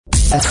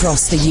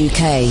Across the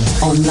UK,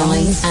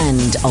 online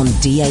and on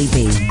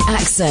DAB.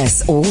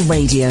 Access all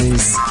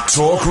radios.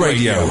 Talk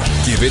Radio.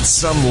 Give it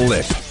some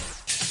lip.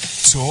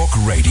 Talk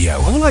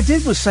Radio. All I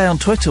did was say on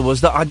Twitter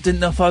was that I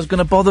didn't know if I was going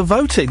to bother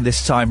voting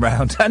this time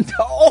round. And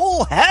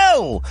all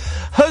hell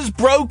has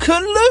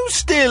broken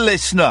loose, dear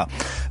listener.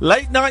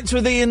 Late nights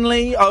with Iain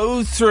Lee,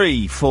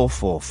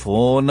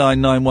 03444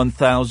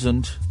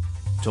 991,000.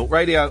 Talk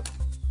Radio.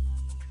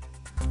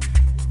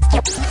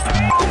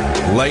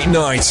 Late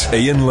night,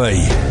 Iain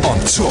Lee on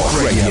Talk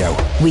Radio.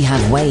 We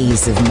have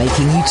ways of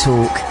making you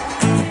talk.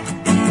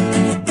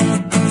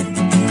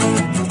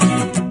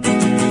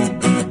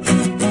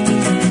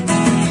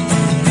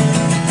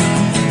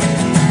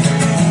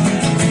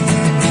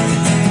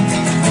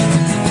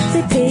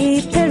 They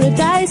paved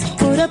paradise,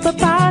 put up a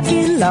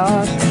parking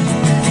lot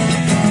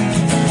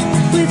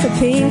with a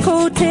pink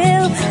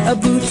hotel, a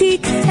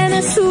boutique, and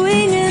a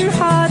swinging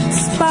hot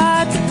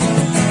spot.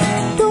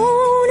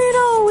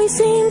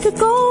 Seem to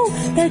go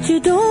that you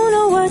don't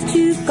know what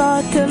you've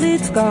got till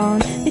it's gone.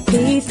 They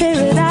paved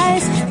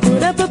paradise,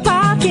 put up a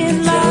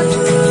parking lot.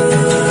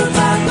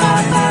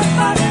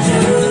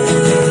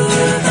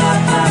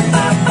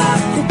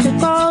 They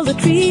took all the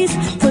trees,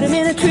 put them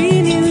in a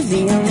tree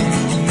museum,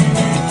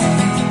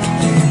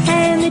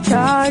 and they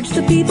charged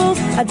the people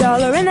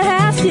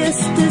 $1.50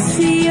 just to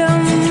see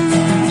them.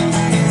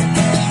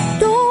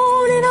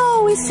 Don't it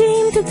always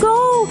seem to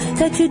go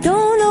that you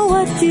don't know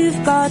what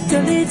you've got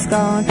till it's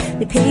gone.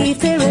 They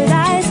paved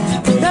paradise,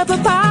 put up a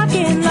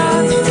parking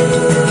lot.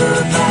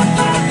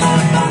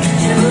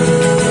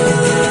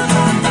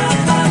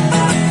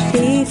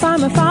 Hey,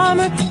 farmer,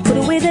 put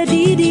away the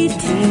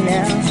DDT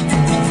now.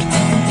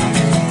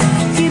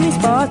 Give me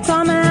spots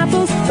on my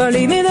apples, or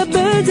leave me the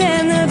birds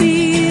and the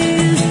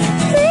bees.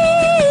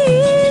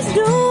 Please,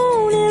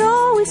 don't it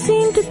always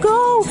seem to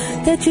go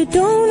that you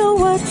don't know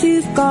what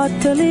you've got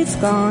till it's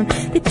gone.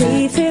 They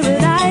paved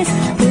paradise,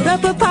 put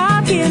up a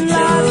parking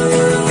lot.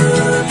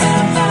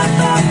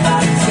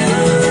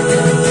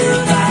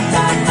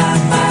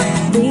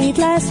 Late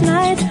last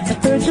night, I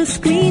heard the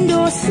screen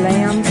door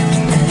slam,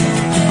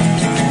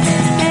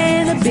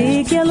 and a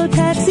big yellow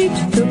taxi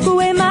took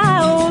away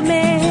my old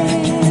man.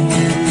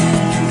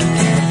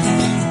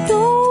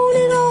 Don't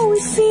it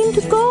always seem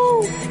to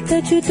go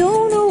that you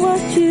don't know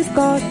what you've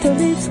got till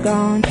it's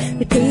gone.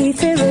 They paved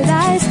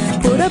paradise,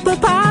 put up a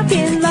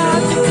parking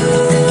lot.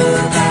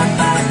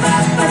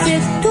 I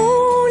said,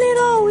 don't it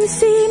always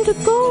seem to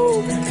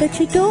go that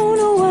you don't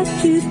know what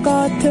you've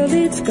got till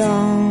it's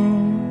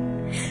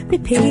gone. They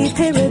paved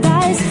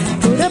paradise,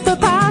 put up a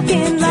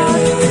parking lot.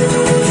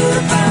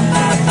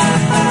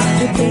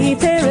 They paved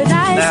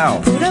paradise,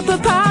 now, put up a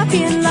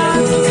parking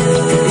lot.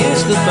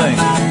 Here's the thing.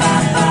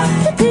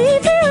 They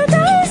paved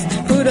paradise,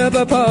 put up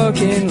a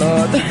parking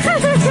lot.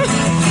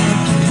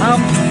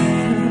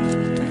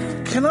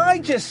 Can I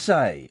just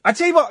say, I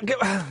tell you what,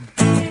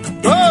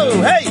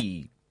 whoa,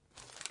 hey!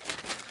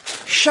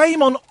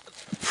 Shame on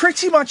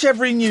pretty much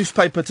every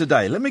newspaper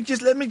today. Let me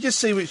just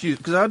see which you,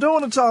 because I don't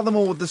want to tar them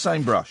all with the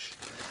same brush.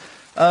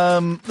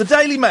 The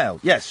Daily Mail,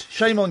 yes,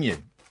 shame on you.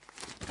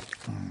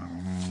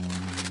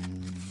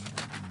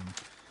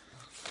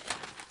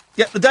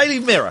 Yeah, the Daily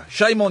Mirror,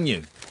 shame on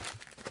you.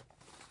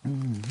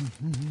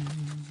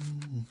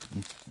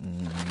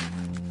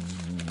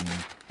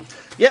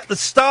 Yeah, the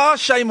Star,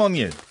 shame on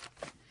you.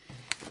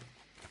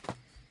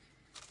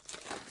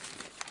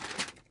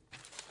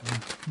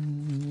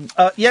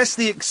 Yes,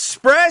 the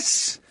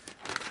Express,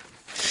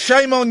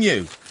 shame on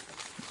you.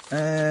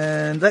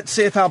 And let's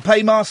see if our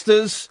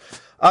paymasters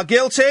are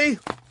guilty.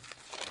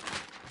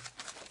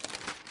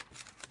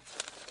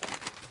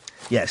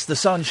 Yes, the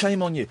Sun,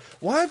 shame on you.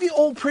 Why have you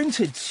all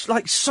printed,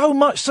 like, so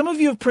much? Some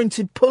of you have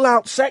printed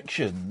pull-out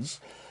sections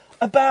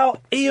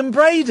about Ian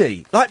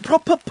Brady. Like,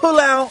 proper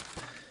pull-out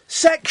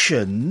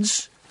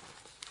sections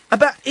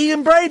about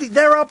Ian Brady.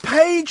 There are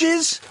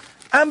pages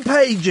and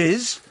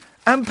pages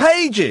and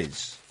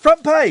pages.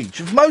 Front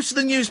page of most of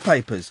the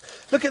newspapers.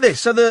 Look at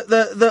this. So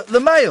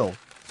the Mail.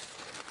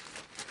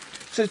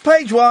 So it's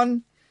page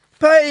 1,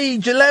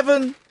 page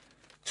 11,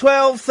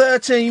 12,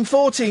 13,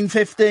 14,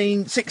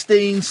 15,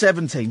 16,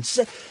 17.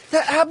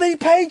 How many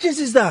pages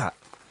is that?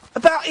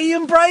 About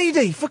Ian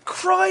Brady, for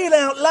crying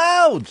out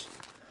loud.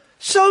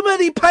 So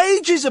many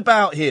pages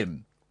about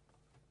him.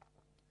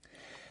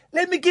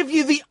 Let me give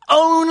you the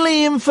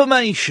only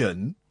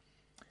information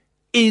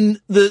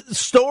in the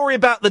story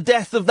about the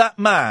death of that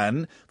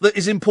man that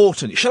is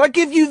important. Shall I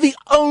give you the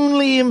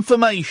only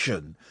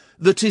information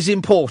that is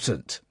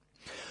important?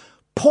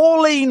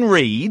 Pauline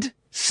Reed,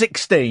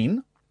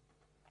 16.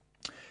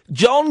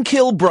 John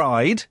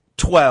Kilbride,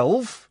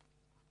 12.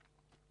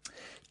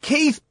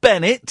 Keith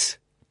Bennett,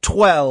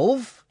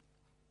 12.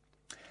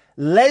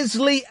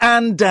 Leslie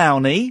Ann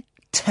Downey,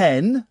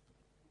 10.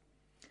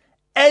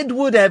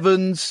 Edward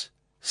Evans,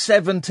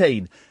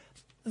 17.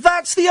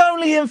 That's the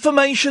only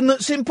information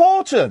that's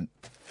important.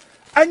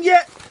 And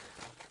yet,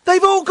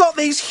 they've all got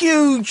these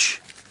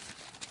huge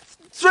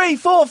 3,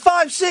 4,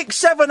 5, 6,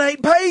 7,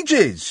 8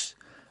 pages.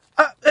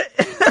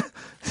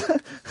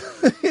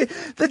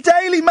 The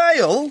Daily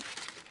Mail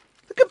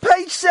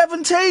Aged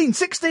 17,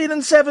 16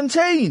 and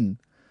 17.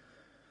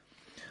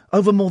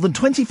 Over more than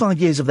 25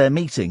 years of their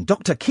meeting,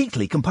 Dr.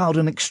 Keatley compiled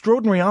an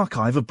extraordinary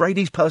archive of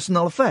Brady's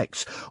personal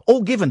effects,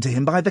 all given to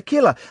him by the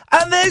killer.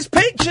 And there's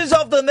pictures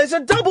of them. There's a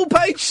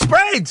double-page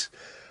spread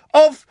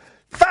of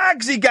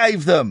fags he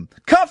gave them,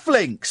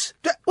 cufflinks.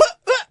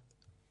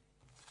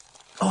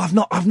 Oh, I've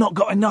not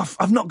got enough.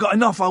 I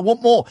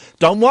want more.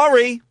 Don't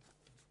worry.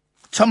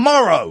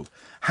 Tomorrow,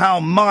 how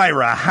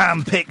Myra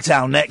handpicked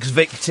our next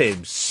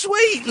victim.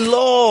 Sweet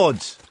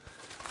Lord.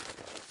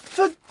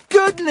 For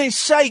goodness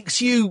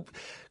sakes, you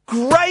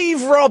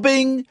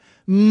grave-robbing,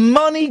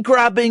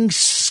 money-grabbing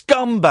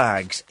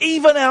scumbags.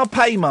 Even our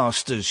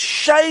paymasters.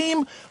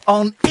 Shame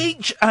on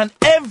each and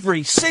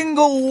every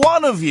single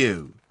one of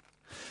you.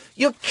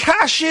 You're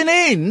cashing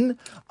in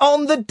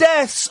on the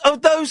deaths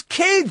of those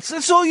kids.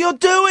 That's all you're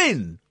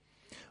doing.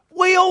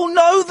 We all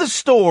know the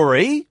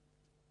story.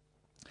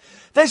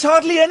 There's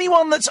hardly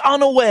anyone that's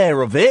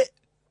unaware of it.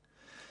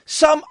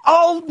 Some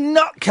old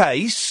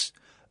nutcase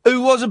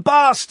who was a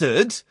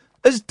bastard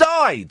has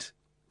died.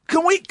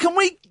 Can we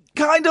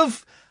kind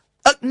of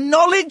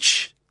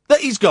acknowledge that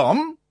he's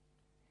gone?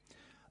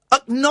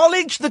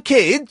 Acknowledge the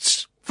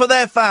kids for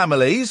their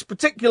families,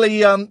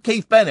 particularly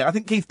Keith Bennett. I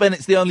think Keith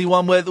Bennett's the only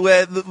one where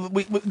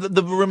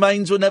the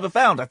remains were never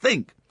found, I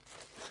think.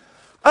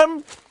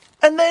 And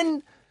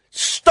then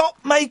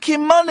stop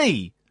making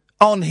money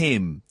on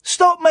him.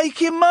 Stop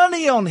making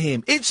money on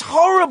him. It's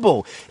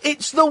horrible.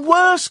 It's the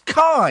worst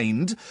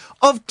kind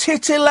of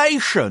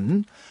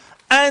titillation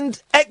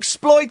and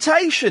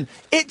exploitation.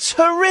 It's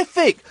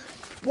horrific.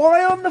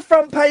 Why on the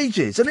front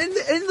pages? And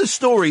in the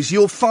stories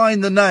you'll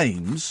find the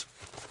names.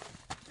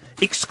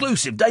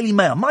 Exclusive Daily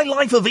Mail, My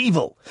Life of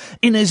Evil,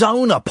 in his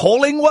own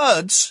appalling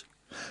words.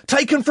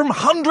 Taken from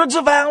hundreds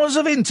of hours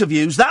of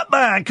interviews, that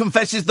man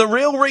confesses the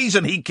real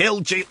reason he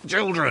killed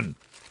children.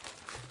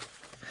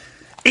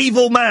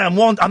 Evil man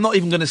I'm not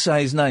even going to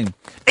say his name.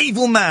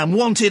 Evil man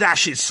wanted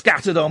ashes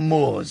scattered on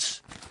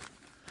moors.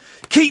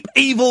 Keep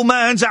evil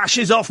man's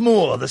ashes off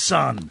moor, The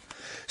Sun.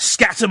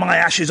 Scatter my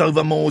ashes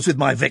over moors with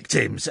my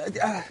victims.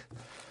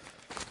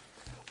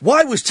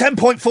 Why was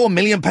 £10.4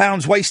 million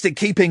wasted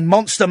keeping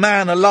Monster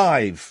Man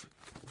alive?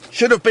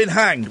 Should have been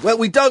hanged. Well,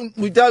 we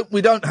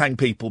don't hang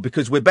people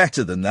because we're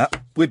better than that.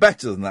 We're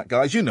better than that,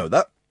 guys. You know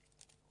that.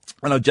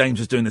 I know James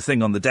was doing the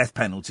thing on the death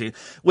penalty.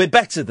 We're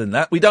better than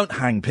that. We don't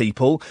hang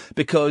people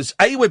because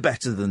A, we're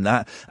better than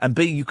that, and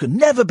B, you can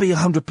never be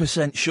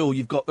 100% sure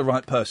you've got the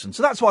right person.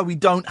 So that's why we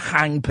don't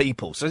hang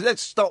people. So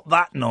let's stop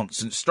that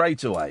nonsense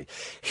straight away.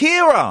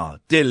 Here are,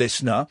 dear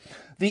listener,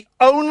 the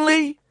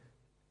only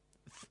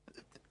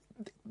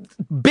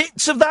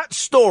bits of that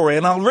story,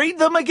 and I'll read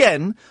them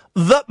again,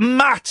 that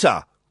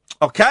matter.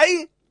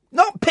 Okay?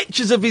 Not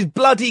pictures of his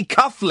bloody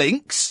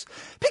cufflinks.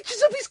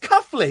 Pictures of his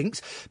cufflinks.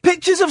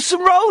 Pictures of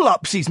some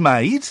roll-ups he's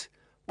made.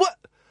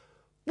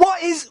 Why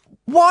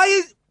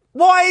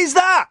is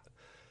that?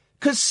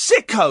 Because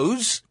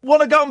sickos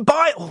want to go and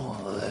buy...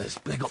 Oh,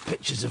 they got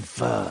pictures of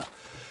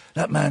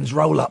that man's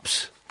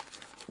roll-ups.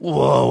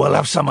 Whoa, we'll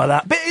have some of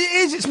that. But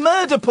it's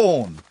murder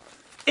porn.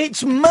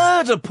 It's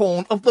murder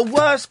porn of the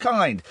worst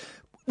kind.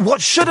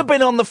 What should have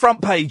been on the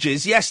front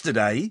pages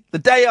yesterday, the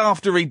day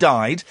after he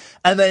died,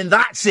 and then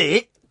that's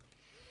it.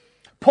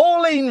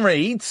 Pauline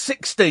Reed,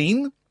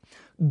 16.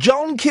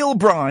 John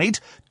Kilbride,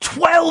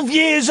 12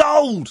 years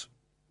old.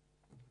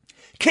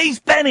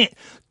 Keith Bennett,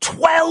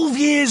 12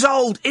 years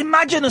old.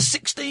 Imagine a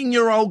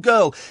 16-year-old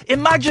girl.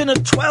 Imagine a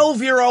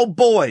 12-year-old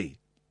boy.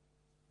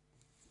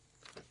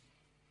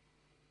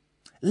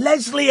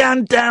 Leslie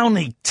Ann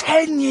Downey,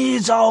 10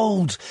 years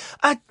old.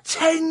 A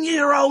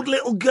 10-year-old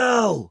little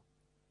girl.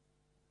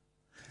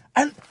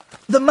 And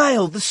the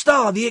Mail, the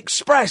Star, the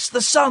Express,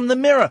 the Sun, the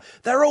Mirror,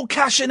 they're all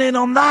cashing in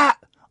on that.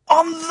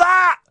 On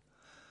that!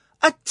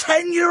 A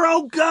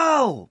 10-year-old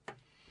girl.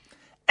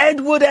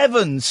 Edward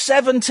Evans,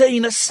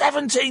 17, a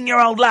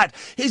 17-year-old lad.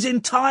 His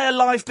entire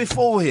life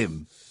before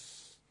him.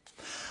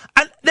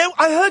 And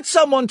I heard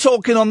someone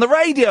talking on the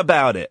radio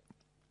about it.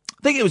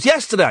 I think it was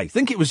yesterday. I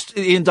think it was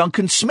Ian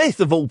Duncan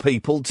Smith, of all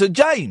people, to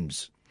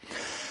James.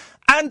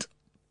 And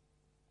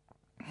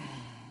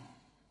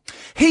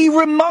he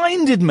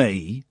reminded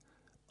me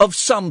of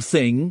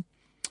something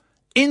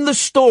in the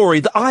story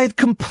that I had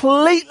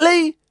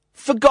completely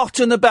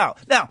forgotten about.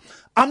 Now,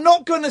 I'm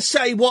not going to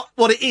say what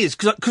it is,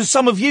 because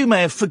some of you may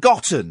have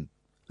forgotten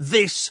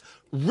this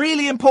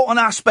really important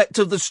aspect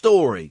of the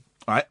story.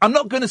 Right? I'm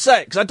not going to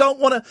say it, because I don't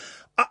want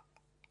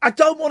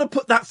to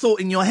put that thought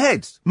in your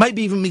head.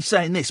 Maybe even me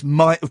saying this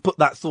might have put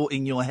that thought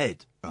in your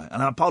head. Right?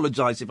 And I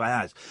apologise if I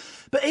has.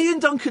 But Ian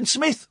Duncan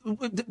Smith,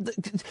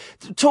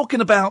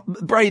 talking about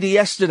Brady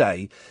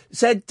yesterday,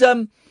 said,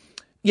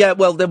 yeah,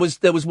 well, there was,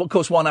 of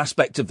course, one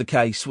aspect of the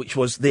case, which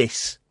was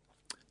this.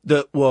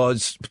 That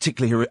was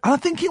particularly... And I'm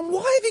thinking,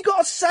 why have you got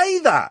to say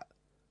that?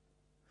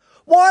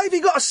 Why have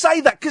you got to say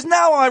that? Because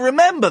now I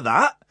remember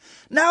that.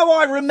 Now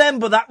I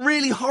remember that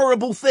really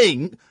horrible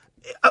thing.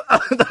 I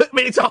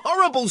mean, it's a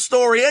horrible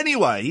story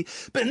anyway,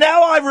 but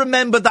now I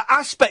remember the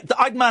aspect that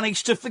I'd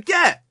managed to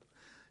forget.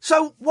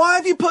 So why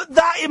have you put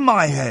that in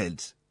my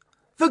head?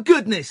 For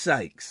goodness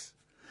sakes.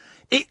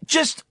 It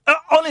just,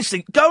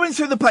 honestly, going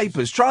through the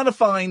papers, trying to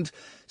find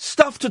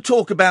stuff to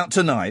talk about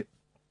tonight,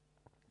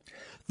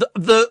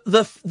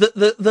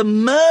 the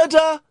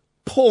murder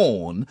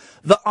porn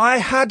that I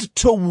had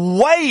to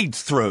wade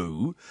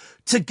through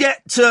to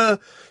get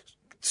to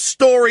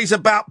stories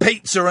about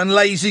pizza and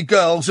lazy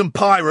girls and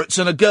pirates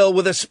and a girl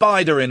with a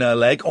spider in her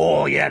leg.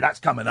 Oh, yeah, that's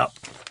coming up.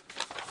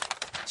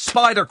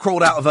 Spider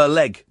crawled out of her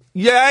leg.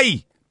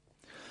 Yay!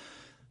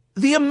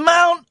 The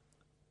amount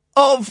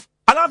of...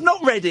 And I've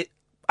not read it.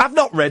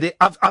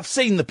 I've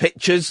seen the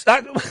pictures. Why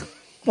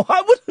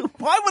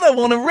would I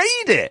want to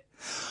read it?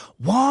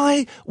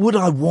 Why would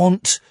I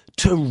want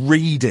to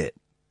read it?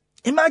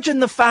 Imagine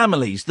the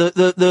families,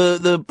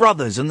 the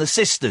brothers and the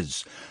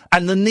sisters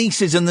and the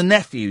nieces and the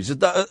nephews of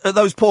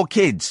those poor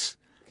kids.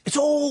 It's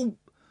all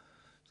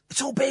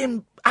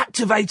being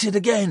activated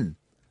again.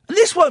 And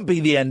this won't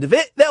be the end of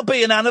it. There'll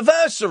be an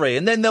anniversary,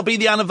 and then there'll be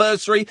the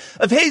anniversary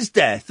of his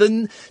death,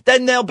 and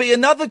then there'll be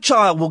another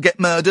child will get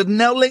murdered,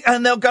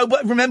 and they'll go,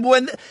 remember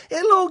when...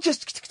 It'll all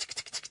just...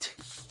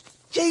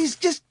 Jeez,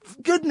 just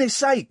goodness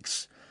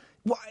sakes.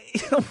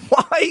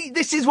 Why?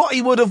 This is what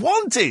he would have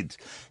wanted.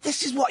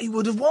 This is what he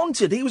would have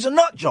wanted. He was a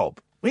nut job.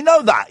 We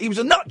know that. He was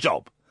a nut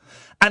job.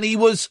 And he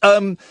was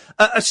a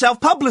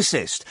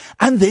self-publicist.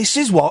 And this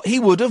is what he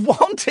would have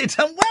wanted.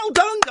 And well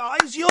done,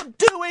 guys. You're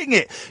doing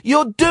it.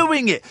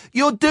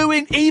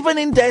 Even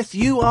in death,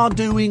 you are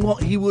doing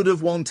what he would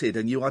have wanted.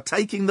 And you are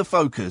taking the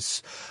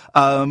focus.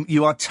 Of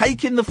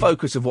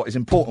what is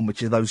important,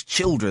 which are those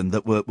children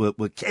that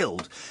were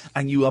killed.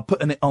 And you are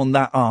putting it on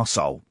that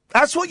arsehole.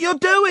 That's what you're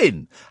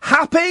doing.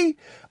 Happy?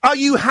 Are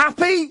you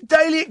happy?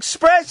 Daily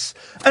Express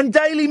and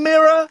Daily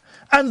Mirror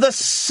and The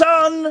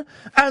Sun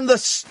and The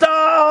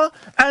Star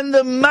and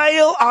The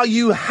Mail. Are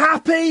you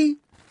happy?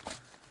 Are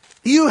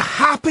you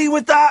happy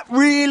with that?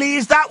 Really?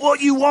 Is that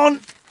what you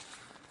want?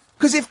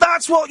 Because if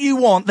that's what you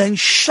want, then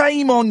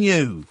shame on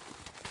you.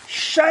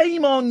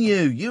 Shame on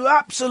you. You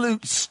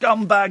absolute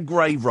scumbag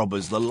grave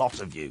robbers, the lot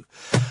of you.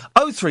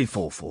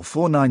 0344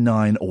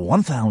 499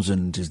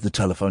 1000 is the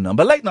telephone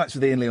number. Late nights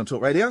with Iain Lee on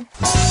Talk Radio.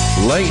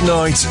 Late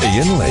night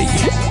Iain Lee.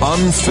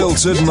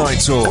 Unfiltered night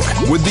talk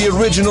with the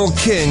original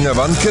king of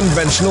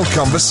unconventional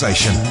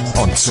conversation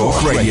on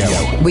Talk Radio.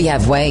 We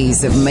have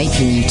ways of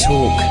making you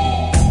talk.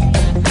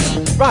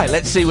 Right,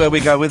 let's see where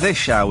we go with this,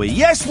 shall we?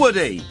 Yes,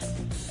 Woody.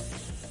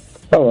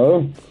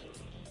 Hello.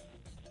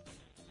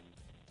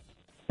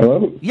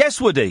 Hello? Yes,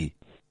 Woody.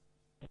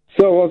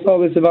 So what's all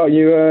this about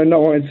you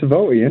not wanting to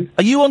vote, Ian?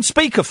 Are you on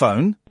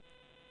speakerphone?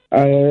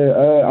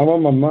 I'm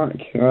on my Mac.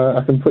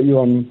 I can put you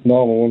on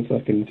normal, 1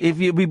 second. If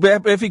you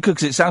could,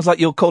 because it sounds like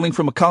you're calling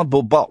from a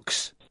cardboard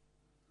box.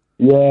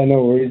 Yeah,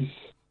 no worries.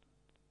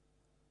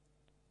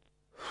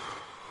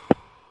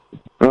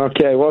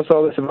 Okay, what's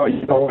all this about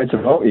you not wanting to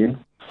vote,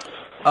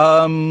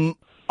 Ian?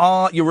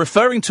 You're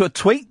referring to a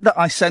tweet that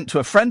I sent to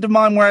a friend of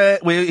mine where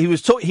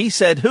he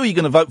said, who are you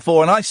going to vote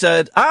for? And I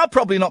said, I'll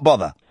probably not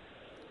bother.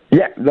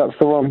 Yeah, that's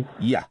the one.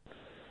 Yeah.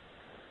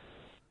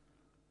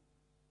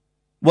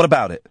 What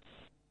about it?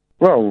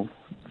 Well,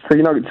 so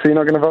you're not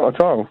going to vote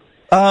at all?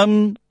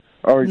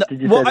 Or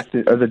did you say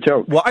this as a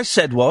joke? What I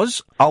said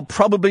was, I'll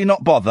probably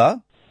not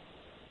bother.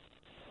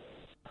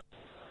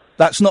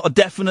 That's not a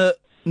definite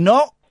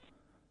not.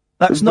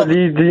 That's not. Do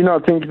you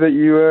not think that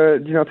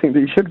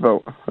you should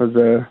vote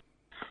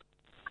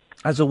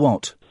as a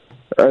what?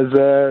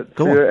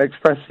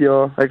 Express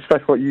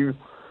what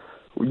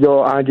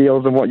your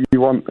ideals and what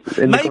you want.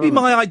 Maybe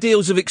my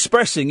ideals of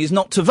expressing is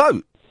not to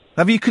vote.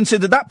 Have you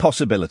considered that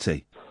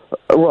possibility?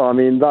 Well, I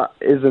mean, that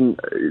isn't...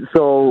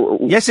 So...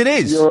 Yes, it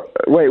is.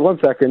 Wait, 1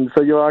 second.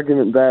 So your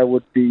argument there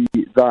would be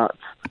that...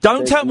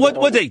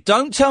 Woody,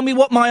 don't tell me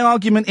what my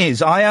argument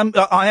is. I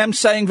am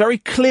saying very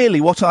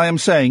clearly what I am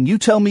saying. You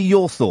tell me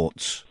your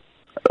thoughts.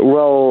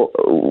 Well,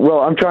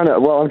 I'm trying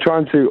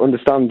to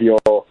understand your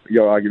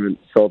argument,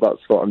 so that's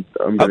what I'm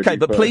going to do. Okay,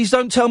 but please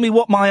don't tell me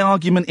what my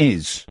argument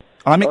is.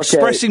 I'm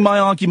expressing my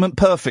argument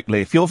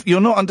perfectly. If you're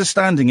not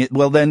understanding it,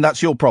 well, then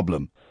that's your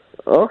problem.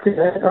 Okay,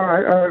 all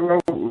right.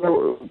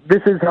 Well,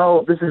 this is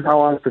how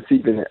I'm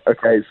perceiving it.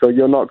 Okay, so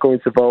you're not going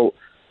to vote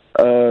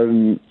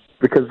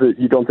because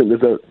you don't think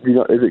is it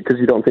because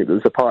you don't think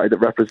there's a party that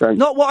represents?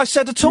 Not what I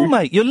said at all,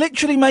 mate. You're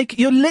literally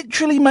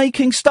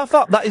making stuff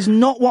up. That is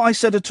not what I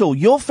said at all.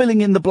 You're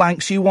filling in the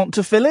blanks you want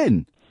to fill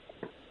in.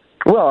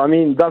 Well, I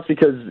mean, that's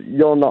because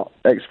you're not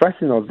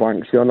expressing those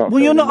blanks. You're not.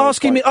 Well, you're not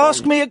asking me.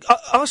 Ask me a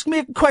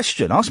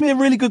question. Ask me a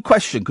really good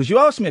question, because you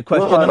asked me a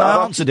question and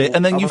I answered it,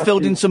 and then you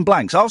filled in some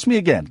blanks. Ask me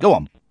again. Go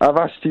on. I've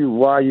asked you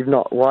why you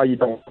don't want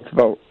to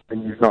vote,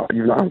 and you've not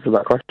answered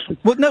that question.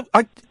 Well, no,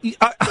 I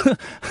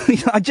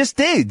just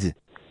did.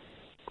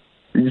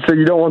 So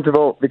you don't want to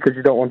vote because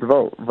you don't want to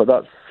vote, but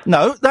that's...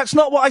 No, that's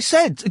not what I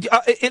said.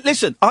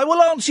 Listen, I will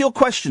answer your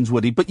questions,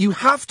 Woody, but you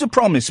have to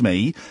promise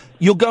me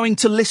you're going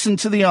to listen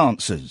to the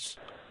answers.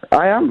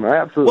 I am. I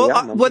absolutely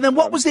am. Well, then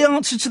what was the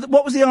answer to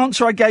what was the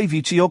answer I gave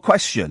you to your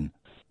question?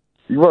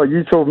 Well,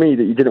 you told me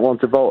that you didn't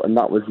want to vote, and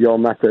that was your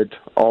method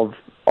of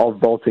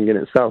voting in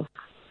itself.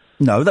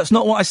 No, that's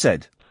not what I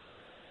said.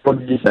 What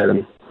did you say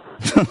then?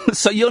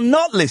 So you're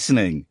not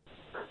listening.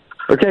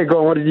 Okay, go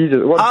on. What did you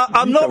do?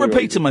 I'm not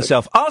repeating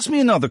myself. Ask me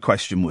another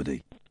question,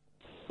 Woody.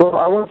 Well,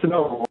 I want to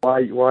know why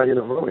you're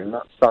not voting.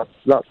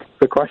 That's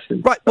the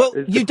question. Right. Well,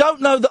 you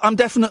don't know that I'm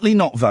definitely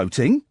not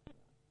voting.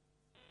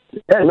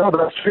 Yeah, no,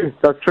 that's true.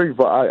 That's true.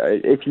 But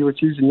if you were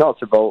choosing not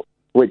to vote,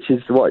 which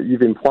is what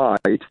you've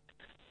implied,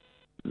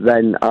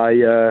 then what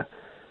I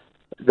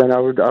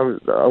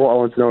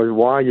want to know is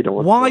why you don't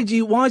want to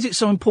vote. Why is it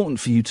so important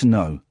for you to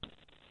know?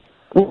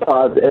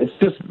 Well, it's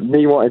just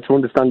me wanting to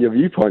understand your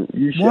viewpoint.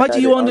 Why do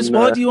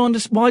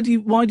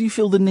you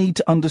feel the need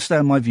to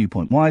understand my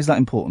viewpoint? Why is that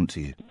important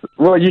to you?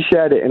 Well, you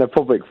shared it in a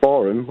public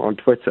forum on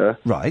Twitter.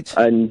 Right.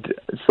 And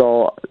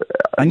so...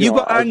 And you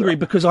got angry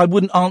because I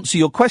wouldn't answer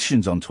your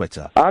questions on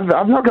Twitter. I've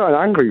not gotten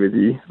angry with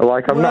you.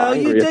 Like, I'm not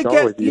angry at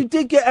all with you. You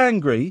did get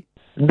angry.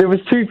 There was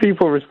two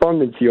people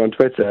responding to you on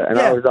Twitter, and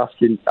I was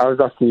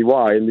asking you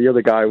why, and the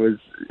other guy was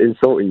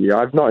insulting you.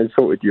 I've not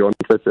insulted you on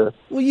Twitter.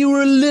 Well, you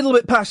were a little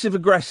bit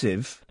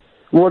passive-aggressive.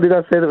 What did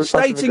I say that was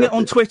Stating it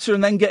on Twitter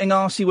and then getting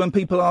arsey when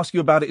people ask you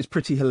about it is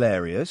pretty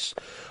hilarious.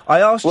 I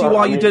asked you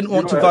why you didn't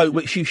want to vote,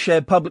 which you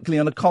shared publicly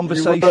on a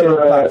conversational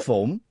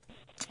platform.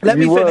 Let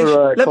me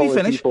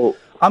finish.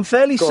 I'm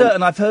fairly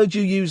certain I've heard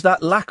you use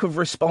that lack of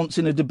response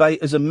in a debate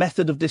as a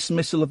method of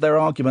dismissal of their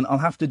argument. I'll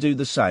have to do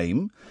the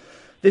same.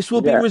 This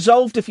will be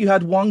resolved if you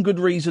had one good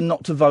reason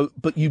not to vote,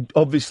 but you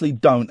obviously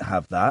don't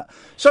have that.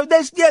 So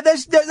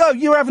no,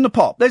 you're having a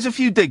pop. There's a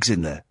few digs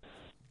in there.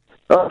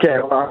 Okay,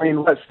 well, I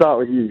mean, let's start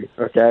with you,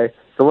 okay?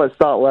 So let's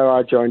start where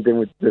I joined in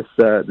with this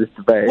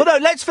debate. Well, no,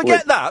 let's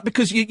forget that,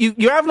 because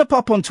you're having a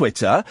pop on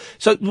Twitter.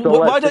 So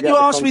why don't you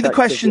ask me the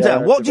questions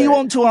now? What do you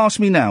want to ask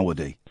me now,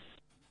 Woody?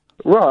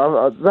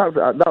 Well, that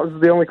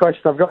was the only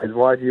question I've got, is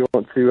why don't you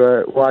want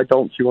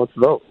to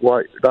vote?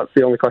 Why? That's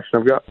the only question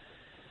I've got.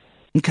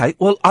 Okay,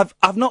 well,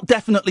 I've not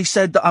definitely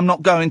said that I'm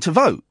not going to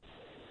vote.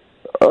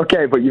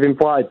 Okay, but you've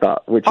implied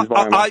that, which is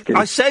why I'm asking.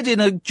 I said in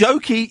a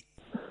jokey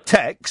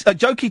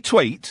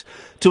tweet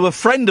to a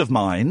friend of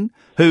mine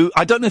who,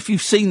 I don't know if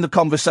you've seen the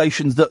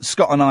conversations that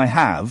Scott and I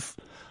have.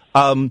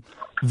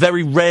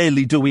 Very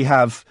rarely do we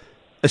have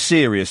a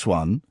serious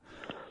one.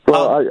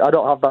 Well, I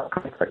don't have that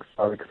context,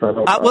 sorry, because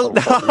I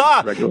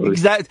don't regularly.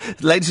 Exactly.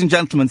 Ladies and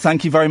gentlemen,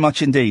 thank you very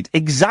much indeed.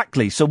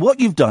 Exactly. So what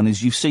you've done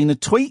is you've seen a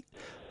tweet,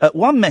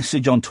 one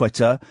message on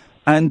Twitter,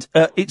 and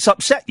it's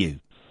upset you.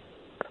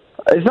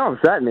 It's not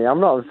upset me. I'm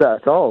not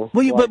upset at all.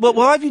 Well, but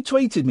why have you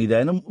tweeted me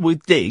then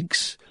with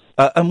digs?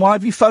 And why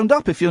have you phoned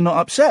up if you're not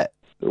upset?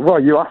 Well,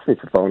 you asked me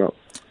to phone up.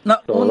 No,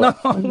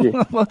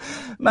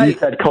 mate. You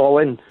said call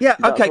in. Yeah,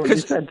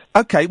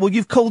 okay, well,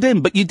 you've called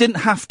in, but you didn't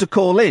have to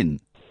call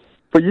in.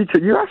 But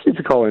you asked me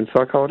to call in,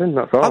 so I called in,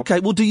 that's all. Okay,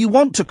 well, do you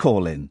want to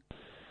call in?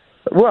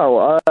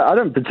 Well, I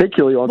don't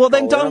particularly want to call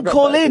in. Well, then don't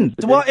call in.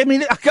 What, I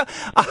mean,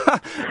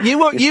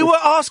 you were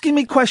asking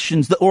me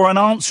questions that were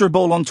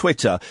unanswerable on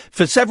Twitter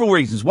for several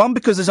reasons. One,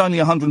 because there's only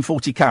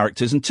 140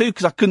 characters, and two,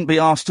 because I couldn't be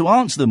asked to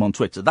answer them on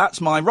Twitter.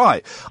 That's my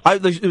right.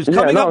 It was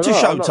coming up to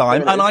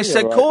showtime, and I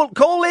said,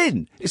 call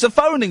in. It's a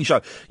phoning show.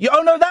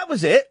 Oh, no, that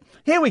was it.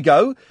 Here we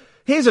go.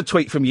 Here's a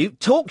tweet from you.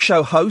 Talk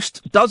show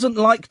host doesn't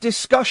like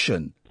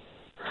discussion.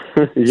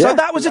 So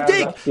that was a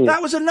dig.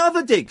 That was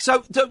another dig.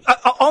 So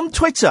on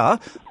Twitter,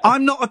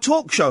 I'm not a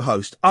talk show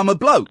host. I'm a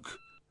bloke.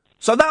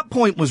 So that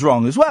point was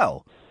wrong as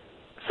well.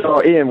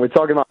 So, Ian, we're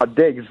talking about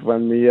digs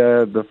when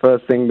the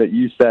first thing that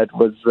you said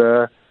was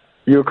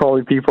you were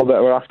calling people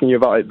that were asking you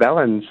about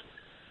Bellends.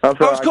 I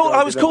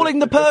was calling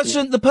the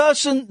person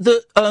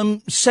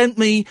that sent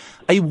me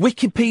a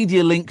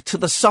Wikipedia link to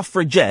the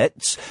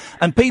suffragettes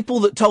and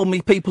people that told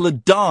me people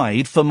had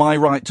died for my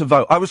right to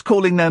vote. I was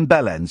calling them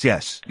bellends.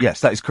 Yes,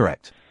 that is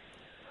correct.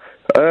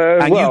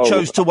 And you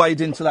chose to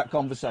wade into that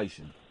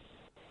conversation.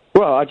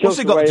 Well, I chose What's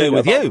it got to do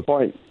with you?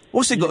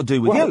 What's it got to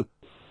do with you?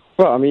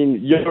 Well, I mean,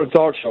 you're a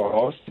talk show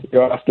host.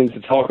 You're asking to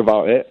talk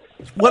about it.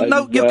 Well,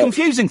 no, you're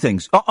confusing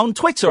things. On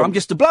Twitter, I'm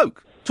just a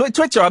bloke.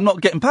 Twitter, I'm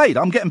not getting paid.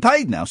 I'm getting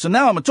paid now, so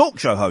now I'm a talk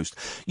show host.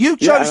 You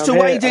chose to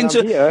wade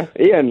into...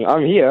 Ian,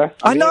 I'm here.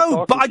 I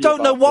know, but I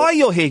don't know why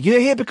you're here.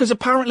 You're here because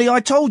apparently I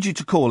told you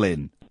to call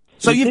in.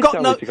 So you've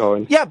got no...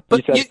 Yeah,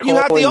 but you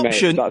had the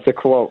option... That's a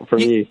quote from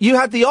you. You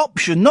had the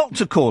option not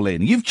to call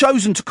in. You've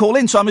chosen to call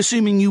in, so I'm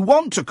assuming you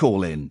want to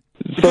call in.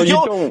 Because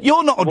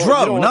you're not a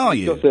drone, are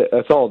you?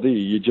 That's all, do you?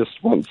 You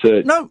just want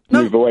to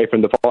move away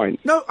from the point.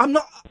 No, I'm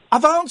not.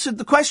 I've answered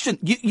the question.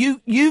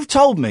 You've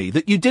told me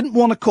that you didn't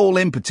want to call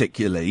in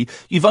particularly.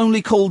 You've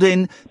only called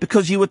in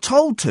because you were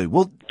told to.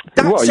 Well,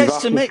 that says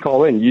to me...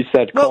 call in. You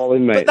said call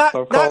in, mate.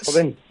 So call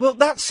in. Well,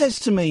 that says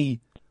to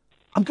me...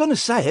 I'm going to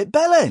say it,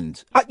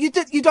 bellend.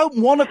 You don't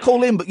want to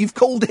call in, but you've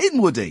called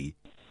in, Woody.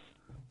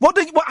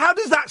 How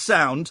does that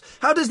sound?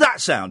 How does that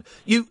sound?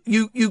 You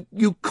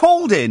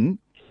called in,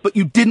 but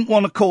you didn't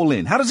want to call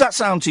in. How does that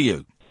sound to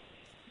you?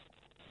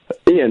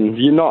 Ian,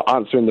 you're not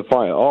answering the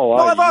point at all.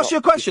 No, I've asked you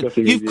a question.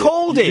 You've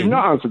called in. You've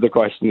not answered the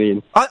question,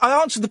 Ian. I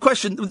answered the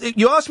question.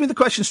 You asked me the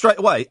question straight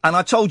away, and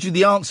I told you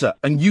the answer,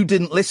 and you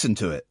didn't listen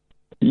to it.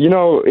 You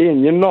know,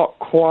 Ian, you're not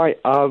quite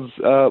as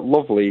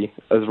lovely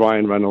as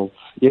Ryan Reynolds.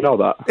 You know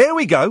that. Here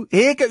we go.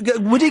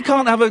 Woody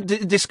can't have a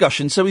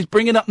discussion, so he's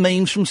bringing up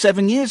memes from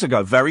 7 years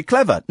ago. Very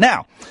clever.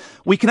 Now,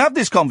 we can have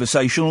this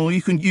conversation, or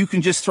you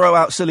can just throw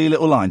out silly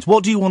little lines.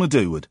 What do you want to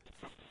do, Wood?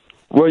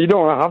 Well, you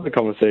don't want to have the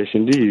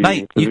conversation, do you?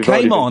 Mate, you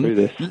came on.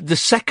 The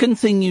second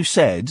thing you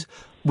said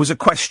was a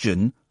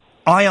question.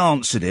 I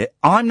answered it.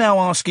 I'm now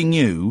asking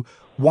you,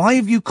 why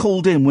have you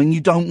called in when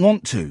you don't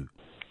want to?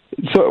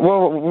 So,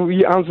 well,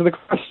 you answer the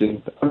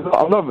question.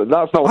 I love it.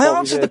 That's not. I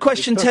answered the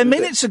question 10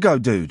 minutes ago,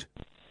 dude.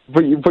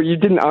 But you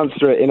didn't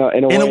answer it in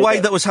a way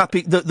that was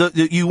happy that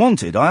you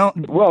wanted.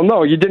 Well,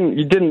 no, you didn't.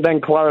 You didn't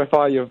then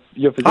clarify your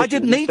position. I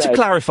didn't need to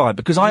clarify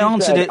because I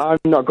answered it. I'm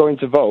not going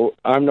to vote.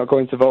 I'm not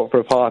going to vote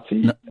for a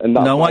party.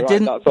 No, I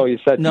didn't. That's all you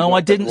said. No,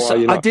 I didn't.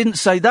 I didn't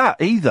say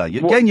that either.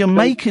 Again, you're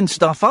making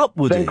stuff up,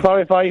 Woody. Then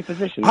clarify your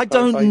position. I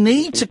don't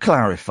need to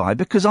clarify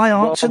because I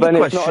answered the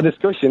question. Then it's not a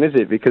discussion, is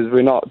it? Because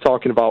we're not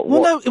talking about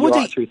what you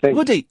actually think.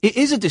 Woody, it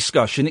is a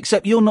discussion,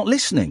 except you're not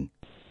listening.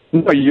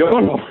 No,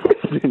 you're not.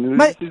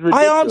 Mate,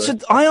 I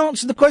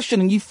answered the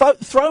question, and you've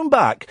thrown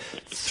back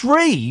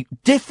 3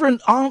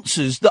 different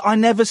answers that I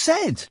never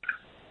said.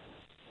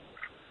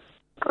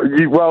 Tell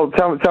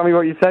me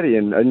what you said,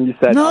 Ian. And you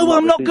said no.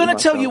 I'm not going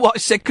to tell you what I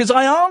said because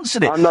I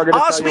answered it. I'm not going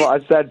to tell you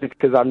what I said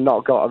because I've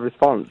not got a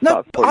response. No,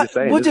 that's what you're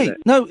saying, Woody. isn't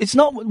it? No, it's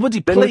not. Woody,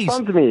 then please.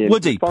 Respond to me, Ian.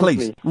 Woody,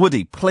 please.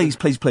 Woody,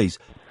 please.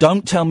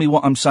 Don't tell me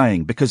what I'm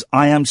saying because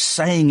I am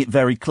saying it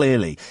very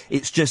clearly.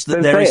 It's just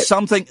that there is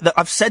something that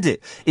I've said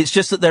it. It's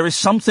just that there is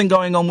something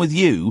going on with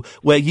you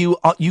where you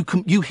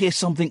hear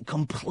something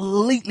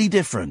completely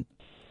different.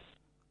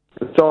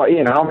 So,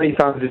 Ian, how many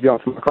times have you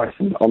answered my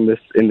question in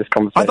this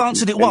conversation? I've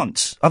answered it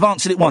once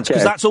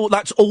because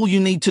that's all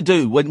you need to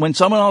do. When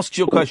someone asks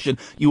you a question,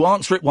 you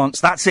answer it once.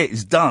 That's it.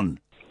 It's done.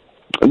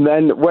 And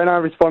then when I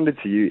responded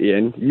to you,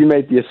 Ian, you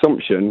made the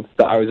assumption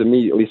that I was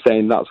immediately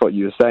saying that's what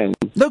you were saying.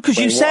 No, because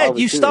you said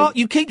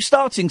you keep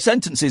starting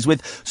sentences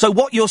with "so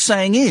what you're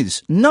saying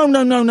is."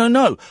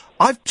 No.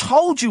 I've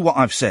told you what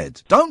I've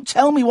said. Don't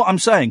tell me what I'm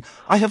saying.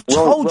 I have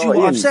told you what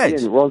I've said.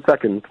 Ian, one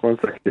second.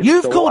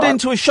 You've called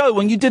into a show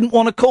when you didn't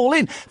want to call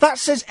in. That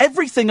says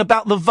everything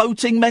about the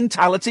voting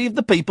mentality of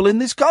the people in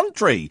this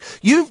country.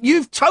 You've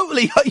just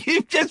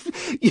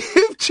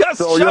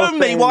shown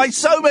me why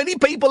so many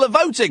people are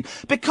voting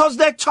because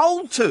they're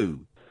told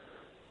to.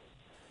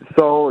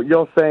 So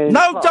you're saying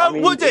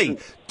Woody,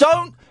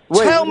 don't.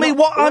 Tell me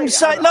what I'm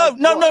saying. No.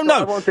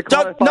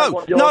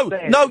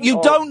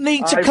 You don't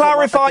need to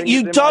clarify.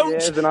 You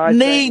don't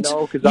need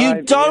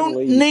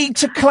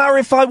to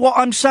clarify what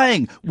I'm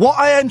saying. What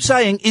I am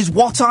saying is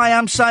what I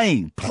am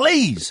saying.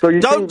 Please,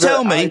 don't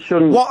tell me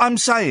what I'm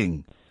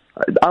saying.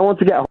 I want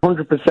to get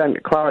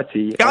 100%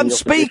 clarity. I'm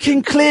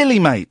speaking clearly,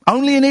 mate.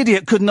 Only an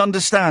idiot couldn't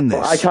understand this.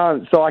 Well, I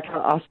can't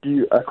ask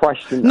you a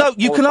question. No,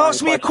 you can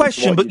ask me a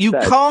question, but you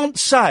can't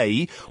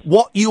say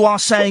what you are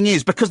saying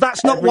is, because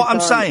that's not what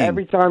I'm saying.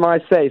 Every time I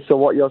say, so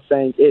what you're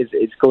saying is,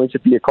 it's going to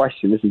be a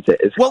question, isn't it?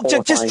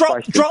 Just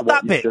drop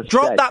that bit.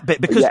 Drop that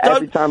bit, because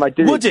every time I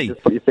do Woody, it, you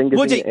just put your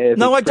fingers in your ears.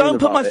 No, I don't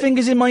put my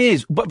fingers in my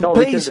ears. But no,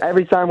 please.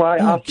 Every time I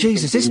ask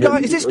Jesus, is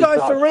this guy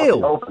for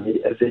real?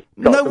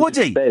 No,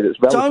 Woody,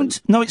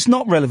 don't. No, it's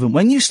not relevant.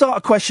 When you start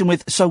a question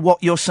with "so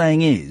what you're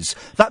saying is,"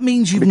 that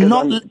means you've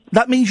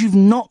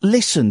not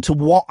listened to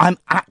what I'm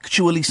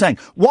actually saying.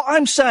 What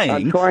I'm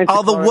saying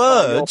are the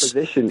words.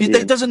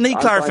 It doesn't need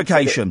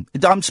clarification.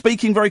 I'm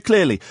speaking very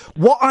clearly.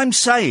 What I'm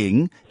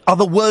saying are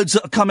the words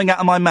that are coming out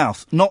of my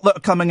mouth, not that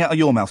are coming out of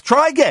your mouth.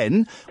 Try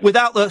again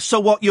without the "so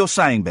what you're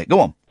saying" bit. Go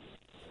on.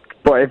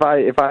 But if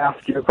I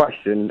ask you a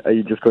question, are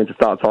you just going to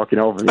start talking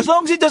over me? As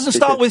long as it doesn't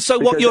start with "so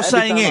what you're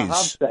saying is." I have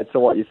said "so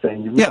what you're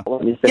saying." You've not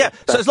let me say it.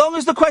 So as long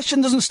as the question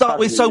doesn't start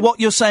with "so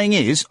what you're saying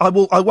is," I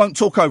won't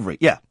talk over it.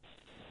 Yeah.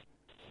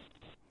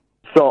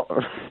 So,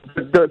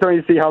 don't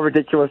you see how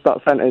ridiculous that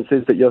sentence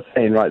is that you're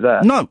saying right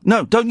there? No.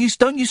 Don't you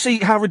see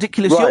how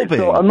ridiculous you're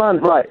being? So a man,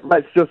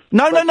 let's just...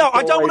 No.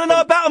 I don't want to know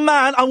about a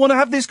man. I want to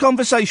have this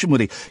conversation,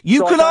 Woody.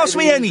 You can ask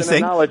me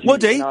anything.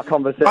 Woody,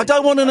 I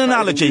don't want an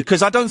analogy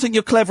because I don't think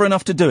you're clever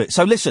enough to do it.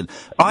 So listen,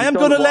 I am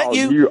going to let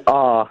you...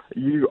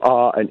 You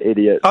are an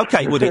idiot.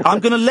 Okay, Woody, I'm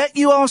going to let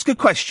you ask a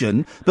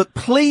question, but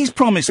please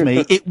promise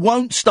me it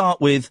won't start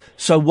with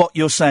 "so what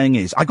you're saying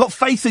is." I got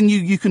faith in you.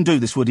 You can do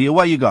this, Woody.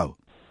 Away you go.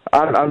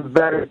 I'm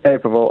very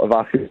capable of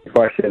asking a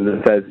question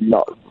that says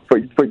not,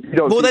 but you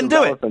don't. Well, then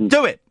do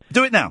it.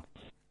 Do it now.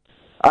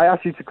 I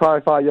asked you to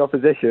clarify your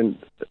position.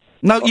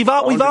 No, we've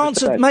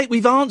answered, mate.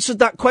 We've answered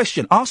that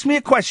question. Ask me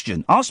a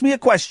question. I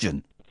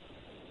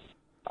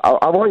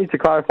want you to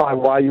clarify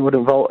why you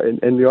wouldn't vote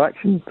in the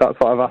election. That's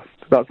what I've asked.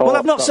 That's all. Well,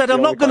 I've not said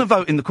I'm not going to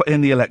vote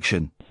in the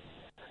election.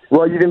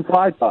 Well, you've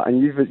implied that,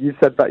 and you've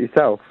said that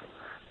yourself.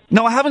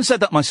 No, I haven't said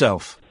that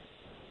myself.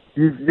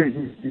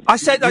 I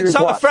said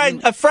so. A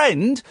friend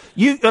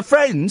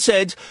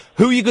said,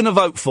 "Who are you going to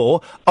vote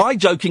for?" I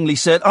jokingly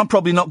said, "I'm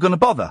probably not going to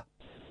bother."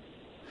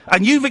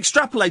 And you've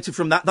extrapolated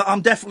from that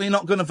I'm definitely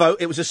not going to vote.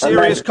 It was a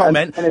serious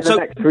comment. And in the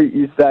next tweet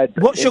you said...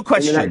 What's your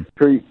question? In the next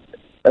tweet,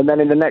 And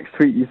then in the next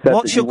tweet you said...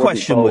 What's your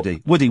question,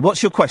 Woody? Woody,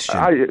 what's your question?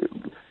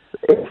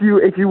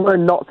 If you were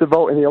not to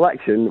vote in the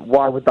election,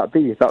 why would that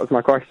be? That was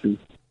my question.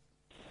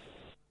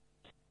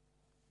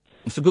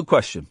 It's a good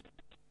question.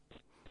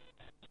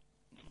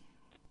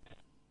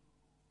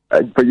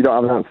 But you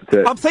don't have an answer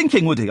to it. I'm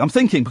thinking, Woody. I'm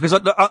thinking, because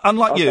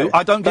unlike you,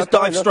 I don't just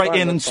dive straight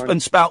in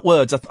and spout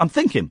words. I'm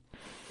thinking.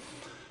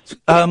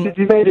 Did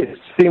you made it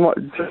seem like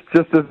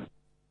just as...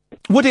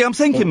 Woody, I'm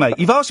thinking, mate.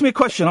 You've asked me a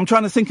question. I'm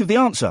trying to think of the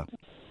answer.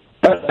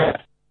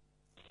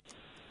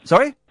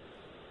 Sorry? Are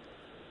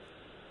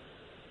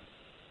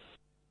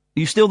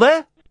you still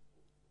there?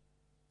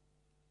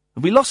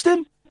 Have we lost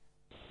him?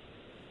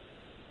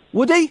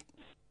 Woody?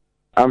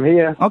 I'm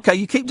here. Okay,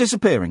 you keep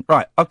disappearing.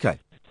 Right, okay.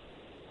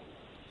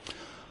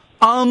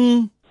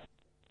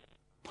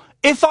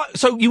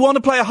 So you want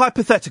to play a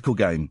hypothetical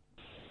game?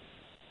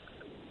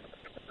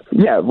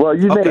 Yeah, well,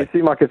 you made it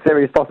seem like a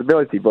serious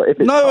possibility, but if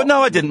it's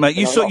no, I didn't, mate.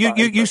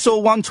 You saw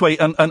one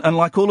tweet, and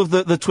like all of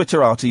the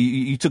Twitterati,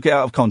 you took it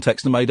out of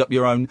context and made up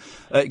your own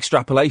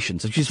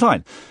extrapolations, which is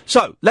fine.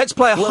 So let's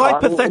play a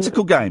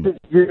hypothetical game.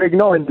 You're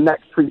ignoring the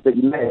next tweet that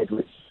you made,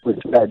 which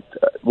said,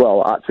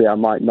 "Well, actually, I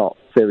might not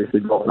seriously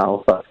vote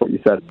now." If that's what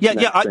you said.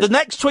 The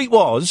next tweet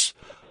was,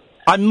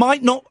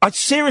 I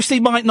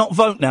seriously might not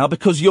vote now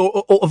because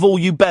of all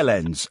you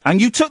bellends.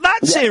 And you took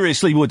that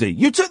seriously, Woody.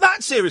 You took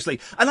that seriously.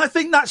 And I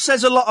think that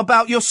says a lot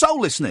about your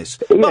soullessness.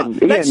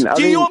 Do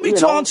you want me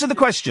to answer the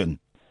question?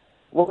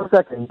 1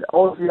 second.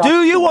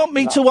 Do you want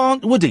me to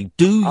answer, Woody?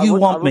 Do you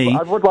want me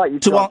I would like you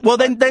to answer. Well,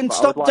 then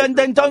stop.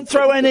 Then don't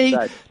throw any.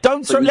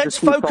 Don't throw. Let's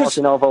focus.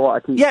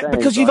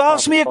 Because you've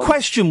asked me a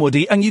question,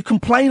 Woody, and you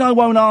complain I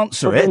won't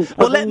answer it.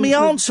 Well, let me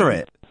answer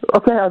it.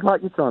 Okay, I'd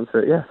like you to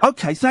answer it, yeah.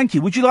 Okay, thank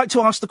you. Would you like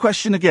to ask the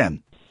question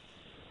again?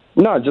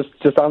 No, just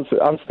answer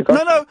the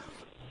question. No,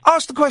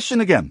 ask the question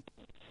again.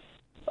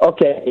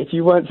 Okay, if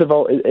you weren't to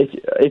vote,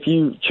 if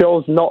you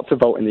chose not to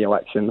vote in the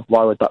election,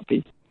 why would that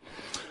be?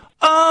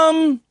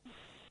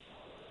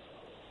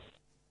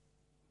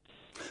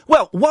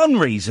 Well, one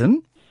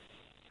reason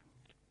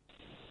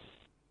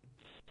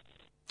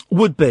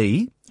would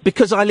be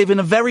because I live in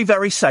a very,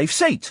 very safe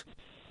seat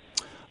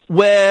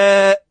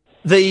where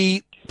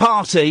the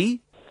party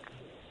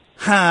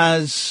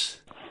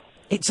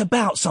it's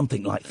about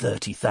something like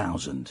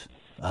 30,000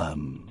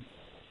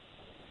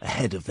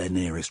 ahead of their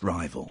nearest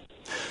rival.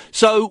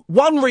 So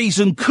one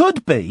reason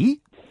could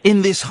be,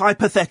 in this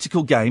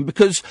hypothetical game,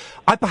 because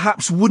I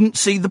perhaps wouldn't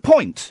see the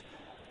point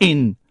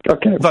in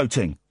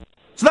voting.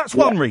 So that's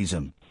one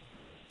reason.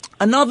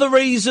 Another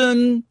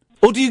reason,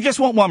 or do you just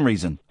want one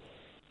reason?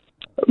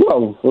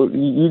 Well,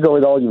 you go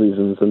with all your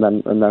reasons, and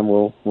then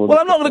we'll. Well,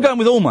 I'm not going to go in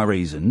with all my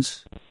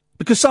reasons.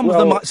 Because some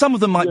of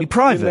them might be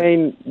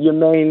private. Your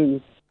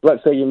main,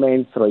 let's say your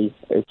main three,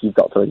 if you've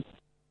got three.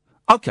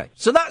 Okay,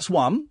 so that's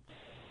one.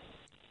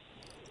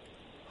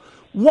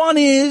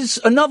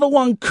 Another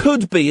one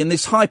could be in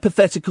this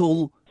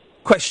hypothetical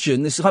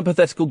question, this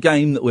hypothetical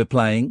game that we're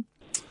playing.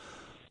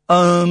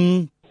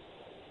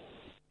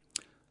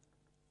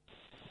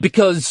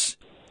 Because,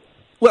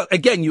 well,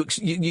 again,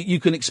 you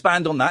can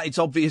expand on that. It's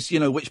obvious,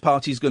 which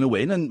party's going to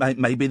win, and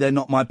maybe they're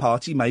not my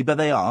party, maybe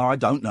they are, I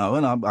don't know,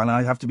 and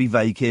I have to be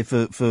vague here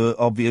for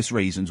obvious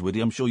reasons,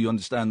 Woody. I'm sure you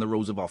understand the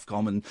rules of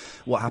Ofcom and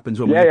what happens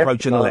when we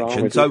approach an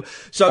election. So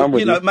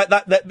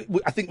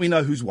I think we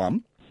know who's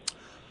won.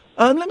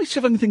 Let me see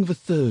if I can think of a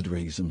third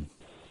reason.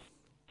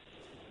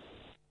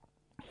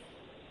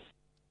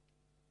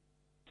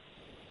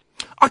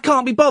 I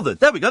can't be bothered.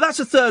 There we go, that's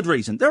a third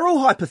reason. They're all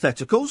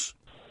hypotheticals.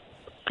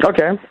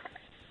 Okay.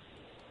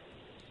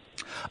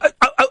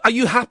 Are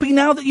you happy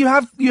now that you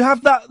have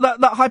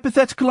that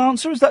hypothetical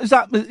answer? Is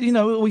that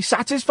are we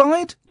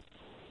satisfied?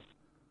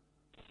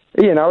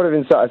 Ian, I would have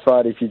been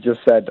satisfied if you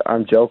just said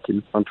I'm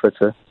joking on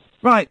Twitter.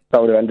 Right.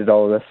 That would have ended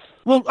all of this.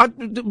 Well,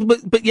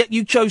 but yet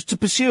you chose to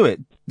pursue it,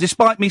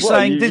 despite me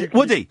saying,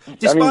 Woody,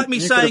 despite me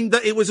saying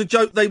that it was a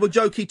joke. They were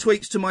jokey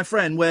tweets to my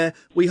friend, where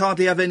we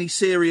hardly have any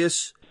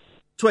serious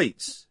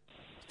tweets.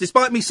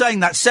 Despite me saying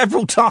that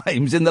several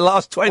times in the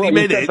last 20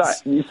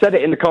 minutes. You said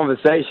it in the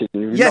conversation.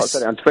 You've not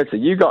said it on Twitter.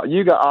 You got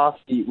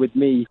arsey with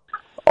me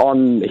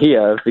on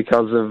here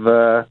because of...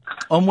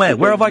 on where?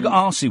 Where have I got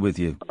arsey with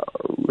you?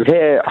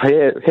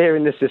 Here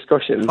in this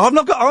discussion. I've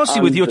not got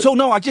arsey with you at all.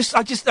 No, I just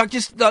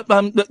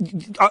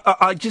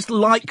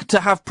like to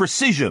have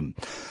precision.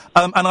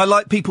 And I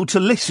like people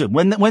to listen.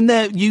 When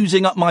they're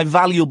using up my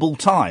valuable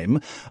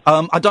time,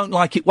 I don't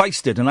like it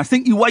wasted. And I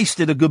think you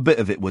wasted a good bit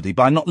of it, Woody,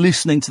 by not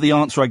listening to the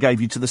answer I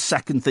gave you to the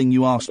second thing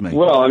you asked me.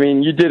 Well, I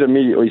mean, you did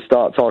immediately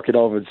start talking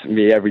over to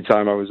me every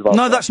time I was about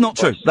No, that's not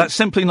true. That's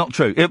simply not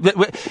true.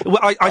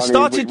 I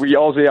started...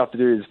 all we have to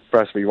do is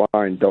press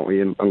rewind, don't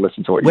we, and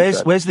listen to what you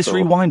said. Where's this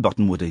rewind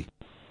button, Woody?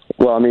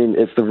 Well, I mean,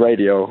 it's the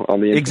radio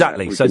on the internet.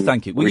 Exactly,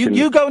 thank you. Well,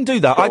 you go and do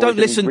that. I don't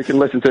listen... We can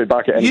listen to it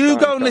back at any time. You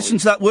go and listen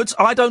to that, Woods.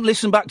 I don't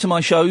listen back to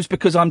my shows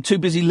because I'm too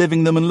busy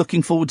living them and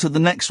looking forward to the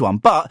next one.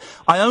 But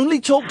I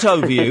only talked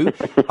over you.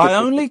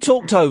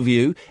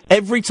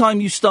 Every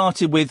time you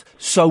started with,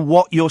 so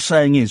what you're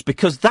saying is,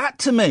 because that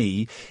to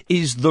me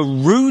is the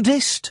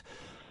rudest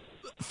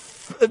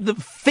the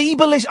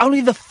feeblest,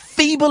 only the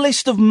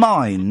feeblest of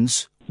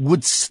minds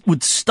would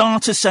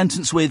start a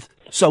sentence with,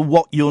 so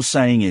what you're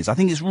saying is. I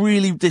think it's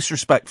really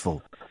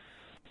disrespectful.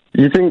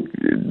 You think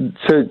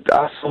to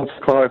ask someone to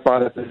clarify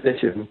their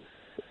position,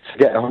 to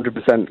get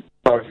 100%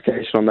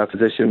 clarification on their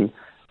position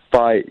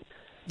by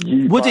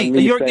you... Woody,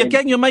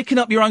 you're making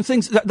up your own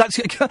things.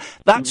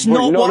 That's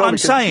not what I'm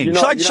saying.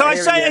 Shall I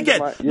say it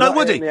again? No,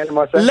 Woody,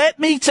 let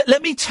me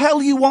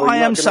tell you what I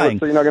am saying.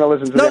 So you're not going to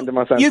listen to the end of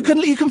my sentence?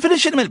 You can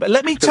finish it in a minute, but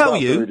let me tell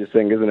you... That's the rudest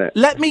thing, isn't it?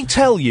 Let me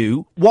tell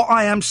you what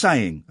I am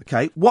saying,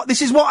 okay?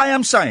 This is what I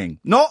am saying,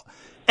 not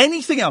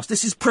anything else.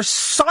 This is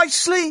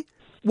precisely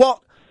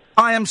what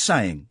I am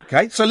saying,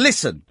 okay? So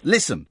listen.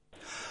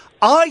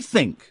 I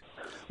think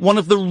one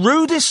of the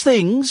rudest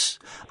things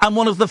and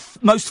one of the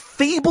most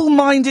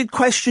feeble-minded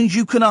questions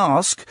you can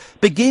ask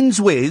begins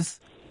with,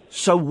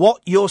 so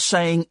what you're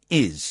saying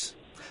is.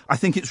 I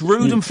think it's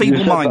rude and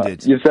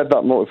feeble-minded. You've said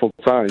that multiple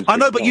times. I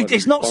know, but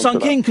it's not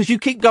sunk in because you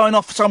keep going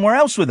off somewhere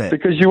else with it.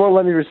 Because you won't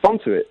let me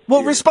respond to it.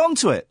 Well, respond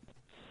to it.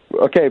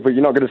 Okay, but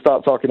you're not going to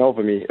start talking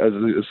over me as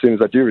soon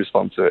as I do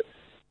respond to it.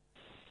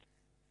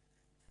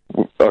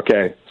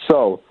 Okay,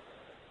 so...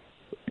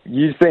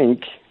 You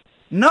think...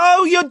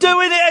 No, you're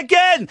doing it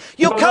again!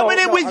 You're coming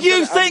in with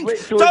you think!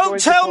 Don't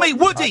tell me,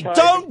 Woody,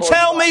 don't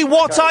tell me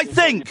what I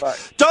think!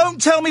 Don't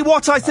tell me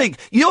what I think!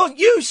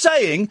 You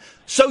saying,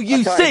 so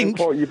you think...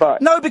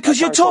 No,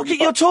 because you're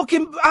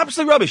talking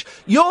absolute rubbish.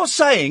 You're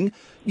saying...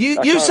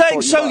 You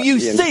saying so you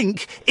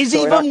think is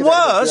even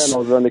worse,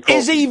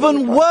 is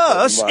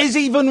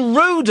even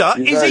ruder,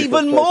 is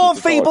even more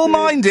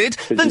feeble-minded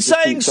than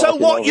saying so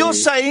what you're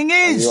saying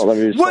is.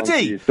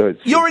 Woody,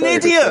 you're an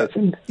idiot.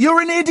 You're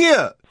an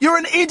idiot. You're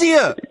an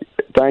idiot.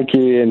 Thank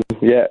you, Ian.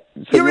 Yeah.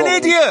 You're an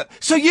idiot.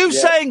 So you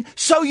saying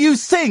so you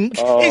think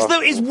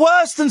is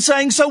worse than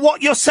saying so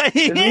what you're saying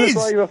is. Isn't this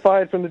why you were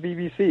fired from the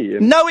BBC?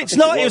 No, it's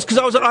not. It was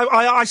because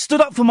I stood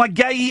up for my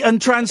gay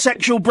and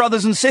transsexual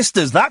brothers and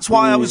sisters. That's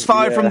why I was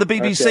fired from the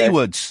BBC,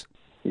 Woods.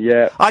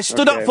 Yeah. I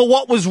stood up for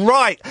what was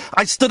right.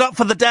 I stood up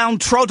for the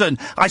downtrodden.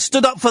 I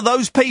stood up for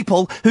those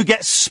people who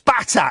get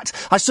spat at.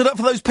 I stood up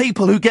for those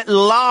people who get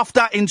laughed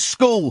at in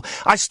school.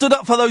 I stood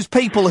up for those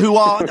people who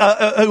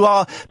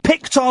are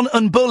picked on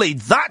and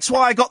bullied. That's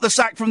why I got the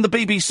sack from the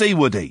BBC,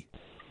 Woody.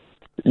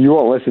 You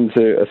won't listen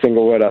to a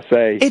single word I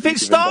say. If it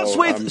starts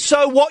with,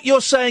 so what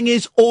you're saying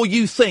is, or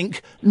you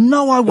think,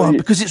 no, I won't,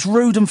 because it's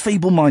rude and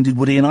feeble-minded,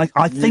 Woody, and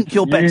I think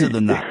you're better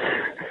than that.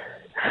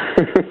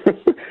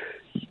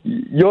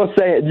 You're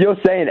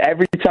saying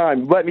every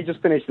time. Let me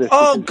just finish this.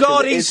 Oh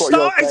God, Is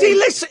he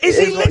listening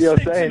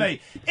to me?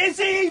 Is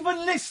he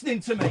even listening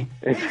to me?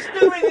 He's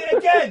doing it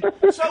again.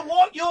 So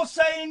what you're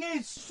saying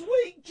is,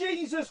 sweet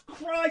Jesus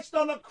Christ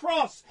on a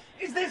cross.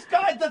 Is this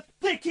guy the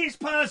thickest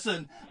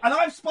person? And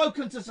I've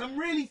spoken to some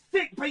really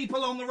thick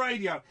people on the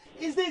radio.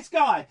 Is this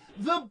guy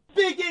the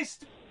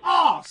biggest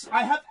arse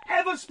I have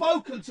ever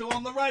spoken to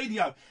on the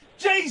radio?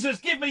 Jesus,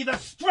 give me the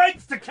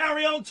strength to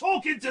carry on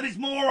talking to this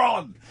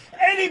moron.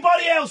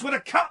 Anybody else would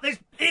have cut this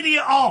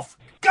idiot off.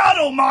 God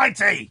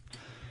almighty.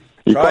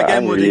 Try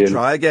again, Woody. Ian.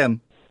 Try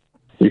again.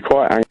 You're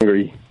quite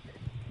angry.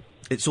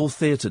 It's all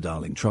theatre,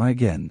 darling. Try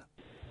again.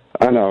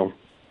 I know.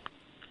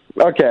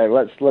 Okay,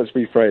 let's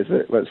rephrase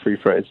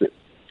it.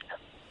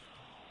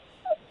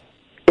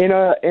 In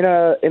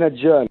a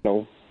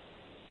journal.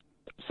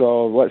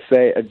 So let's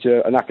say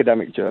an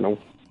academic journal.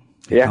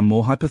 Yeah. And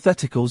more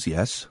hypotheticals,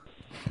 yes.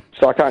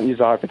 So I can't use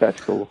a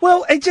hypothetical.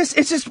 Well, it's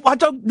just, I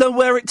don't know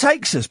where it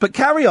takes us, but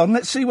carry on.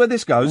 Let's see where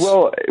this goes.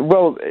 Well,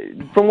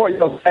 from what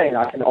you're saying,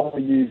 I can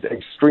only use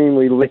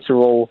extremely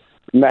literal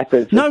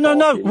methods. No.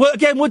 Well,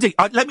 again, Woody,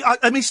 let me,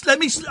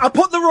 I'll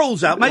put the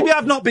rules out. Maybe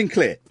I've not been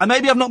clear.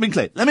 Let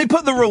me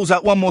put the rules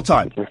out one more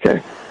time.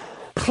 Okay.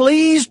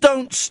 Please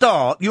don't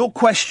start your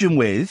question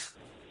with,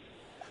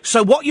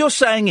 so what you're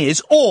saying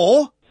is,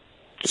 or...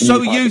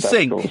 So you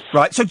think,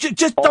 right? So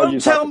just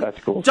don't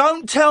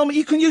tell me.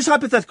 You can use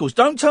hypotheticals.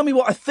 Don't tell me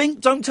what I think.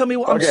 Don't tell me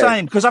what I'm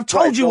saying, because I've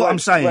told you what I'm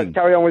saying. Let's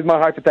carry on with my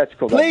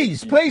hypothetical.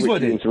 Please,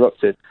 Woody. You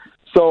interrupted.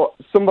 So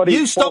somebody.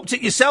 You stopped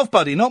it yourself,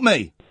 buddy, not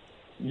me.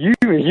 You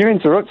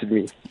interrupted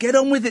me. Get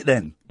on with it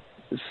then.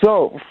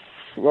 So,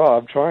 well,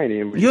 I'm trying,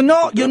 Ian. You're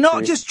not.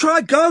 Just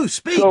try. Go.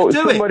 Speak. Do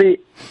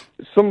it.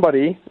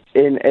 Somebody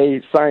in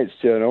a science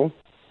journal,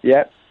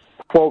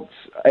 quotes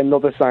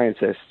another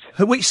scientist.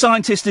 Which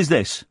scientist is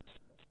this?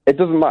 It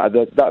doesn't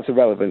matter. That's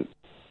irrelevant.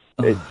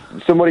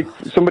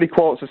 Somebody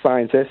quotes a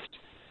scientist,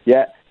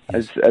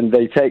 and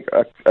they take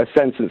a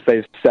sentence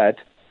they've said,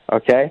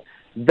 okay?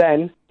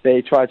 Then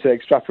they try to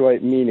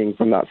extrapolate meaning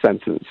from that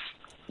sentence.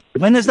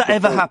 When has that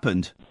ever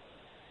happened?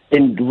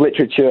 In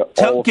literature.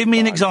 Give me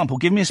an example.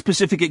 Give me a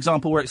specific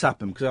example where it's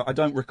happened, because I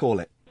don't recall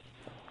it.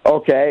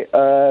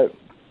 Okay.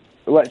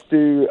 Let's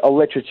do a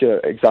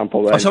literature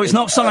example then. Oh, so it's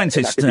not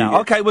scientists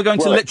now. Okay, we're going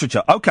to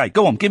literature. Okay,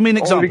 go on. Give me an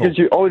example.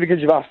 Only because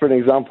you've asked for an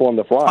example on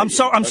the fly. I'm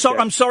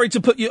sorry to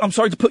put you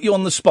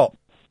on the spot.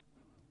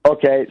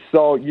 Okay,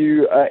 so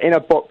you, in a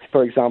book,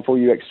 for example,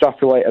 you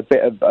extrapolate a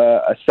bit of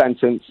a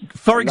sentence.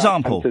 For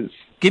example,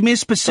 give me a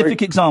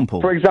specific example.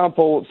 For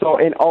example, so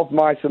in Of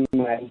Mice and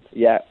Men,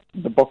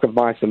 the Book of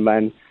Mice and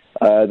Men,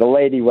 the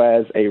lady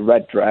wears a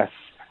red dress,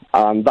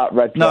 and that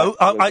red dress...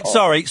 No,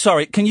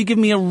 sorry. Can you give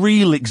me a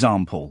real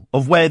example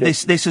of where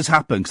this has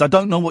happened? Because I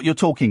don't know what you're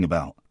talking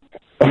about.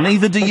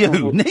 Neither do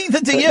you. Neither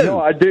do you. No,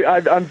 I do.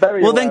 I'm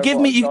very... Well, then give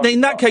me...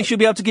 in that case, you'll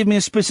be able to give me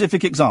a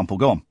specific example.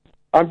 Go on.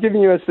 I'm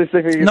giving you a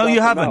specific example. No,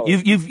 you haven't.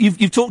 Now.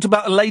 You've talked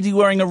about a lady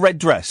wearing a red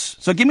dress.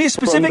 So give me a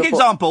specific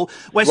example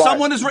where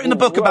someone has written a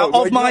book about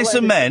Of Mice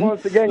and Men.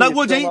 No,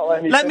 Woody,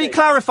 let me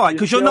clarify,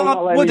 because you're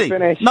not... Woody,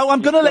 no,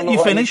 I'm going to let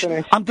you finish.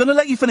 I'm going to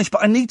let you finish,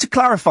 but I need to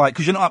clarify it,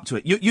 because you're not up to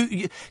it.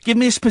 You give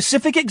me a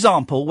specific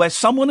example where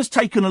someone has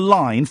taken a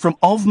line from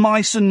Of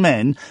Mice and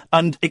Men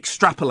and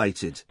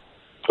extrapolated.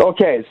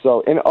 Okay,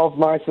 so in Of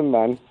Mice and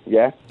Men,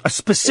 a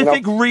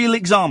specific real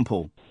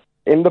example.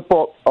 In the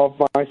book Of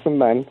Mice and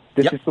Men,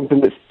 this is something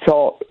that's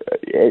taught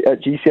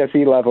at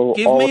GCSE level.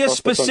 Give me a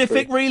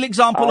specific real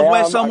example of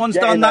where someone's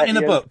done that in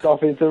a book.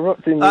 Stop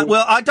interrupting me.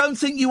 Well, I don't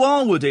think you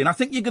are, Woody, and I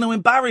think you're going to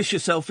embarrass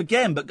yourself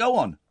again, but go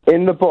on.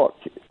 In the book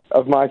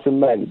Of Mice and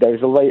Men,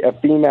 there's a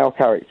female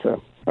character,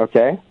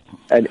 okay?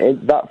 And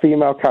that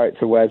female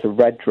character wears a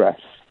red dress.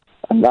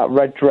 And that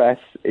red dress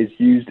is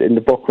used in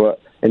the book,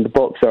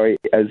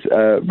 as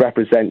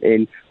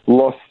representing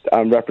lust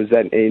and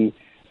representing...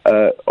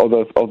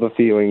 other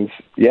feelings,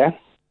 yeah?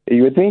 Are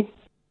you with me?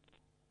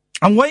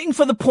 I'm waiting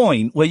for the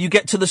point where you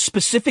get to the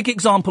specific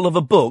example of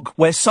a book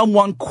where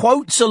someone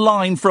quotes a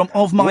line from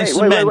Of Mice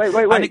and Men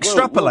and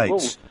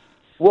extrapolates.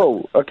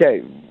 Whoa,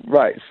 okay,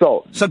 right,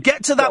 so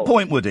get to that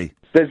point, Woody.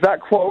 There's that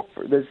quote,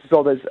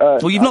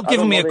 well, you've not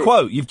given me a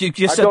quote, you've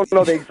just said...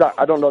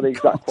 I don't know the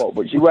exact quote,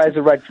 but she wears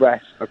a red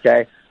dress,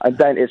 okay? And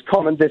then it's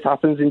common, this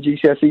happens in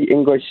GCSE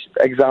English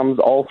exams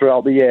all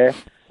throughout the year,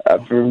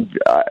 from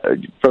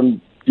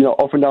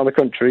up and down the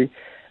country.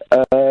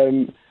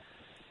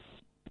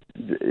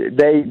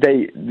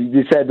 They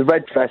said the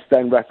red dress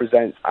then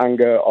represents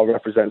anger or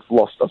represents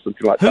lust or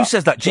something like that. Who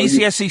says that?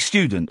 GCSE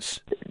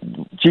students?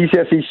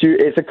 GCSE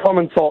students. It's a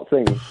common taught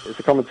thing.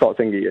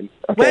 Ian.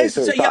 Okay,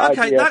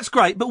 that's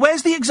great. But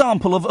where's the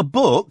example of a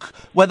book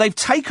where they've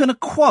taken a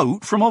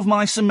quote from Of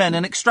Mice and Men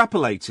and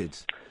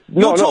extrapolated?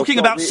 You're talking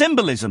about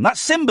symbolism.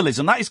 That's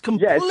symbolism. That is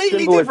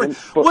completely different.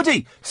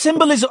 Woody,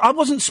 symbolism, I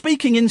wasn't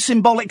speaking in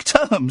symbolic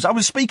terms. I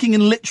was speaking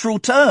in literal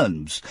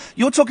terms.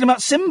 You're talking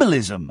about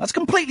symbolism. That's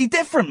completely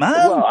different, man.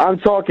 Well, I'm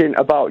talking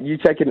about you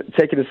taking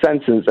a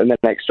sentence and then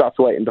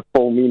extrapolating the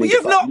full meaning.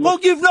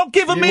 You've not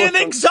given me an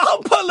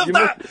example of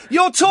that.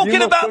 You're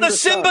talking about the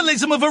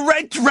symbolism of a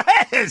red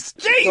dress.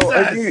 Jesus! So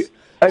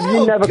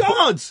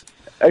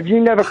have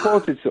you never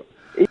quoted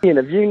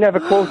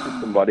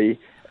somebody?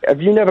 Have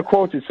you never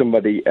quoted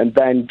somebody and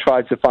then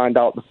tried to find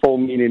out the full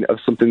meaning of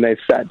something they've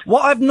said?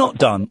 What I've not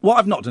done.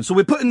 So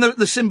we're putting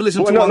the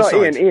symbolism to one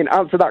side. Ian,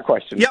 answer that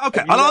question. Yeah,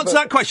 okay, I'll answer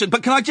that question,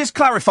 but can I just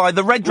clarify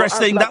the red dress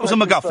thing? That was a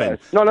MacGuffin.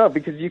 First. No,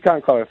 because you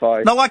can't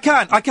clarify. No, I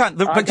can't.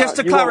 But just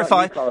to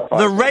clarify,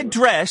 the red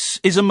dress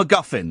is a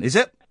MacGuffin, is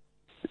it?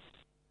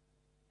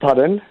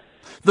 Pardon?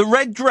 The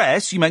red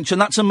dress, you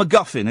mentioned, that's a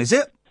MacGuffin, is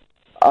it?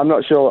 I'm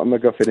not sure what a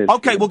MacGuffin is.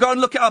 Okay, we'll go and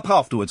look it up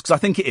afterwards, because I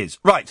think it is.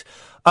 Right.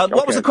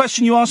 What was the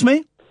question you asked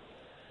me?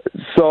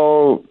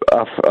 So,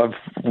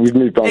 we've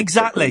moved on.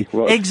 Exactly,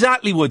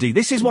 Woody.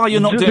 This is why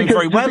you're not doing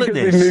very well at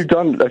this. We've moved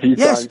on a few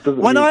times.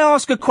 When I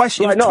ask a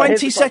question,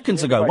 20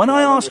 seconds ago, when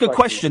I ask a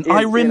question,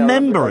 I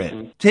remember it.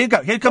 Here you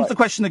go. Here comes the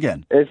question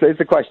again. It's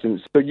a question.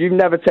 So you've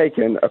never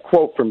taken a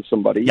quote from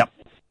somebody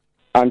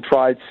and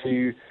tried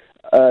to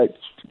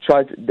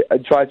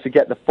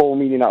get the full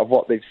meaning out of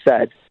what they've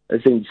said.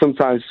 As in,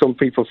 sometimes some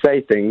people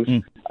say things,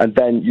 and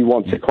then you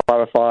want to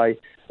clarify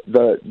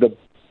the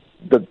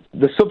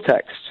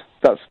subtext.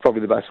 That's probably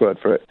the best word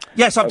for it.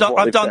 Yes, I've done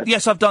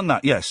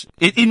that. Yes,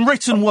 in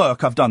written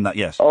work, I've done that.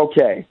 Yes.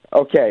 Okay.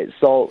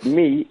 So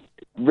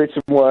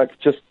written work,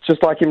 just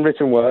like in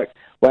written work,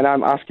 when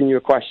I'm asking you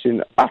a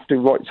question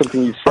after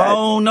something you've said.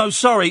 Oh no,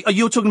 sorry.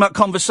 You're talking about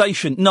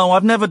conversation. No,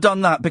 I've never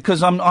done that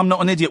because I'm not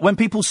an idiot. When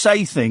people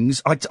say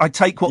things, I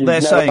take what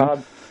they're saying.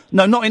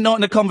 No, not in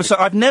a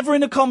conversation. I've never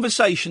in a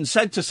conversation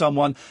said to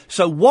someone,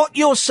 so what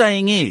you're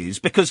saying is,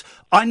 because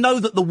I know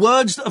that the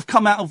words that have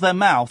come out of their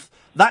mouth,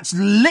 that's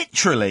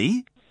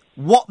literally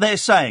what they're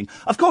saying.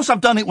 Of course, I've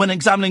done it when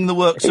examining the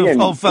works of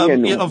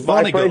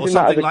Vonnegut or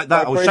something like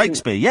that, or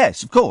Shakespeare.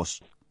 Yes, of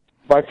course.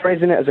 By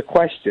phrasing it as a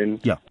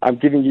question, I'm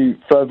giving you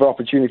further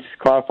opportunities to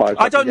clarify.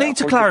 I don't need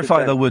to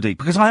clarify, though, Woody,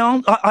 because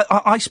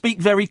I speak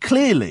very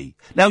clearly.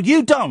 Now,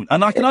 you don't,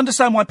 and I can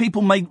understand why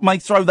people may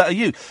throw that at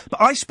you,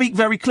 but I speak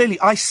very clearly.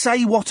 I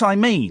say what I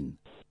mean.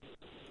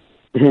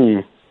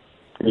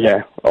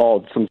 Yeah,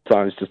 or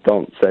sometimes just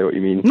don't say what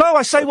you mean. No,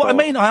 I say what I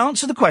mean. I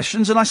answer the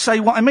questions and I say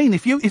what I mean.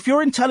 If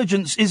your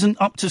intelligence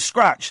isn't up to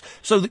scratch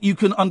so that you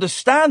can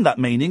understand that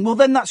meaning, well,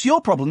 then that's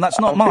your problem. That's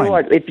not mine. I feel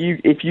like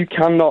if you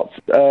cannot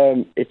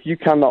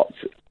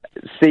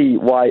see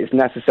why it's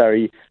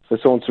necessary for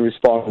someone to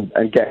respond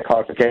and get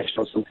clarification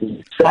on something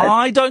you said.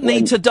 I don't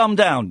need to dumb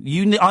down.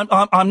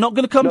 I'm not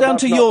going to come down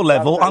to your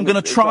level. I'm going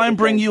to try and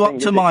bring you up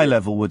to my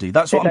level, Woody.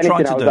 That's what I'm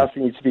trying to do. I was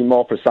asking you to be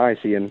more precise,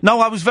 Ian. No,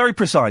 I was very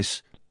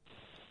precise.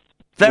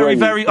 I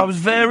was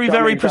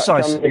very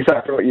precise. Tell me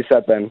exactly what you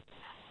said then.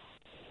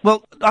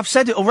 Well, I've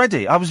said it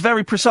already. I was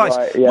very precise.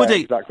 Right, yeah,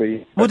 Woody,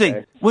 exactly.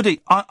 Woody,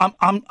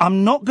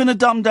 I'm not going to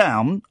dumb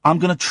down. I'm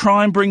going to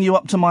try and bring you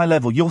up to my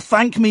level. You'll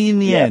thank me in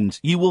the end.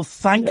 You will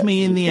thank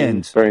me in the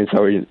end. Very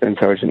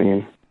intelligent,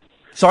 Ian.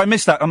 Sorry, I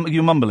missed that.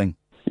 You're mumbling.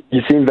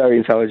 You seem very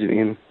intelligent,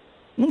 Ian.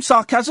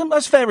 Sarcasm,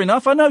 that's fair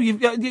enough. I know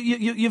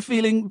you're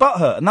feeling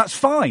butthurt, and that's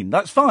fine.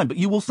 That's fine, but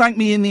you will thank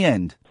me in the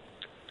end.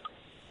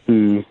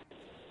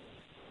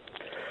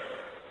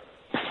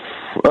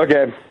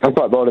 Okay, I'm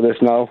quite bored of this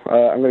now.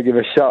 I'm going to give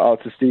a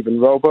shout-out to Stephen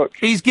Roebuck.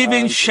 He's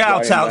giving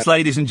shout-outs,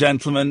 ladies and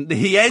gentlemen.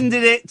 He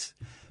ended it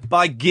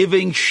by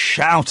giving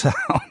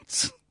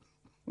shout-outs.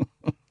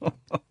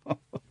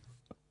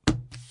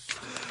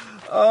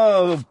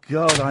 Oh,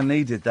 God, I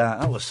needed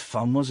that. That was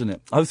fun, wasn't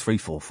it?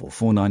 0344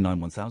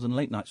 499 1000.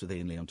 Late Nights with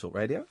Iain Lee on Talk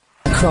Radio.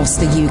 Across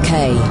the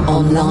UK,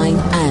 online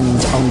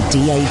and on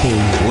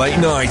DAB. Late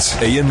Night,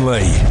 Iain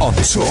Lee on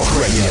Talk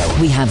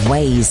Radio. We have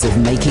ways of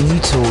making you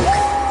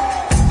talk.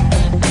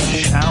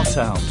 Shout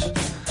out.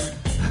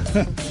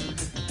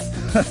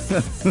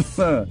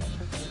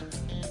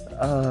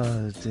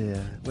 Oh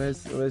dear.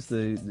 Where's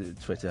the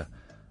Twitter?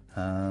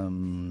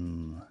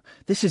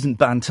 This isn't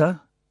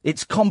banter.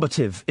 It's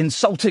combative,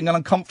 insulting and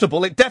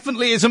uncomfortable. It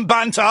definitely isn't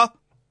banter.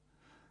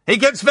 He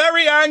gets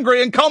very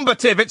angry and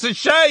combative. It's a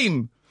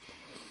shame.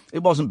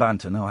 It wasn't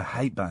banter. No, I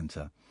hate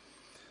banter.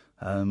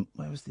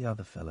 Where was the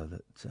other fella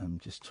that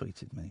just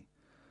tweeted me?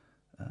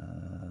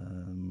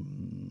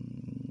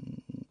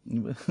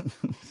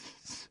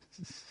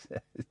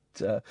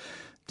 Said,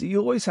 do you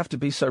always have to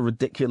be so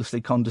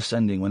ridiculously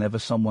condescending whenever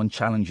someone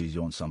challenges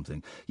you on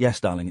something? Yes,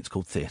 darling, it's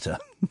called theatre.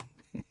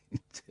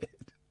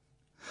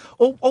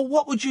 Or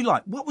what would you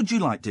like? What would you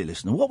like, dear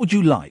listener? What would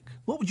you like?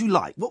 What would you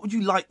like? What would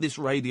you like this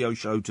radio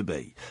show to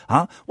be?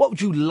 Huh? What would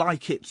you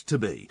like it to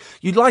be?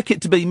 You'd like it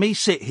to be me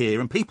sit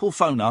here and people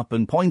phone up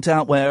and point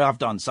out where I've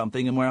done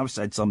something and where I've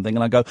said something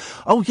and I go,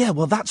 oh yeah,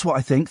 well that's what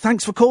I think.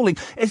 Thanks for calling.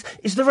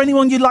 Is there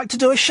anyone you'd like to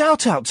do a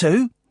shout out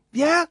to?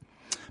 Yeah?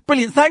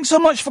 Brilliant. Thanks so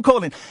much for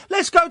calling.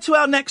 Let's go to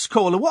our next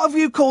caller. What have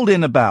you called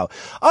in about?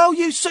 Oh,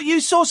 you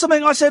saw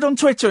something I said on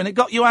Twitter and it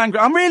got you angry.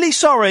 I'm really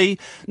sorry.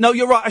 No,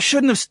 you're right. I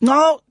shouldn't have.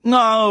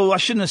 No, I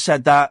shouldn't have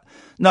said that.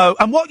 No.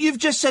 And what you've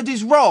just said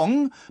is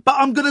wrong, but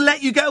I'm going to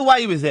let you get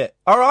away with it.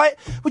 All right?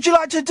 Would you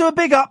like to do a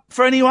big up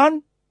for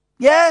anyone?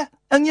 Yeah?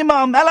 And your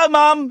mum. Hello,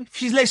 mum. If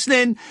she's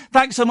listening.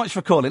 Thanks so much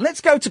for calling. Let's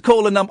go to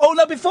caller number... Oh,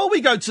 no, before we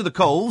go to the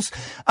calls,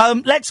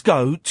 let's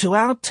go to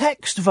our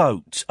text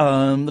vote.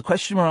 The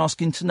question we're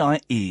asking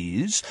tonight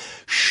is,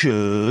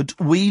 should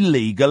we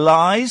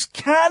legalise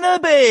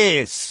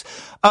cannabis?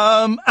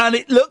 And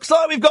it looks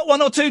like we've got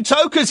one or two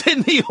tokers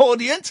in the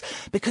audience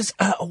because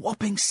a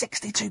whopping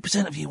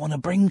 62% of you want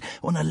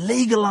to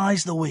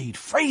legalise the weed,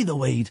 free the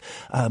weed,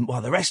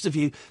 while the rest of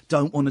you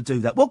don't want to do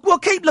that. We'll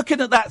keep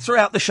looking at that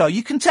throughout the show.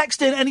 You can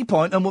text in at any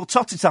point and we'll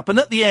tot it up. And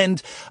at the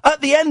end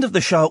of the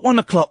show at 1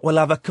 o'clock, we'll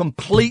have a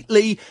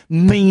completely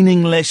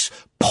meaningless,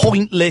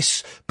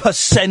 pointless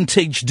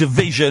percentage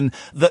division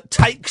that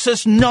takes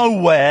us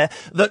nowhere,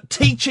 that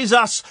teaches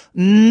us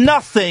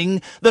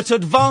nothing, that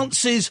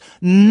advances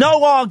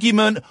no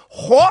argument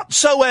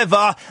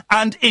whatsoever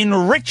and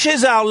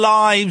enriches our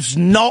lives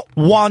not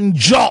one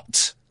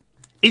jot.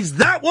 Is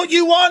that what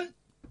you want?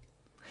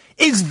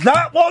 Is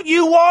that what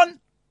you want?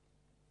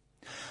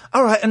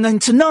 All right, and then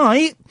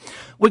tonight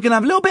we're going to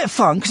have a little bit of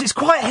fun because it's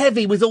quite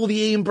heavy with all the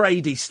Ian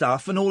Brady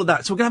stuff and all of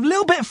that. So we're going to have a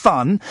little bit of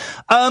fun.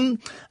 And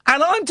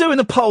I'm doing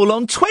a poll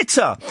on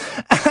Twitter.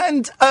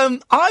 And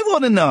I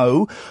want to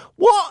know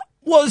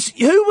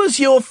who was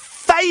your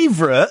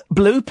favourite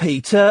Blue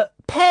Peter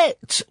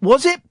pet?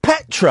 Was it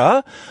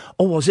Petra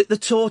or was it the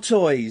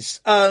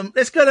tortoise?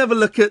 Let's go and have a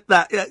look at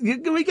that.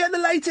 Can we get the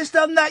latest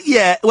on that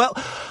yet? Well,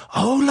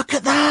 oh, look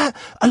at that.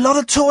 A lot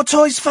of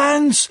tortoise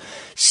fans.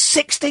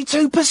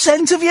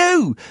 62% of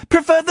you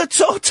prefer the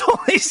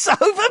tortoise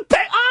over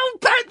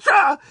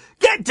Petra.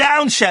 Get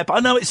down, Shep. I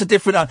know it's a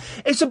different...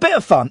 it's a bit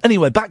of fun.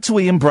 Anyway, back to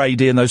Ian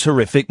Brady and those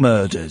horrific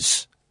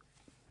murders.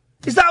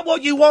 Is that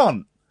what you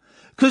want?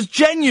 Because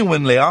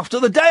genuinely, after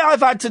the day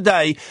I've had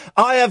today,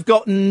 I have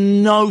got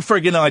no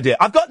friggin' idea.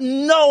 I've got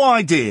no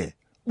idea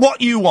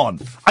what you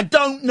want. I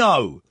don't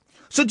know.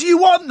 So do you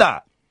want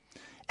that?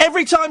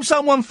 Every time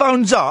someone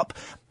phones up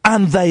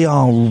and they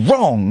are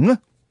wrong,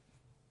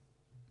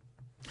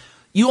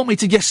 you want me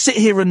to just sit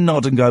here and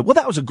nod and go, well,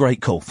 that was a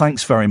great call.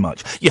 Thanks very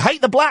much. You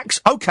hate the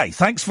blacks? Okay,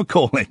 thanks for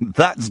calling.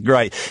 That's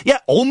great. Yeah,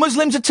 all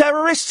Muslims are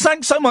terrorists?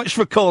 Thanks so much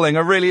for calling.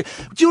 Do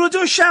you want to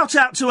do a shout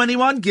out to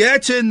anyone?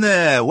 Get in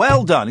there.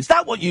 Well done. Is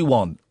that what you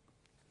want?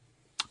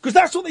 Because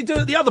that's what they do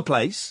at the other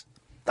place.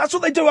 That's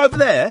what they do over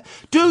there.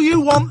 Do you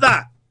want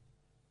that?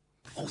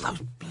 All those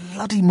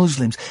bloody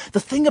Muslims. The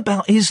thing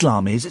about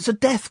Islam is it's a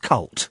death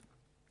cult.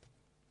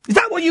 Is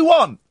that what you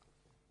want?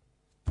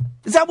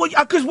 Is that what...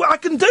 Because I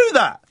can do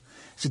that.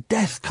 It's a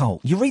death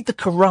cult. You read the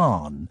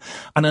Quran,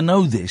 and I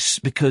know this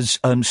because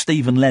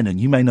Stephen Lennon,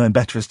 you may know him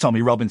better as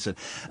Tommy Robinson.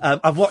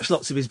 I've watched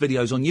lots of his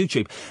videos on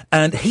YouTube,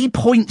 and he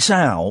points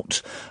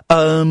out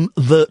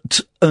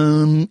that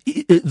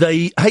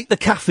they hate the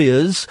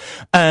Kafirs,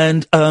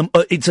 and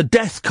it's a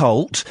death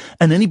cult,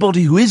 and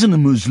anybody who isn't a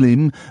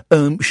Muslim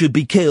should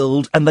be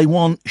killed, and they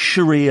want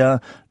Sharia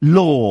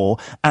law,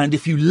 and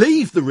if you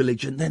leave the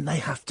religion, then they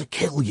have to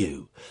kill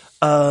you.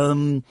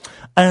 And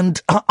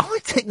I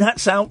think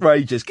that's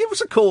outrageous. Give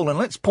us a call and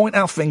let's point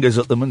our fingers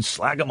at them and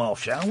slag them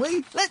off, shall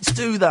we? Let's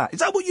do that.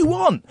 Is that what you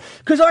want?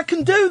 Because I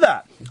can do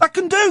that. I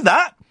can do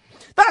that.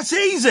 That's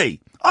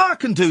easy. I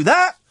can do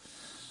that.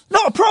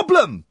 Not a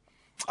problem.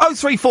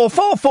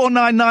 0344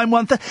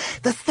 499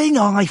 The thing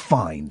I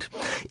find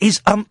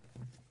is,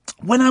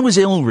 when I was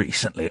ill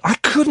recently, I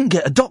couldn't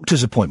get a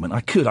doctor's appointment.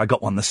 I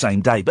got one the same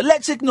day. But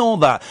let's ignore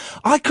that.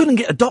 I couldn't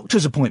get a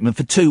doctor's appointment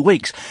for 2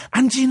 weeks.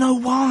 And do you know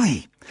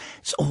why?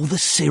 It's all the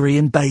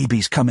Syrian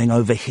babies coming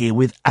over here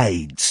with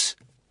AIDS.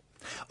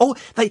 Oh,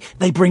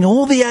 they bring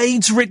all the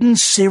AIDS-ridden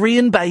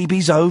Syrian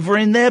babies over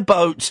in their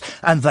boats,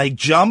 and they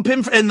jump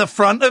in the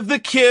front of the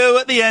queue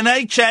at the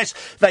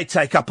NHS. They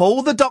take up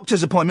all the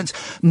doctor's appointments.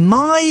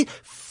 My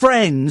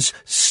friend's,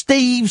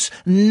 Steve's,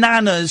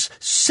 Nana's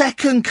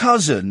second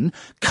cousin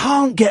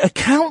can't get a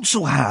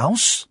council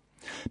house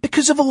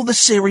because of all the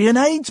Syrian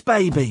AIDS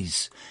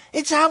babies.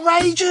 It's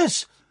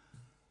outrageous.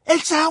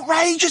 It's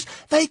outrageous.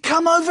 They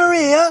come over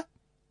here,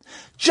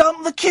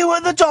 jump the queue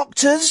at the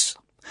doctors,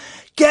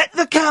 get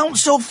the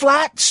council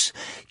flats,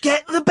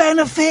 get the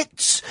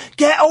benefits,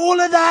 get all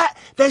of that.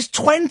 There's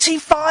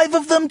 25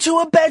 of them to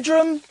a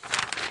bedroom.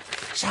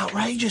 It's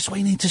outrageous.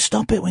 We need to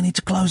stop it. We need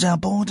to close our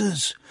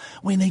borders.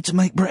 We need to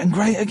make Britain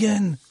great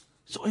again.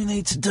 That's what we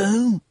need to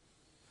do.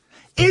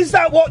 Is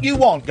that what you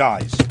want,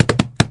 guys?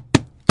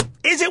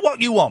 Is it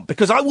what you want?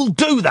 Because I will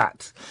do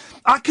that.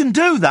 I can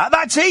do that.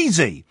 That's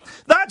easy.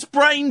 That's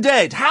brain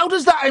dead. How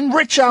does that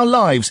enrich our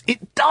lives?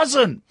 It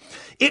doesn't.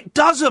 It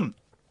doesn't.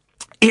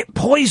 It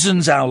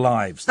poisons our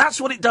lives.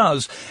 That's what it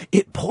does.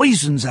 It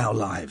poisons our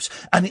lives.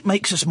 And it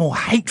makes us more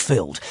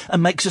hate-filled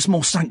and makes us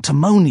more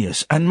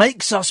sanctimonious and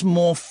makes us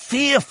more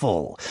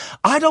fearful.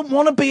 I don't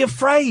want to be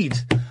afraid.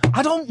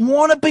 I don't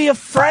want to be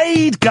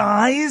afraid,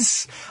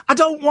 guys. I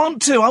don't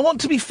want to. I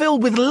want to be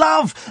filled with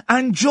love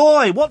and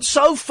joy. What's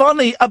so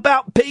funny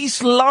about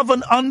peace, love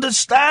and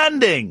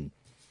understanding?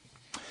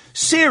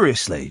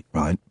 Seriously,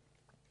 right?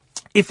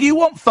 If you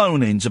want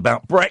phone-ins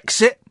about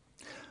Brexit,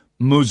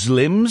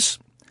 Muslims,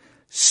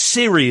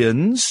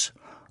 Syrians,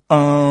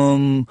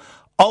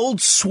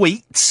 old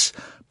sweets,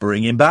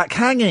 bringing back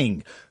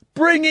hanging,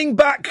 bringing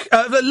back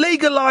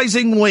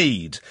legalising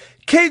weed,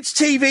 kids'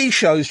 TV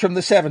shows from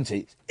the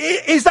 70s.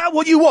 Is that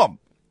what you want?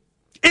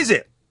 Is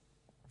it?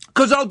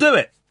 Because I'll do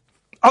it.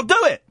 I'll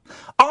do it.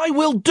 I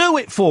will do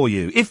it for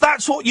you if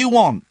that's what you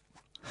want.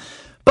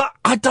 But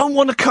I don't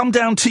want to come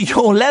down to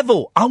your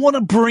level. I want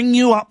to bring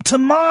you up to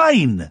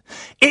mine.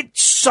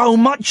 It's so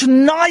much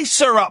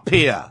nicer up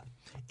here.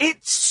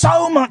 It's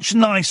so much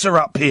nicer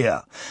up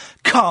here.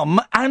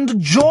 Come and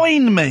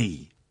join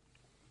me.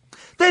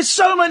 There's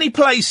so many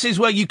places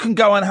where you can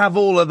go and have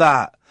all of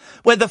that.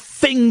 Where the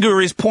finger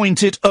is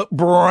pointed at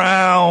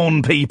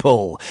brown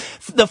people.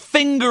 The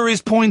finger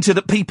is pointed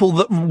at people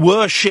that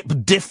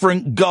worship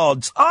different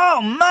gods.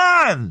 Oh,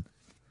 man!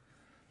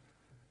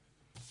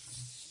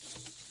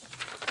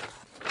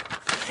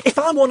 If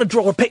I want to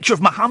draw a picture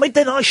of Muhammad,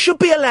 then I should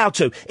be allowed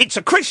to. It's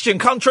a Christian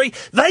country.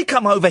 They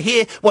come over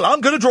here. Well,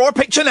 I'm going to draw a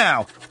picture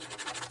now.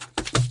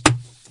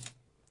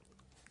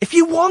 If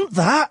you want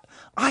that,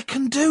 I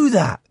can do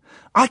that.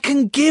 I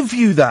can give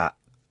you that.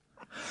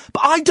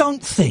 But I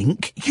don't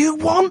think you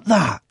want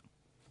that.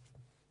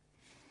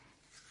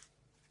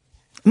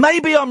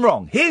 Maybe I'm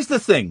wrong. Here's the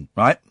thing,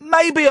 right?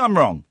 Maybe I'm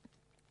wrong.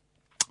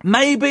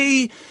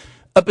 Maybe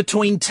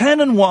between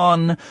 10 and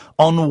 1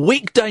 on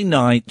weekday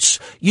nights,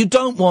 you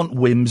don't want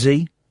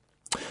whimsy.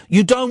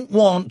 You don't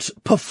want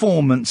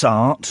performance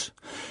art.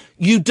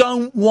 You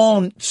don't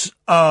want,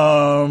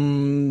 I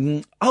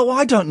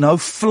don't know,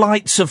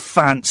 flights of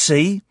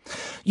fancy.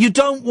 You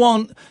don't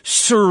want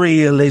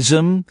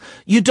surrealism.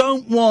 You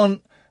don't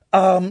want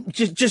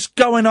just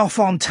going off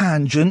on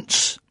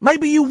tangents.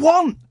 Maybe you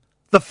want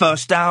the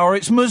first hour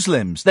it's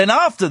Muslims. Then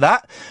after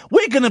that,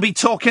 we're going to be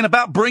talking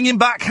about bringing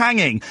back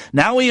hanging.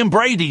 Now Ian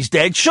Brady's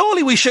dead.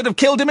 Surely we should have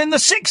killed him in the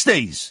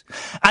 60s.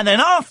 And then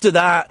after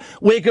that,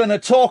 we're going to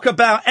talk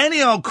about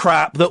any old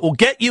crap that will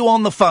get you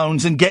on the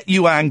phones and get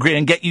you angry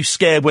and get you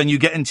scared when you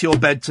get into your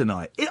bed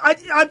tonight.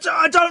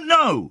 I don't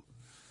know.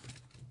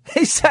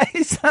 Is that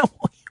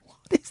what you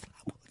want? Is that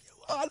what you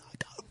want? I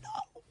don't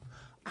know.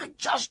 I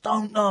just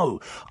don't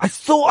know. I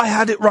thought I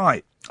had it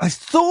right. I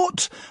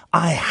thought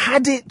I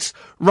had it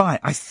right.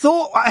 I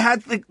thought I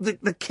had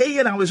the key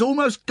and I was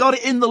almost got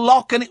it in the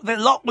lock and the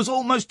lock was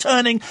almost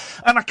turning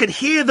and I could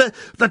hear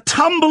the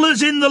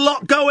tumblers in the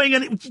lock going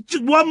and it was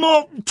just one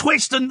more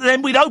twist and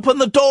then we'd open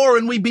the door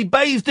and we'd be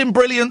bathed in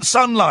brilliant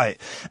sunlight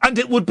and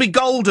it would be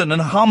golden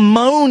and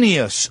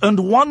harmonious and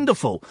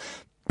wonderful.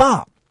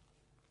 But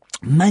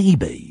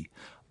maybe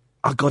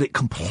I got it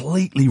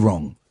completely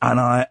wrong, and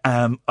I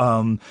am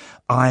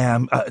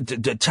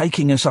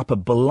taking us up a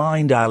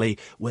blind alley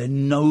where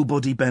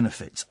nobody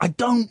benefits. I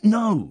don't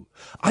know.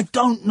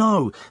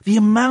 The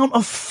amount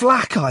of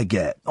flack I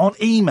get on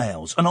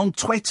emails and on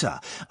Twitter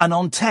and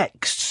on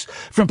texts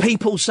from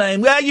people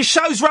saying, well, your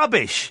show's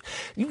rubbish.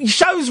 Your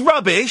show's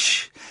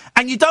rubbish,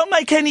 and you don't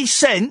make any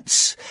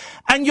sense,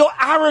 and you're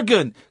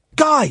arrogant.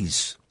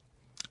 Guys,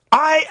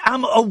 I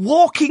am a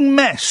walking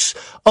mess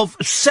of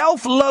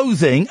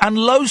self-loathing and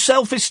low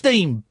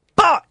self-esteem.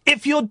 But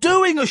if you're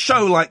doing a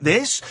show like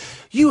this,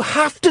 you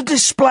have to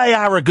display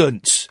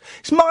arrogance.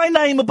 It's my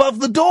name above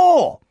the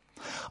door.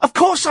 Of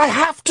course I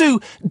have to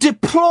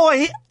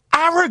deploy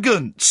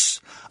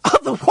arrogance.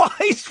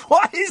 Otherwise,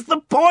 what is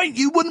the point?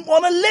 You wouldn't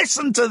want to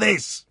listen to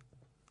this.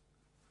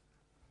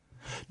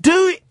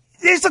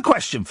 Here's the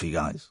question for you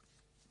guys.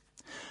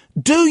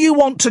 Do you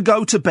want to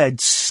go to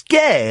bed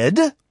scared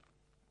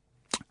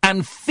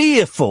and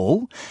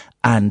fearful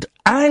and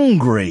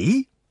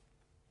angry?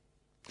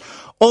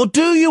 Or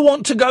do you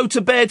want to go to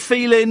bed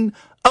feeling,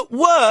 at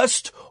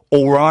worst,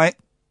 all right,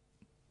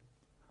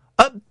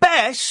 at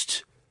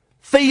best,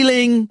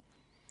 feeling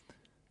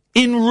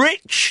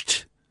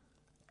enriched,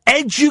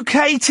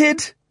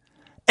 educated,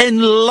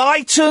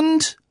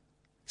 enlightened,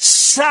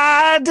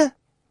 sad,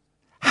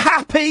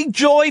 happy,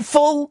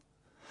 joyful,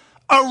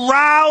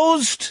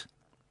 aroused,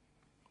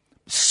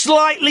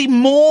 slightly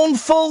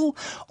mournful?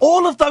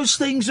 All of those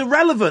things are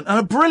relevant and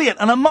are brilliant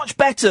and are much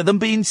better than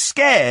being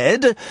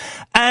scared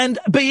and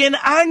being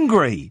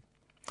angry.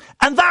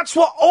 And that's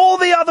what all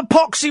the other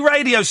poxy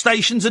radio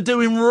stations are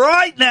doing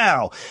right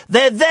now.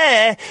 They're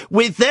there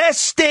with their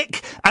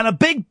stick and a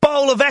big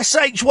bowl of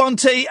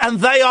SH1T, and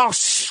they are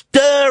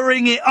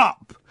stirring it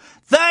up.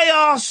 They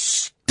are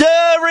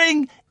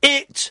stirring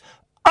it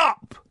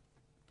up.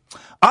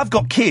 I've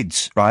got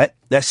kids, right?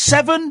 They're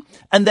 7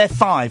 and they're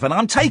 5, and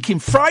I'm taking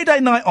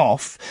Friday night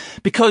off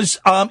because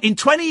in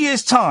 20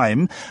 years'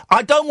 time,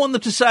 I don't want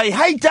them to say,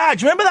 hey, Dad,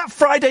 do you remember that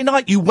Friday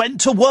night you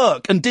went to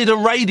work and did a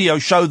radio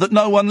show that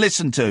no one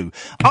listened to?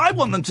 I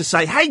want them to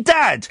say, hey,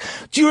 Dad,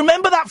 do you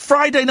remember that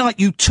Friday night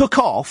you took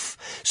off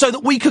so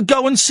that we could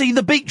go and see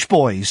the Beach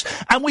Boys?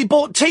 And we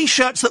bought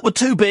T-shirts that were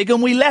too big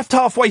and we left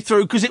halfway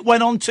through because it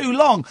went on too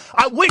long.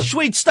 I wish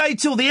we'd stayed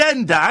till the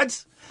end, Dad.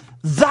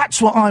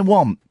 That's what I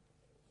want.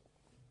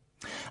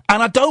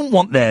 And I don't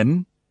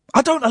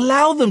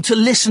allow them to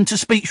listen to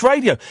speech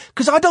radio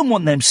because I don't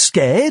want them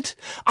scared.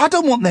 I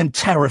don't want them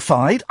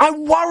terrified. I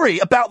worry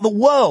about the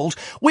world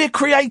we're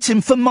creating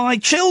for my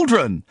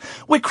children.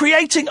 We're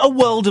creating a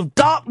world of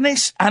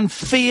darkness and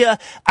fear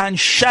and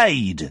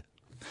shade.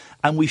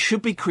 And we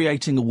should be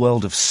creating a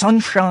world of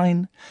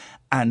sunshine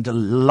and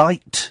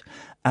light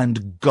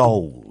and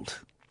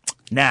gold.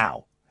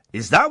 Now,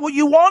 is that what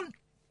you want?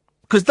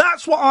 Because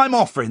that's what I'm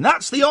offering.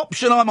 That's the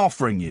option I'm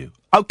offering you.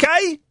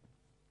 Okay?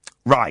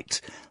 Right.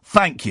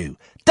 Thank you.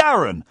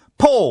 Darren,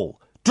 Paul,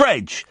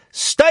 Dredge,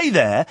 stay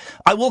there.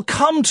 I will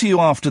come to you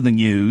after the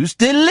news.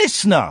 Dear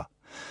listener,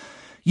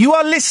 you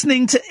are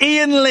listening to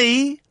Iain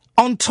Lee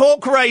on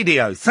Talk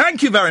Radio.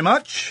 Thank you very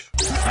much.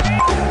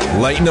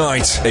 Late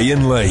night,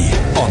 Iain Lee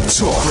on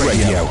Talk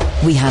Radio.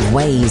 We have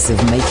ways of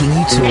making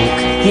you talk.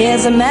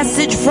 Here's a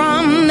message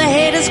from the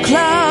Haters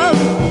Club,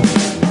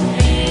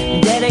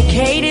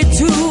 dedicated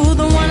to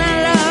the one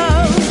I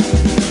love.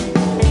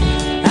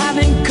 I've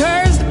been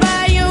cursed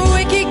by your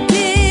wicked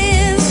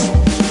kiss.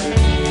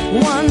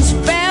 Once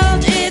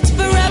felt, it's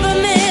forever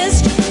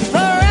missed,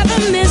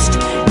 forever missed.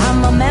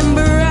 I'm a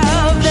member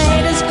of the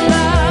Haters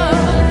Club,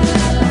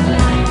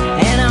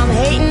 and I'm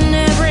hating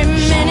every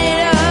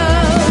minute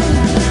of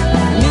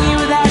me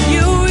without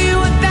you, you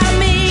without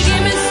me.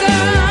 Give me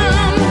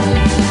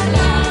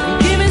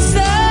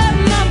some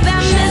of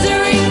that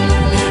misery,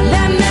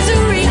 that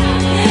misery.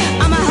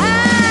 I'm a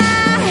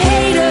high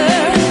hater.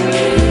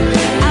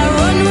 I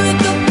run with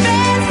the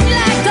best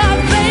like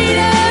Darth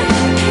Vader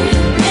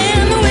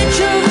and the Witch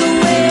of the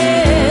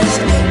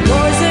West,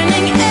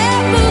 poisoning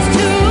apples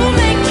to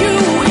make you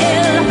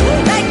ill,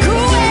 like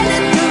Cruella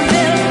de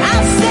Vil.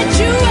 I'll set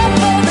you up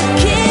for the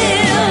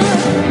kill.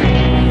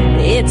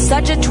 It's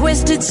such a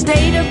twisted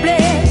state of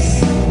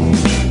bliss,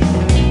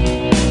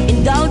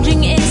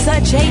 indulging in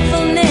such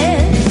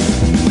hatefulness.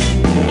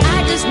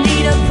 I just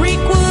need a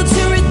prequel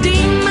to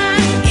redeem my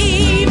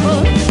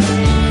evil,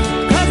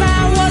 'cause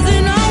I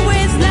wasn't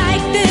always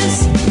like this,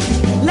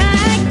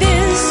 like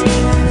this.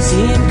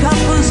 Seeing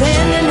couples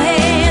hand in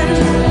hand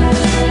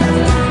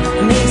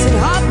makes it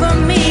hard for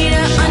me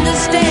to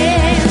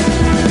understand.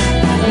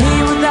 Me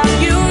without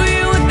you,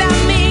 you without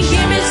me.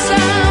 Give me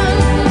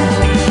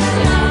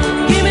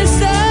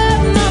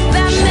some of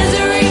that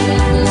misery,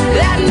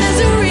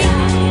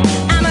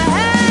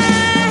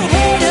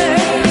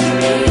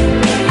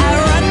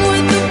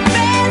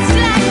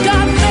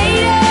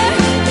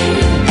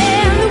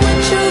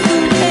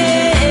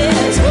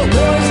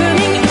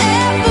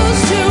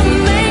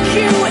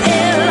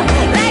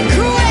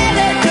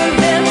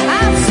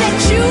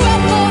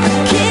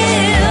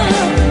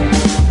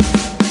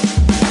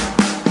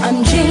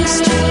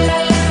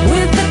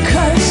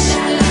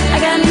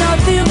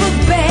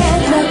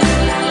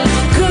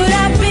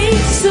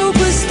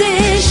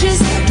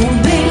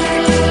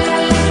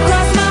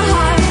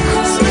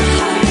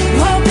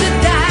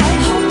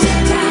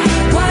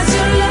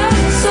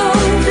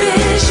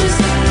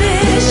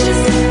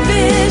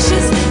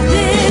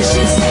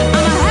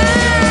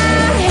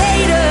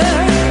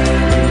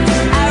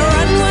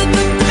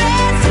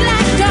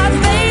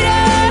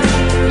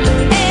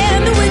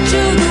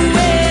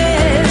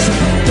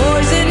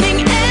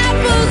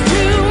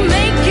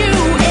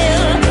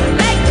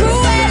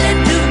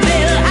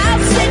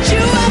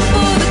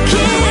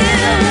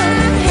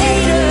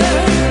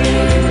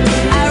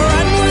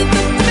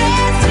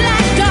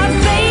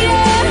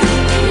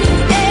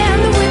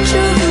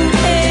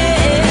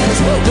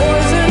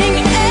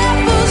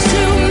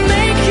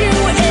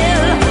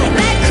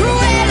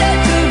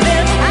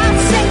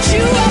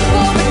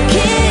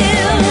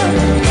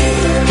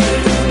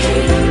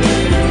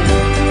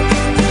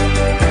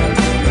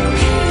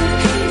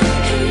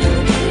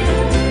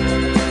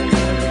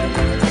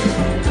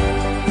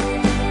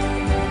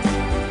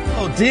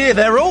 dear,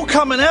 they're all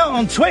coming out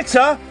on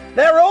Twitter.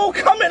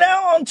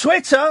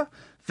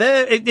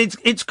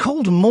 It's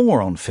called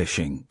moron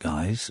fishing,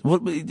 guys. Well,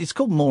 it's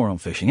called moron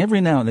fishing.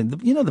 Every now and then,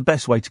 you know the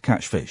best way to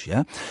catch fish,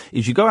 yeah?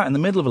 Is you go out in the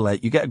middle of a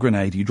lake, you get a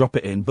grenade, you drop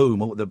it in,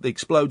 boom, it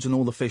explodes and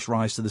all the fish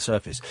rise to the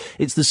surface.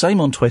 It's the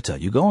same on Twitter.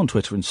 You go on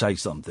Twitter and say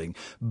something,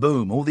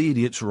 boom, all the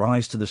idiots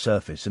rise to the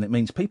surface. And it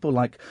means people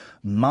like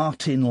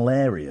Martin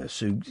Larius,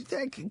 who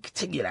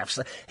continue to have,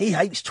 he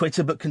hates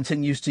Twitter but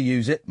continues to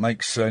use it,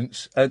 makes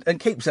sense, and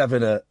keeps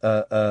having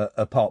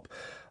a pop.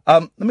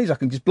 That means I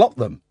can just block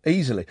them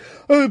easily.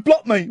 Oh,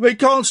 block me. We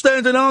can't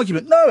stand an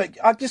argument. No,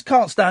 I just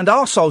can't stand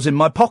arseholes in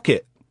my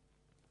pocket.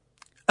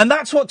 And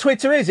that's what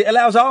Twitter is. It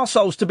allows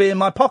arseholes to be in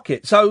my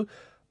pocket. So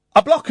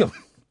I block them.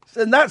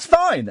 And that's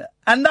fine.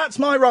 And that's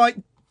my right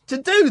to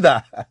do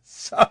that.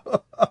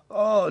 So,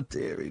 oh,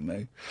 dearie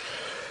me.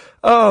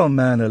 Oh,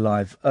 man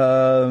alive.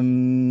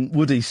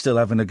 Woody's still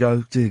having a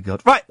go. Dear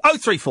God. Right,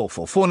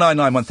 0344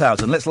 499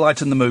 1000. Let's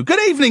lighten the mood. Good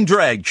evening,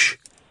 Dredge.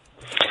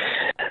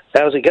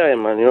 How's it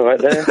going, man? You all right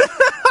there? Dredge,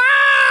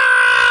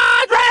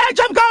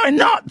 I'm going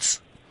nuts!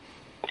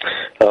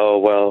 Oh,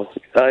 well,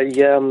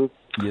 yes.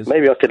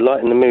 Maybe I could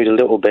lighten the mood a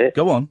little bit.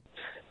 Go on.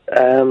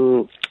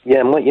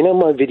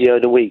 My video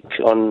of the week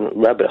on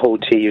Rabbit Hole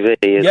TV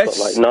has got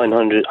like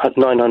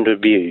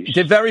 900 views. You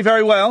did very,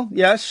 very well,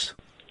 yes.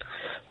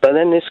 But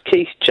then this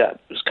Keith chap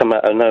has come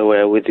out of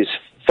nowhere with his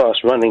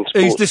fast running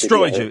sports He's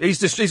destroyed video. you.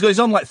 He's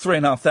on like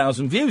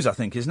 3,500 views, I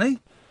think, isn't he?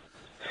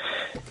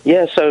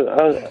 Yeah, so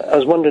I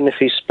was wondering if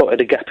he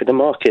spotted a gap in the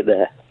market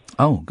there.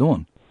 Oh, go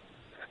on.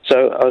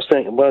 So I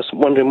was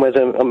wondering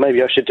whether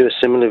maybe I should do a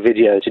similar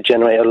video to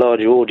generate a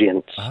larger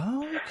audience.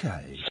 Oh,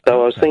 okay.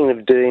 So I was thinking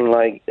of doing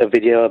like a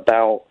video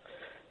about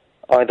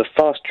either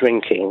fast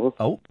drinking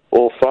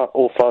or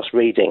fast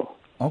reading.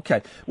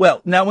 Okay.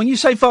 Well, now when you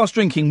say fast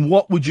drinking,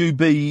 what would you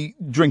be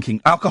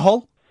drinking?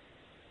 Alcohol?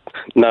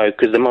 No,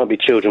 because there might be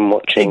children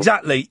watching.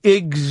 Exactly.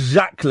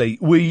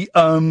 We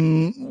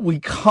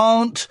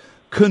can't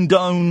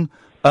condone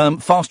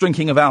fast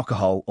drinking of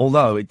alcohol,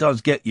 although it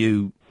does get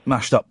you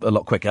mashed up a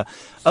lot quicker.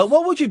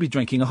 What would you be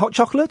drinking? A hot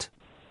chocolate?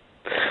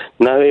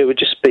 No, it would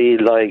just be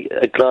like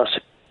a glass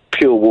of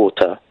pure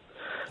water,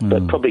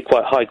 but probably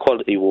quite high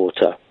quality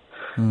water.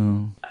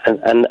 And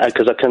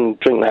because I can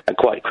drink that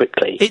quite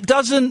quickly. It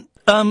doesn't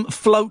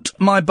float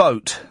my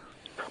boat.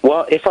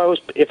 Well, if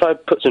I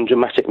put some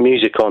dramatic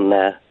music on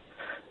there,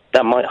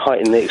 that might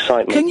heighten the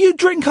excitement. Can you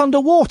drink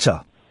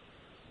underwater?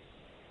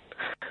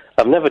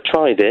 I've never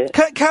tried it.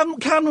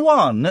 Can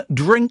one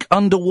drink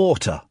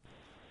underwater?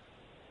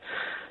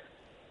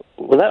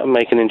 Well, that would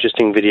make an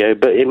interesting video,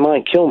 but it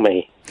might kill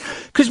me.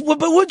 But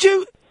would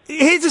you?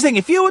 Here's the thing: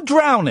 if you were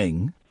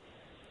drowning,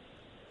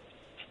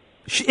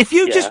 if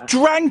you just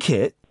drank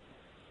it,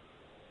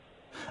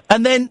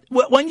 and then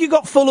when you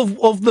got full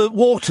of the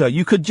water,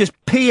 you could just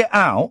pee it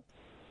out.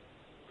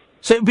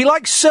 So it'd be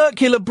like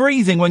circular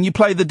breathing when you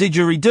play the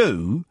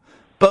didgeridoo,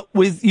 but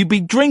you'd be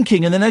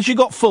drinking, and then as you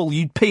got full,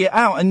 you'd pee it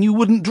out, and you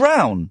wouldn't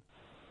drown.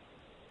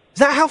 Is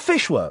that how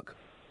fish work?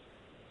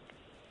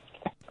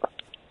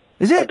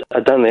 Is it? I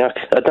don't think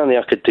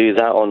I could do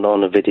that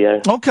on a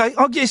video. Okay,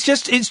 it's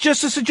just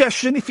a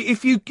suggestion.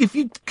 If you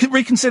could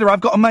reconsider,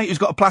 I've got a mate who's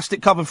got a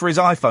plastic cover for his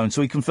iPhone,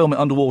 so he can film it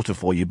underwater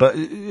for you. But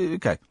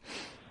okay.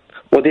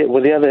 Well,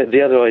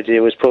 the other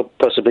idea was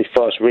possibly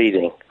fast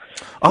reading.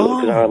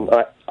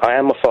 Oh, I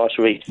am a fast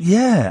reader.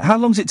 Yeah. How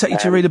long does it take you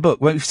to read a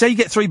book? Well, say you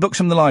get 3 books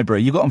from the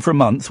library, you got them for a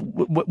month.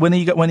 When are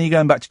you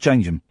going back to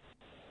change them?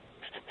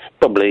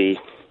 Probably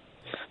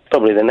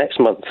the next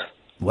month.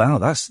 Wow,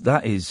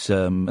 that is,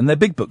 and they're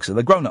big books.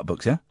 They're grown-up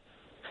books, yeah.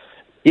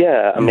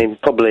 Yeah, I mean,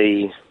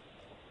 probably.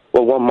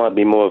 Well, one might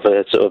be more of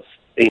a sort of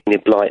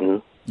Enid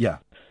Blyton. Yeah.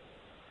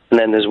 And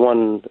then there's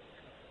one,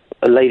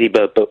 a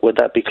Ladybird book. Would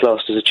that be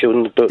classed as a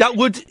children's book? It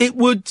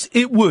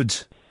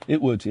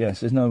would. Yes.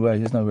 There's no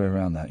way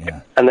around that.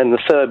 Yeah. And then the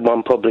third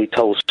one probably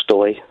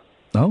Tolstoy.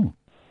 Oh.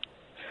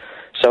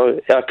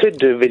 So I could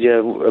do a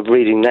video of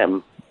reading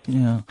them.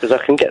 Yeah. Because I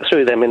can get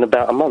through them in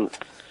about a month.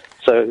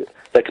 So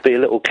there could be a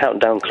little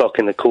countdown clock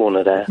in the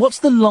corner there. What's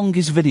the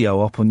longest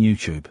video up on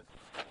YouTube?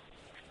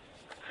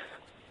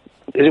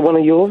 Is it one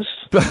of yours?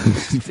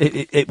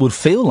 it would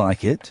feel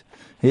like it.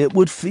 It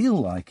would feel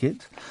like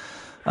it.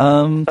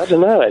 I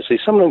don't know, actually.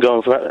 Some of them go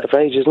on for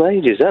ages and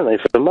ages, don't they?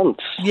 For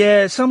months.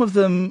 Yeah, some of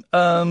them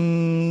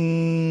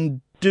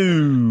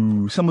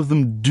do. Some of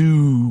them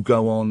do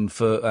go on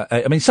for...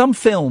 I mean, some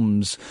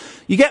films...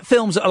 You get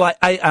films that are like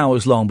 8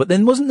 hours long, but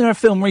then wasn't there a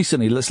film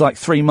recently that's like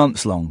 3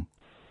 months long?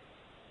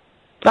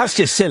 That's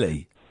just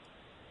silly.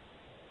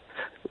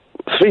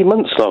 3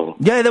 months long?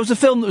 Yeah, there was a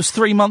film that was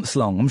 3 months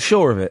long. I'm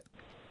sure of it.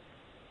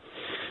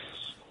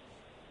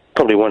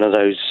 Probably one of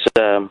those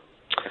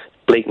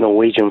bleak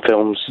Norwegian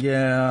films.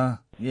 Yeah.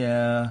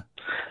 But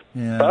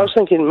I was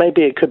thinking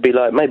maybe it could be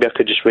like, maybe I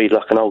could just read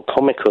like an old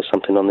comic or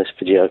something on this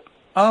video.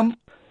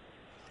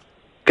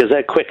 Because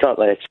they're quick, aren't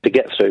they, to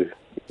get through?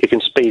 You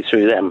can speed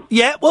through them.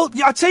 Yeah, well,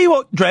 I tell you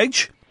what,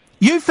 Dredge,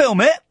 you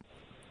film it.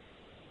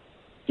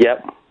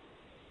 Yep.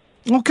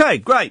 Okay,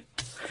 great.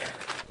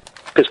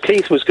 Because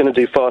Keith was going to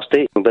do fast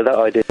eating, but that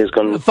idea has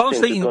gone...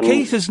 Fast eating,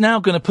 Keith is now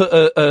going to put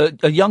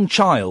a young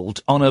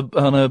child on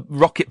a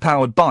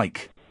rocket-powered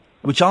bike,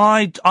 which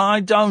I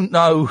don't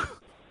know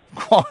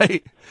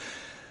quite...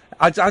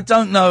 I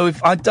don't know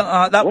if...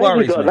 that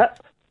worries me.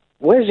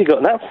 Where's he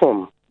got that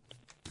from?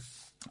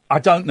 I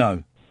don't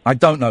know,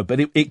 but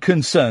it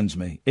concerns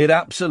me. It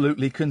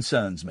absolutely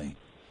concerns me.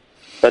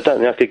 I don't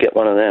think I could get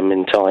one of them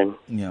in time.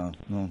 Yeah,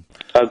 no.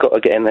 I've got to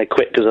get in there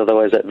quick, because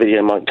otherwise that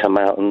video might come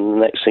out, and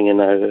the next thing you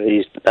know,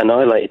 he's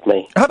annihilated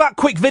me. How about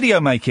quick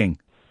video making?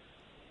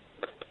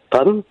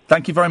 Pardon?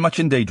 Thank you very much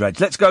indeed,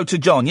 Dredge. Let's go to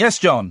John. Yes,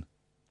 John.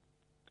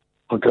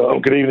 Oh,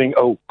 good evening.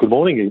 Oh, good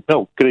morning, Ian.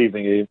 No, good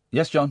evening, Ian.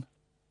 Yes, John.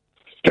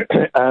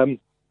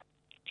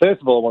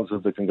 First of all, I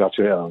wanted to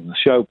congratulate you on the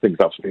show. I think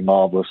it's absolutely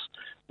marvellous.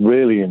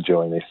 Really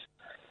enjoying this.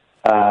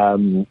 I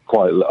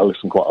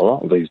listen quite a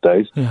lot these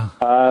days. Yeah.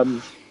 I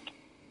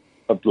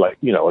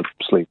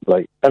sleep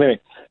late. Anyway,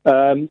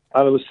 I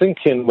was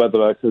thinking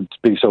whether I could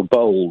be so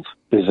bold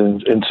as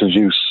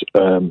introduce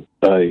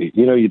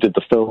you did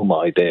the film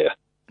idea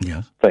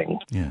thing.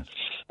 Yeah.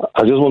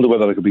 I just wonder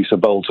whether I could be so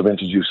bold to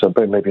introduce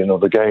maybe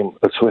another game,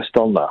 a twist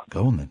on that.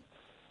 Go on then.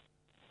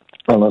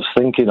 And I was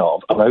thinking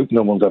of, and I hope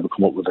no one's ever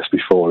come up with this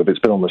before, if it's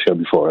been on the show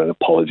before, I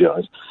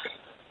apologise,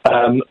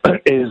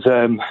 is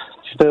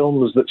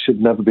films that should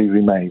never be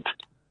remade.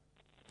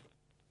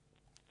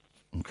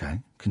 Okay,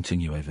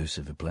 continue,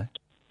 s'il vous plaît.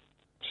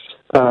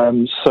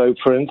 So,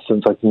 for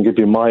instance, I can give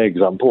you my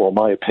example, or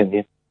my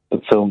opinion,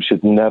 that films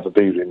should never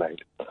be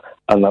remade,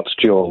 and that's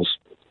Jaws.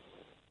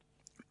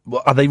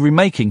 Well, are they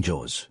remaking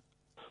Jaws?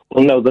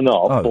 Well, no, they're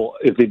not, but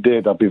if they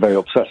did, I'd be very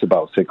upset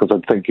about it, because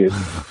I'd think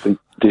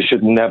they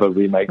should never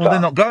remake that. Well, they're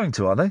not going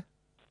to, are they?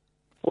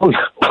 Well,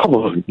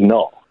 probably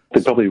not.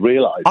 They probably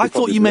realise. I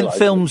thought you meant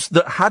films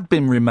that had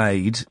been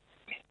remade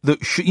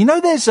that should... You know,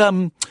 there's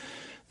a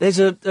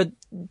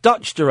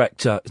Dutch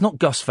director, it's not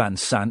Gus Van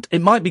Sant,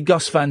 it might be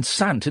Gus Van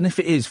Sant, and if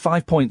it is,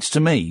 5 points to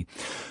me,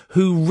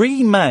 who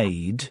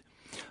remade,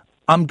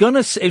 it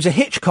was a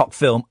Hitchcock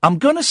film, I'm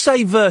going to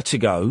say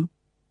Vertigo,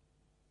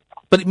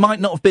 but it might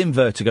not have been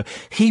Vertigo.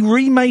 He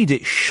remade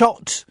it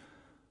shot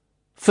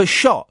for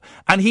shot,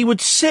 and he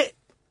would sit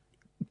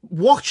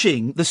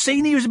watching the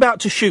scene he was about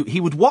to shoot, he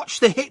would watch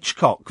the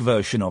Hitchcock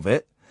version of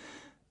it,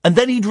 and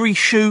then he'd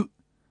reshoot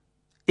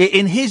it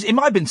in his... It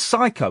might have been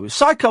Psycho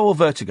or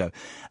Vertigo,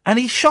 and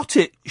he shot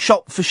it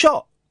shot for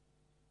shot.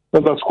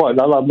 Well,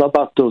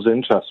 that does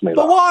interest me.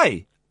 But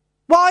why?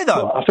 Why,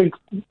 though? Well, I think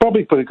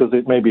probably because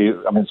it maybe...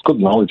 I mean, it's good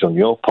knowledge on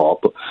your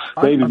part, but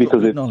maybe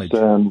because it's... knowledge.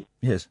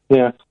 Yes.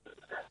 Yeah.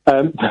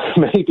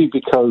 Maybe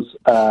because...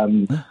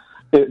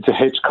 it's a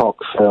Hitchcock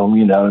film,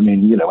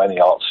 any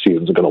art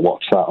students are going to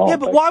watch that, aren't Yeah,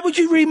 but they? why would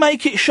you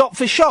remake it shot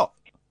for shot?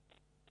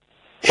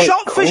 Well,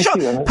 shot for shot.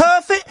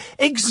 Perfect,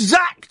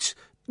 exact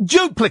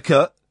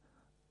duplicate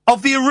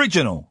of the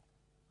original.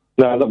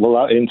 No,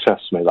 that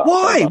interests me.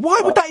 Why?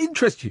 Why would that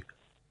interest you?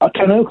 I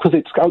don't know, because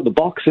it's out of the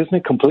box, isn't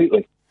it,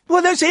 completely?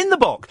 Well, that's in the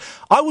box.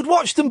 I would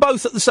watch them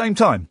both at the same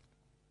time.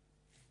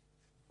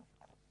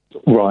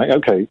 Right,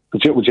 okay.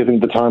 Would you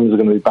think the times are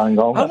going to be bang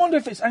on? I wonder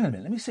if it's... Hang on a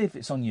minute, let me see if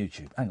it's on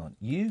YouTube. Hang on.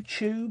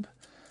 YouTube?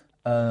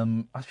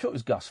 I'm sure it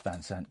was Gus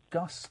Van Sant.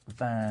 Gus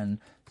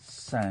Van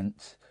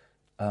Sant,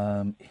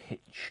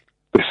 Hitch...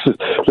 This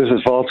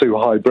is far too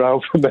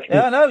highbrow for me.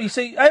 Yeah, I know. You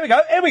see... Here we go.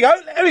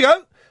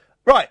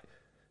 Right.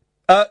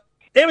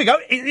 Here we go.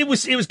 It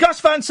was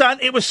Gus Van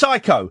Sant, it was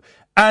Psycho.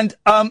 And,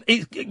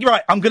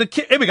 right, I'm going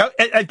to... Here we go.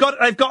 I've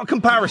got a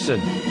comparison.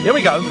 Here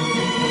we go.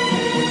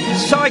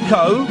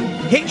 Psycho...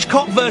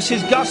 Hitchcock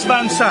versus Gus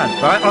Van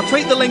Sant, right? I'll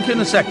tweet the link in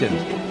a second.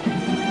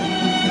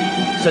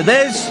 So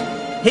there's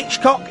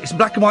Hitchcock. It's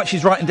black and white.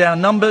 She's writing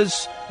down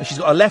numbers, and she's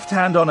got her left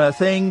hand on her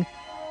thing.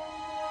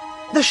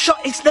 The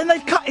shot. Then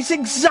they've cut. It's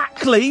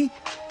exactly.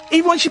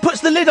 Even when she puts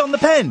the lid on the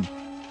pen,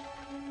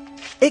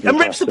 and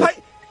rips the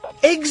paper.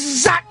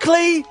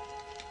 Exactly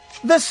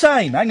the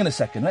same. Hang on a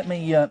second. Let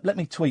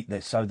me tweet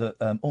this so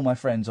that all my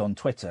friends on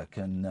Twitter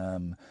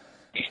can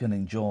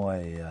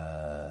enjoy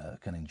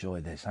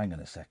this. Hang on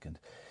a second.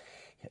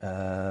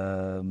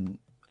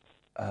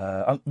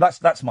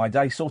 That's my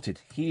day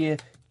sorted. Here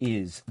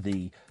is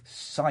the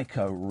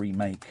Psycho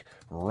remake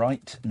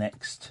right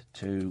next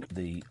to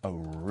the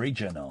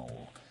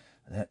original.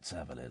 Let's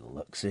have a little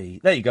look-see.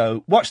 There you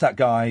go. Watch that,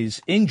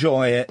 guys.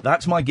 Enjoy it.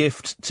 That's my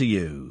gift to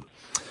you.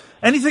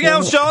 Anything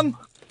else, John?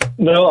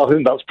 No, I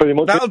think that's pretty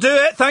much That'll do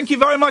it. Thank you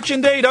very much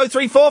indeed.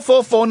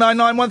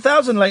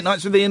 03444991000. Late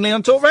Nights with Ian Lee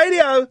on Talk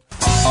Radio.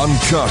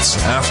 Uncut,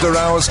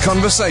 after-hours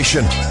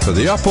conversation for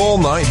the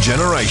up-all-night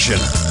generation.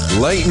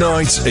 Late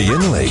Night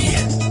Ian Lee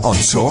on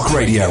Talk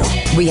Radio.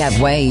 We have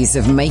ways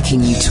of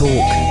making you talk.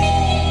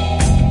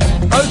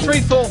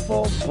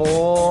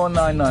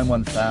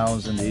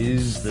 03444991000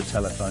 is the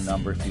telephone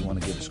number if you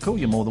want to give us a call.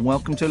 You're more than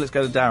welcome to. Let's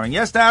go to Darren.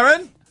 Yes,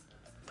 Darren?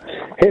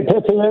 Hip,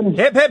 hip, Ian.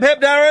 Hip, hip, hip,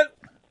 Darren.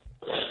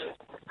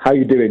 How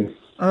you doing?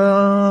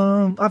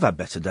 I've had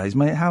better days,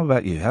 mate. How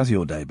about you? How's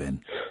your day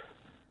been?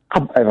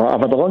 I've had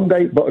a long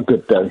day, but a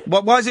good day.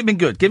 Why has it been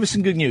good? Give us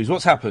some good news.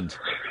 What's happened?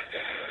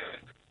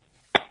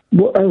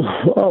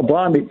 Well,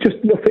 blimey,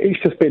 it's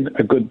just been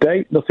a good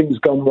day. Nothing's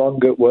gone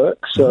wrong at work,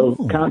 so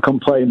can't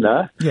complain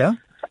there. Yeah.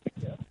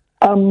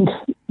 And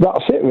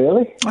that's it,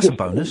 really. That's a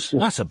bonus.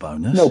 That's a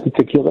bonus. No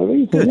particular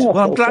reason. Good. Yeah,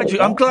 well, I'm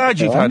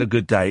glad you've had a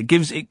good day.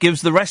 It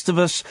gives the rest of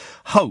us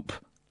hope.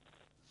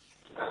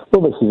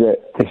 Well, this is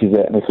it.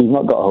 And if you've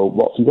not got hope,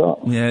 what's you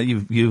got? Yeah,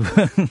 you.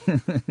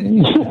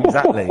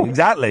 Exactly.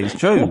 It's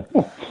true.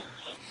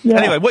 Yeah.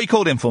 Anyway, what you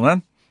called in for,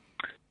 man?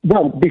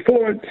 Well,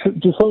 before I say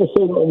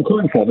what I'm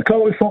calling for, the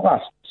call before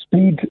last,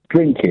 speed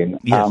drinking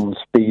and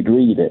speed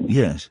reading.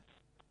 Yes.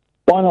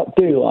 Why not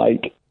do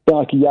like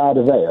a yard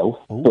of ale,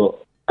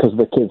 but because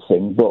the kids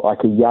thing, but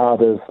like a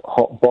yard of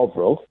hot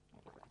Bovril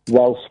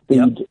while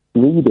speed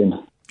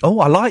reading. Oh,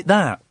 I like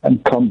that.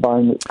 And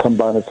combine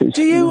the two.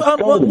 Do you?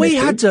 We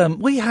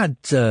had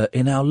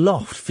in our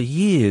loft for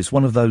years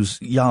one of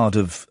those yard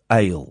of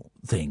ale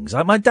things.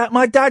 My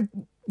dad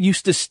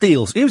used to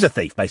steal. He was a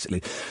thief,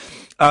 basically.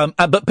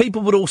 But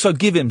people would also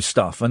give him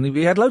stuff, and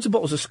he had loads of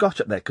bottles of scotch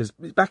up there because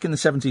back in the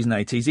 70s and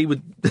 80s,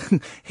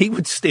 he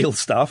would steal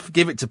stuff,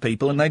 give it to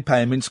people, and they'd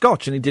pay him in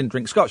scotch, and he didn't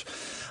drink scotch.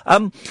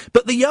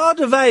 But the yard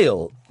of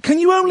ale, can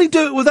you only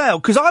do it with ale?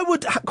 Because I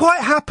would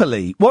quite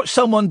happily watch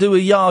someone do a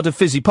yard of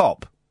fizzy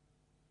pop.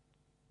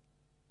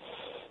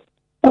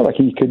 Oh, like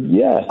you could,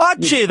 yeah.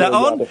 I'd cheer that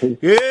on.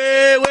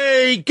 Here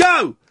we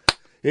go.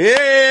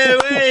 Here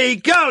we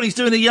go. And he's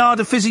doing a yard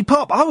of fizzy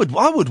pop. I would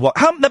watch. But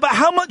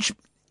how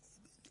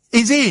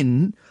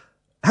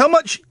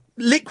much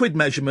liquid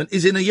measurement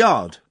is in a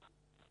yard?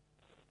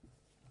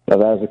 Well,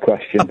 there's a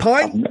question. A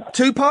pint?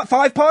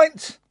 5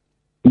 pints?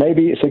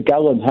 Maybe it's a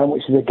gallon. How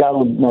much is a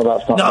gallon? No,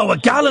 that's not. No, a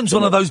gallon's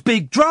one of those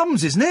big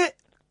drums, isn't it?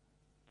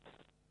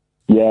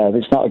 Yeah,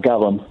 it's not a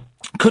gallon.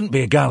 Couldn't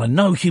be a gallon.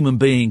 No human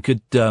being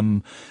could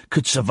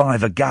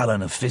survive a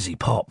gallon of fizzy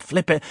pop.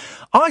 Flip it.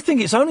 I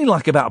think it's only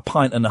like about a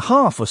pint and a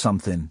half or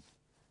something.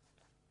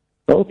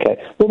 Okay.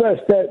 Well,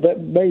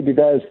 maybe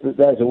there's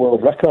a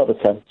world record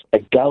attempt. A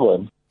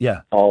gallon.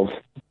 Yeah. Of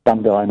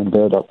dandelion and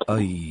burdock.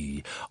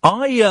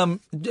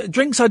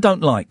 Drinks I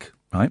don't like.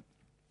 Right.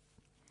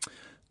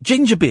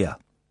 Ginger beer.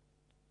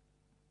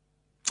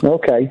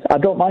 Okay, I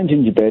don't mind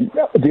ginger beer.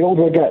 The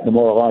older I get, the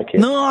more I like it.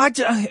 No,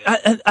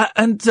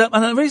 and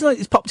the reason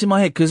it's popped in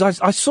my head because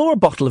I saw a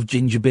bottle of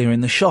ginger beer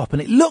in the shop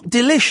and it looked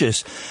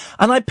delicious,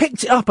 and I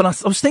picked it up and I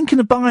was thinking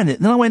of buying it.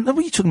 And then I went, "What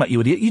are you talking about,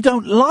 you idiot? You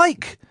don't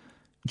like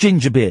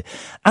ginger beer."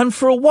 And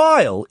for a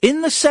while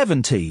in the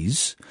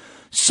 70s,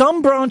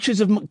 some branches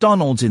of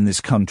McDonald's in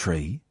this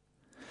country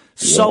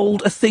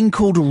sold a thing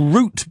called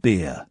root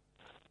beer.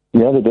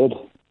 Yeah, they did.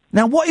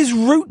 Now, what is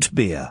root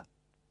beer?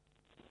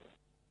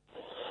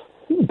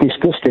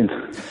 Disgusting.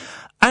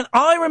 And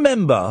I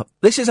remember,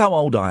 this is how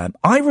old I am,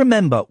 I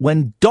remember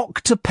when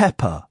Dr.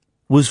 Pepper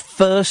was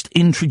first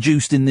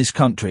introduced in this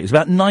country. It was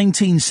about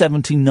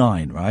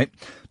 1979, right?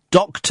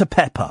 Dr.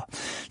 Pepper.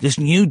 This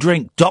new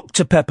drink,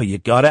 Dr. Pepper. You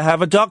gotta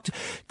have a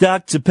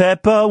Dr.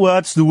 Pepper.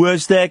 What's the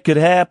worst that could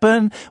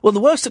happen? Well, the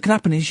worst that can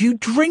happen is you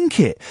drink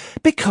it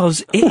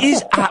because it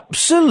is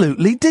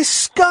absolutely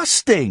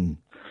disgusting.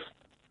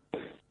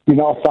 You're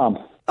not a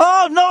fan?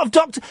 Oh, not of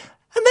Dr.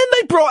 And then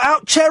they brought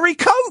out cherry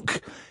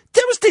Coke.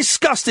 That was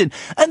disgusting.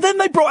 And then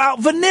they brought out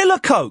vanilla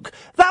Coke.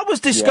 That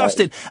was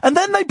disgusting. Yeah. And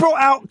then they brought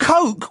out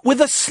Coke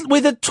with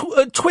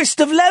a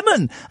twist of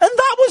lemon. And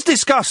that was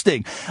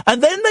disgusting.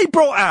 And then they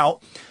brought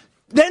out,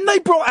 didn't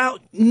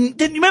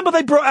you remember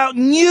they brought out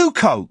New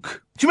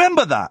Coke? Do you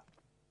remember that?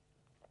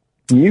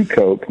 New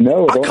Coke?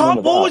 No, I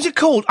can't. What was it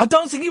called? I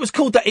don't think it was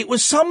called that. It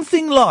was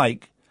something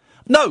like,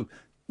 no.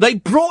 They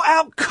brought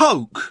out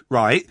Coke,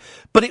 right?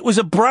 But it was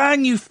a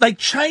brand new, they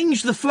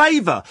changed the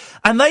flavour.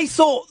 And they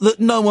thought that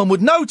no one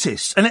would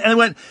notice. And they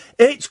went,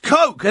 it's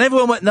Coke. And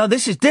everyone went, no,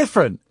 this is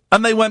different.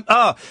 And they went,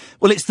 well,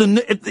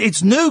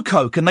 it's New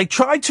Coke. And they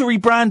tried to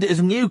rebrand it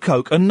as New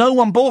Coke and no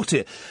one bought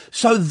it.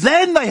 So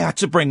then they had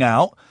to bring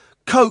out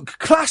Coke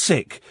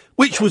Classic,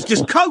 which was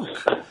just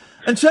Coke.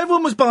 And so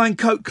everyone was buying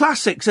Coke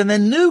Classics, and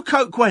then New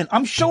Coke went,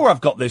 I'm sure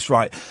I've got this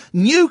right.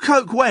 New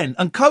Coke went,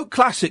 and Coke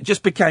Classic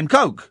just became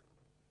Coke.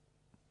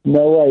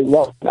 No way.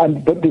 Well,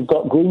 but they've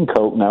got green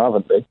Coke now,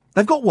 haven't they?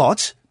 They've got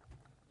what?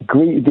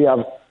 They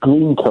have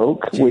green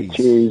Coke, which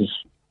is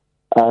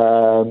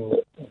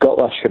got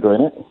less sugar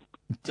in it.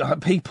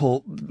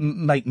 People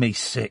make me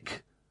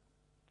sick.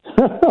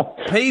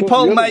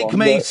 People make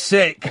me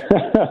sick.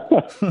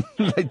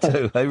 They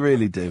do. They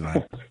really do,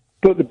 man.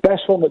 But the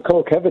best one that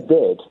Coke ever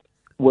did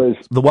was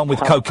the one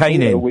with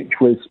cocaine in, which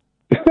was.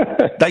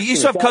 They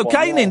used to have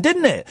cocaine in,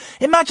 didn't it?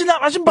 Imagine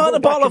that. Imagine buying a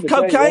bottle of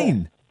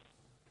cocaine.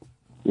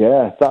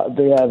 Yeah,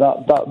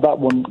 that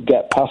wouldn't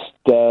get past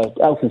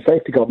health and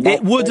safety gone mad.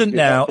 It wouldn't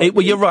now.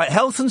 Well, you're right.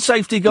 Health and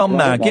safety gone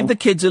mad. Give the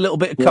kids a little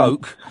bit of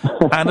Coke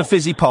and a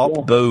fizzy pop.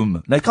 Yeah.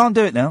 Boom. They can't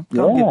do it now.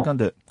 Can't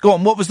do it. Go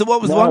on. What was the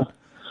one?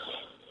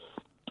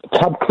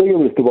 Tab Clear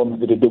was the one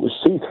that they did. It was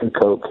see-through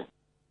Coke.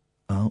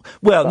 Oh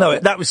well,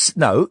 it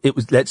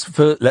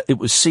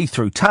was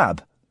see-through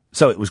Tab.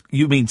 So it was.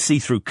 You mean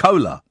see-through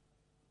cola?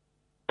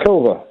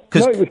 Cola.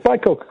 No, it was by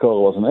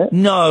Coca-Cola, wasn't it?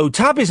 No,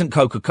 Tab isn't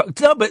Coca-Cola.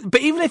 No,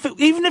 but even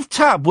if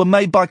Tab were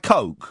made by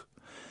Coke,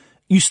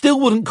 you still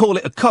wouldn't call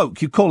it a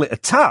Coke. You'd call it a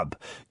Tab.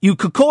 You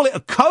could call it a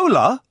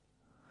cola.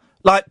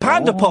 Like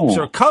Panda Pops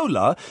are a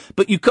cola,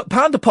 but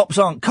Panda Pops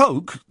aren't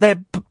Coke.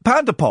 They're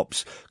Panda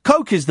Pops.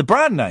 Coke is the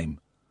brand name.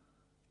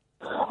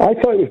 I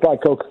thought it was by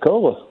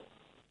Coca-Cola.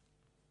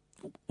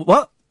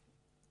 What?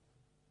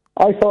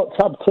 I thought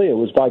Tab Clear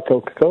was by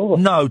Coca-Cola.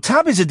 No,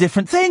 Tab is a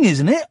different thing,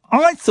 isn't it?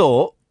 I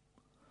thought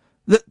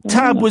that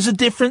Tab was a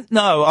different.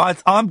 No,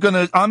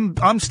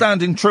 I'm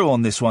standing true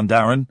on this one,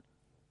 Darren.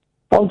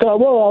 Oh,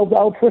 well,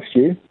 I'll trust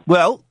you.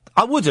 Well,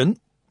 I wouldn't.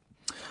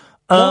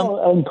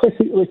 I'll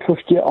implicitly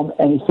trust you on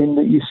anything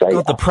that you say.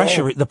 God,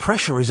 the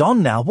pressure is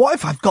on now. What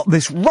if I've got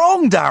this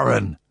wrong,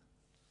 Darren?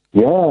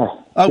 Yeah.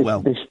 Oh,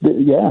 well.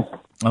 Yeah.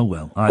 Oh,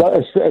 well.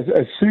 As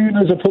soon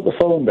as I put the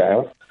phone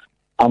down,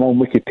 I'm on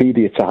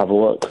Wikipedia to have a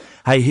look.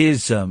 Hey,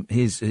 here's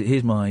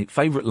my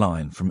favourite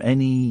line from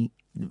any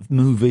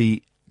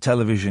movie,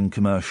 television,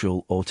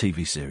 commercial, or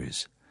TV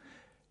series.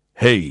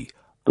 Hey,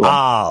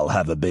 I'll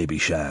have a baby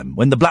sham.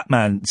 When the black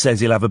man says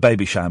he'll have a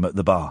baby sham at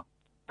the bar.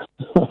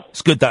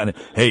 It's good, that.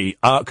 Hey,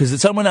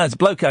 because someone has, a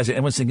bloke has it,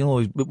 everyone's thinking, oh,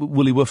 he's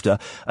woolly woofter.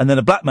 And then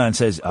a black man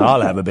says,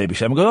 I'll have a baby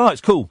sham. I go, oh,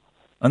 it's cool.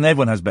 And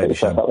everyone has baby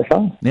sham.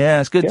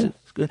 Yeah, it's good. Yeah.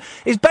 It's good.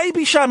 Is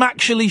baby sham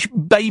actually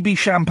baby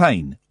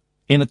champagne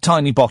in a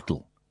tiny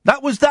bottle?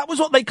 That was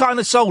what they kind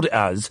of sold it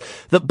as.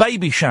 That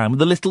baby sham,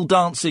 the little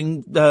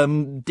dancing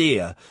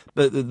deer,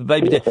 the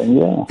baby deer.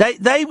 Yeah.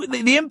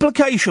 The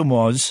implication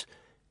was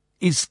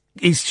is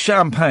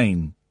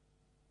champagne,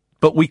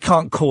 but we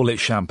can't call it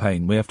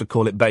champagne. We have to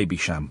call it baby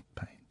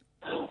champagne.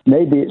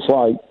 Maybe it's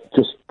like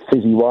just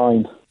fizzy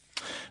wine.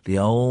 The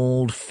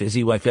old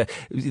fizzy wine.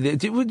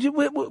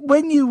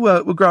 When you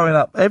were growing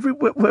up,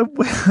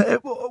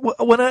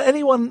 when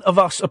anyone of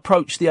us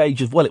approached the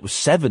age of, well, it was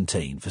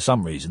 17 for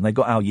some reason, they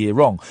got our year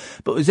wrong,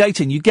 but it was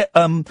 18, you get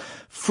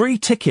free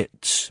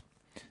tickets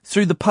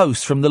through the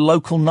post from the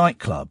local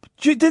nightclub.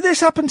 Did this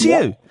happen to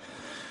you?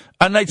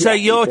 And they'd say,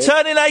 you're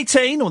turning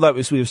 18, although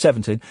we were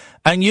 17,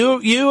 and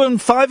you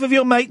and 5 of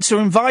your mates are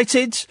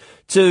invited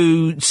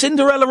to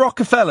Cinderella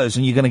Rockefellers,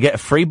 and you're going to get a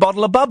free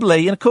bottle of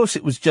bubbly. And, of course,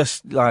 it was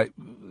just, like,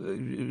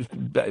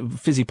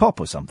 fizzy pop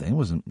or something. It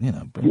wasn't, you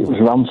know. It was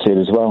rancid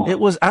as well.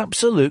 It was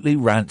absolutely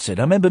rancid.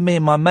 I remember me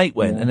and my mate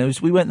went, and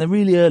we went there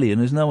really early,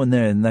 and there was no one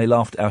there, and they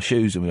laughed at our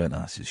shoes, and we went,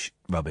 this is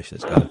rubbish,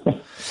 let's go.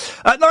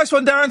 Nice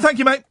one, Darren. Thank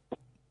you, mate.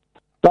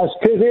 That's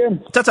good,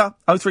 Ian. Ta-ta.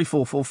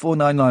 0344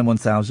 499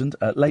 1000.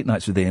 Late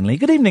Nights with Iain Lee.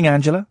 Good evening,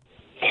 Angela.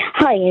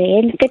 Hi,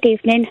 Ian. Good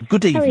evening.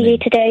 Good evening. How are you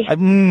today?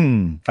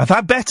 I've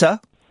had better.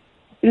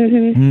 I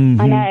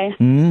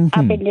know.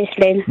 I've been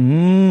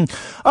listening.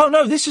 Oh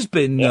no, this has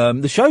been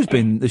the show's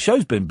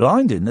been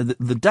blinding.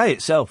 The day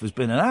itself has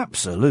been an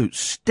absolute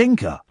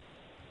stinker.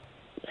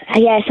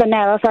 Yes, I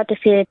know. I've had a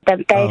few of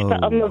them days,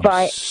 but I'm all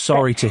right.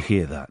 Sorry to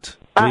hear that.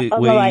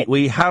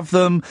 We have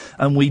them,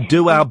 and we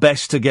do our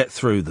best to get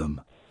through them.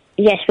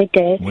 Yes, we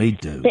do. We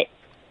do. But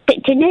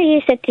do you know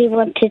you said you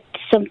wanted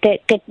some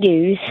good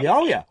news?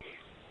 Oh, yeah.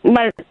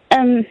 Well,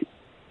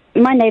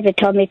 my neighbour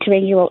told me to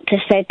ring you up to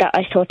say that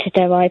I sorted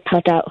their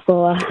iPad out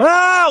for her.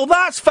 Oh,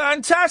 that's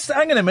fantastic.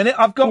 Hang on a minute.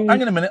 I've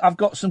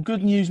got some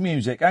good news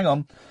music. Hang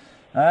on.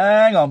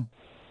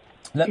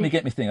 Let me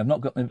get my thing. I've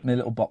not got my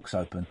little box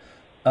open.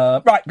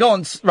 Right, go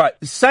on. Right,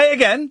 say it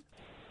again.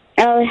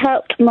 I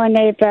helped my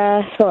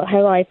neighbour sort her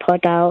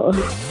iPod out.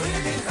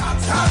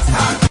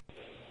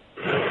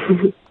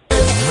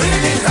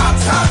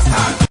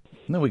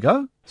 There we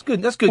go. It's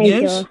good. That's good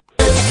news.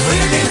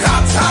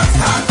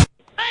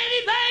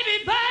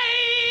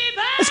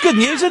 It's good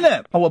news, isn't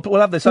it? Oh, we'll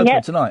have this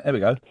open tonight. There we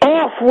go.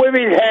 Off with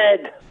his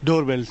head.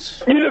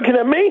 Doorbells. You looking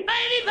at me?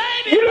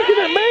 You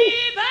looking at me?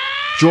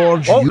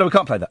 George. Oh, no, we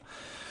can't play that.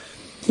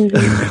 We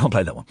can't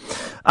play that one.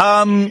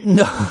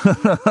 No.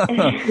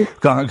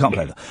 can't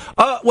play that.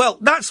 Well,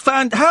 that's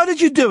How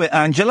did you do it,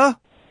 Angela?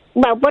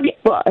 Well, what it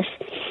was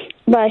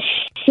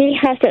she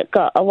hasn't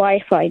got a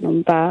Wi-Fi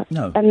number.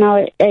 No. And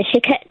now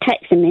she kept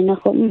texting me, and I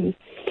thought,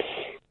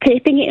 could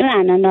you bring it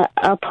around and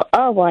I'll put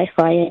our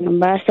Wi-Fi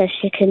number so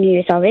she can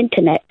use our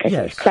internet because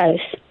it's close.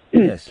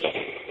 Yes.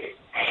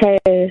 So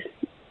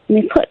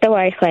we put the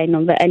Wi-Fi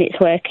number and it's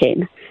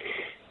working.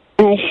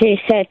 And she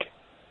said,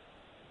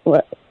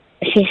 and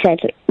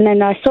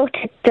then I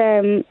sorted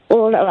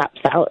all the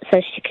apps out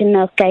so she can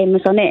have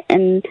gamers on it,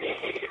 and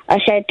I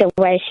showed her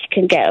where she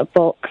can get her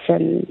books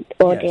and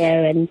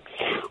audio and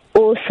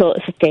all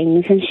sorts of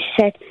things, and she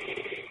said,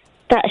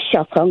 that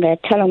shop, I'm going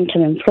to tell them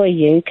to employ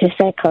you because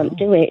they can't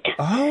do it.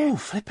 Oh,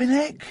 flipping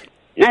heck.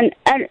 And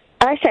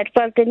I said,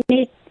 well,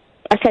 these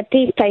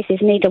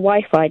places need a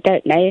Wi-Fi,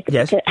 don't they?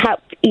 Yes. To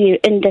help you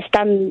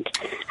understand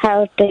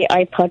how the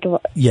iPod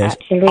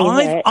actually works.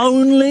 I've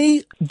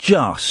only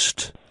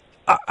just,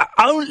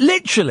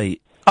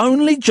 literally,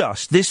 only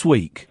just this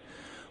week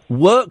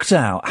worked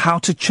out how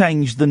to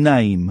change the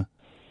name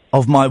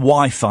of my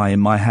Wi-Fi in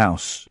my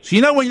house. So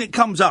you know when it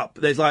comes up,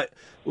 there's like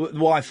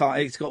Wi-Fi.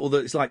 It's got all the.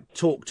 It's like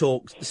Talk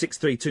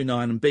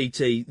 6329 and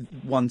BT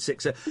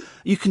 16.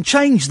 You can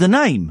change the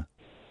name.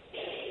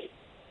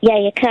 Yeah,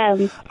 you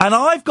can. And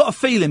I've got a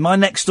feeling my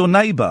next door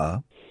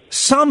neighbour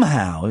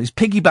somehow is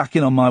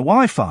piggybacking on my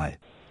Wi-Fi.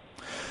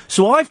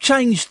 So I've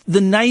changed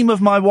the name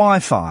of my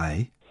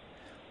Wi-Fi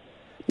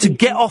to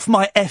get off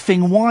my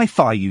effing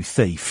Wi-Fi, you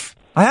thief.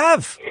 I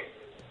have.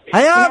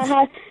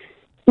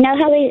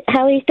 Know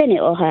how he's done it,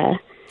 or her?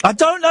 I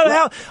don't know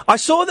how. I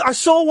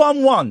saw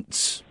one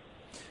once.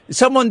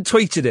 Someone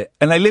tweeted it,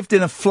 and they lived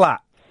in a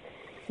flat.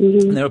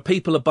 Mm-hmm. And there were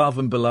people above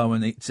and below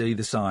and to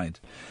either side.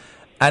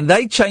 And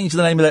they changed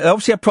the name of it. They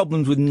obviously had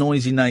problems with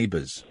noisy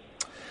neighbours.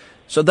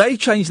 So they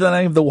changed the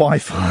name of the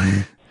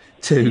Wi-Fi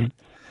to,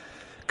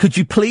 could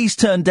you please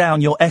turn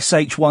down your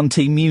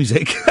SH1T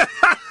music?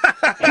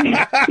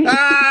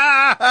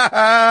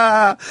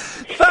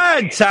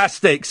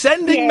 Fantastic.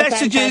 Sending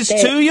messages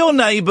to your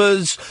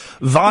neighbours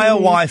via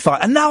Wi-Fi.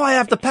 And now I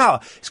have the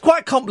power. It's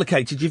quite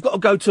complicated. You've got to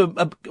go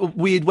to a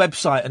weird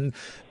website and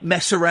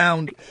mess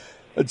around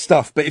and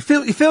stuff. But it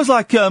feels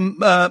like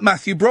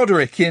Matthew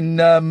Broderick in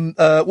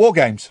War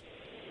Games.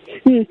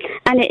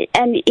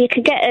 And you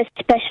can get a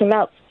special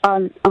app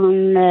on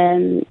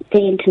the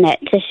internet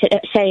to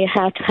show you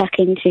how to hack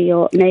into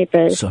your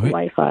neighbour's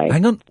Wi-Fi.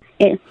 Hang on.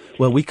 Yeah.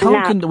 Well, we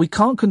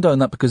can't condone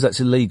that because that's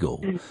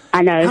illegal.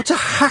 I know. How to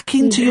hack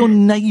into your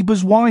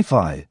neighbour's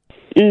Wi-Fi?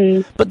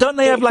 But don't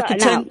they have like a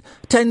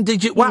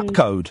 10-digit WAP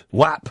code?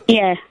 WAP.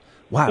 Yeah.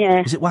 WAP.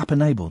 Yeah. Is it WAP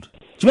enabled?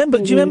 Do you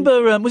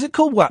remember? Was it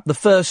called WAP? The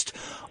first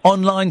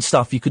online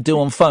stuff you could do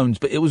on phones,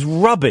 but it was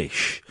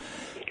rubbish.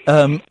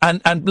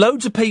 And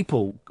loads of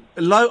people.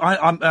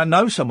 I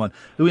know someone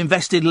who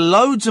invested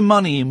loads of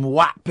money in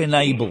WAP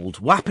enabled.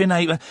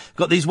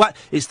 Got these WAP.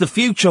 It's the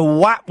future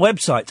WAP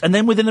websites. And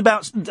then within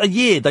about a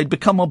year, they'd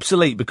become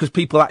obsolete because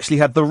people actually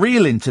had the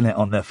real internet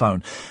on their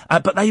phone.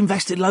 But they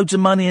invested loads of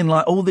money in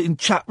like in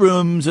chat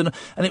rooms and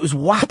it was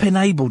WAP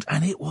enabled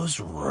and it was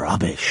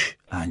rubbish,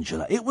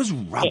 Angela. It was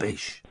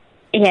rubbish.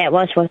 Yeah, it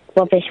was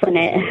rubbish, wasn't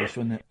it? Rubbish,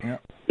 wasn't it? Yeah.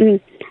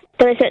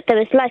 There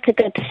was like a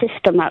good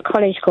system at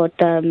college called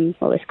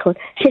what was it called?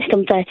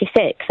 System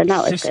 36, and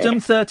that was System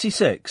good.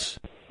 36.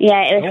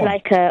 Yeah, it was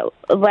like a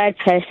word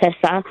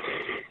processor,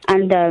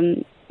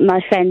 and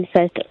my friend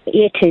said,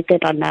 "You're too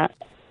good on that,"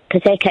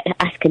 because they kept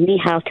asking me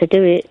how to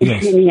do it.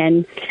 Yes. In the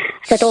end,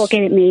 I said, "Oh,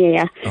 give it me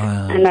here,"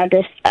 and I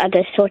just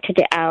sorted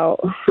it out.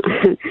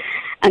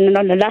 And then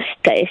on the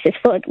last day, he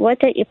said, "Why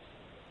don't you?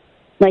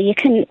 Well, you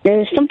can.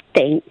 There's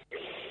something."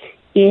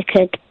 You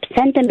could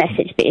send a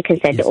message, but you can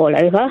send it all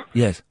over.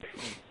 Yes.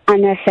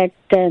 And I said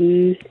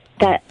and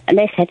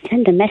they said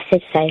send a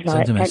message, say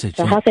like thanks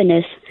for having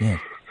us. Yeah.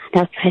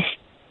 And I pressed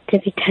the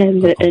return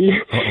button,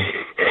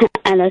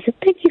 and I said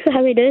thank you for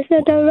having us.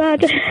 And all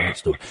right.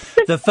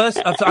 The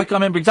first, I can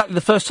remember exactly the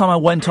first time I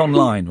went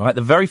online. Right,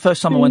 the very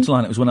first time I went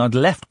online, it was when I'd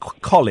left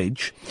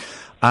college.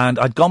 And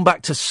I'd gone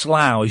back to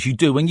Slough, as you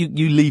do. When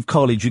you leave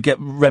college, you get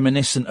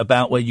reminiscent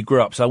about where you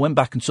grew up. So I went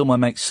back and saw my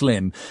mate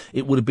Slim.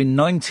 It would have been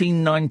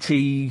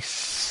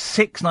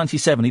 1996,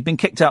 97. He'd been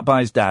kicked out by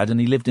his dad, and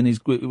he lived in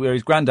where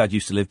his granddad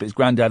used to live, but his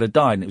granddad had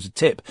died, and it was a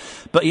tip.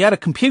 But he had a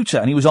computer,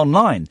 and he was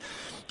online.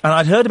 And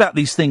I'd heard about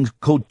these things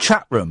called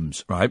chat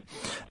rooms, right?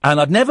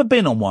 And I'd never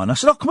been on one. I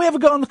said, "Oh, can we ever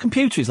go on the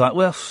computer?" He's like,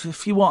 "Well,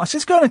 if you want." I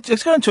said,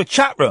 let's go into a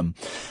chat room.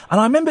 And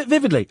I remember it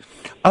vividly.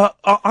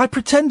 I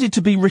pretended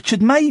to be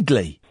Richard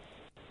Madeley.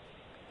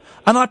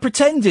 And I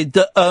pretended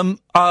that,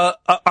 I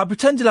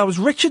pretended I was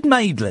Richard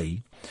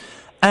Madeley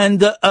and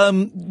that,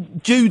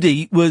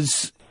 Judy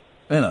was,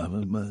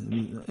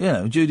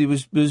 Judy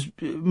was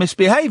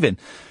misbehaving.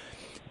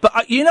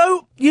 But, you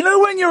know,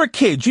 when you're a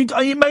kid,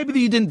 maybe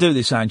you didn't do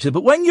this, Angela,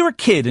 but when you're a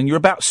kid and you're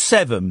about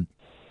 7,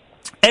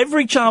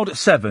 every child at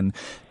 7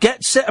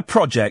 gets set a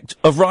project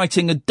of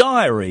writing a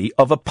diary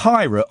of a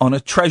pirate on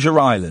a treasure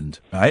island,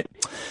 right?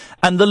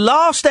 And the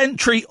last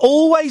entry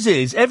always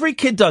is, every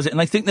kid does it and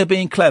they think they're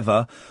being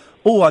clever.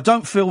 "Oh, I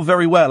don't feel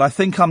very well. I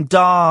think I'm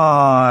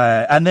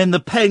die." And then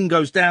the pen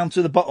goes down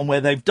to the bottom where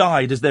they've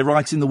died as they're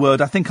writing the word,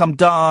 "I think I'm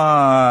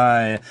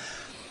die."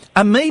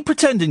 And me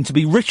pretending to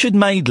be Richard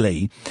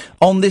Madeley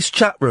on this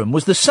chat room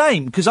was the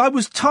same, because I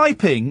wasn't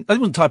typing,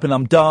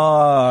 "I'm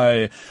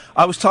die."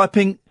 I was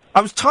typing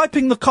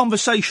the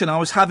conversation I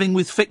was having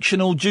with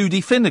fictional Judy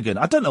Finnegan.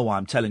 I don't know why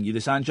I'm telling you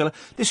this, Angela.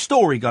 This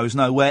story goes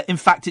nowhere. In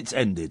fact, it's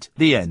ended.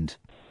 The end.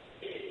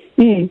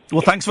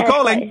 Well, thanks for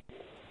calling.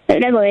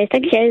 No worries,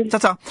 thank you.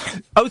 Ta-ta.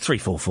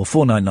 0344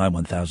 499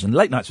 1000.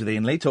 Late Nights with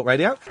Iain Lee, Talk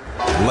Radio.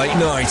 Late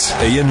Night,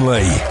 Iain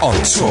Lee on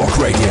Talk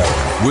Radio.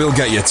 We'll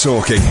get you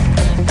talking.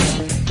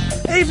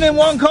 Evening,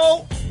 one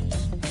call.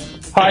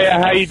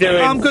 Hiya, how you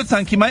doing? I'm good,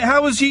 thank you, mate.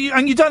 How was you?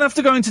 And you don't have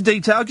to go into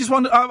detail. I just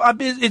wonder,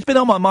 it's been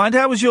on my mind.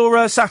 How was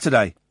your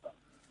Saturday?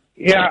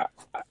 Yeah,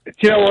 Do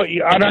you know what?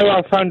 I know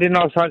I phoned in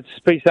last night to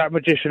speak to that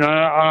magician, and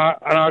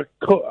I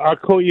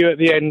caught you at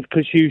the end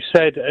because you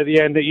said at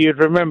the end that you'd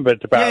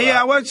remembered about that.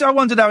 Yeah. I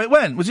wondered how it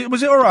went. Was it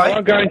all right? I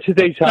won't go into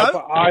detail, No?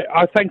 but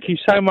I thank you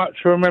so much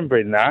for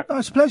remembering that. Oh,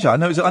 it's a pleasure. I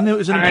knew it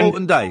was an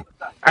important day.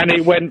 And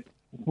it went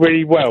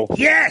really well.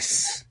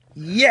 Yes!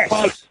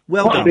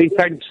 Well partly done.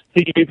 thanks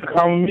to you for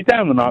calming me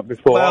down the night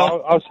before.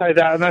 Well, I'll say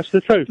that, and that's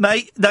the truth.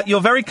 Mate, you're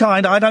very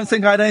kind. I don't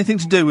think I had anything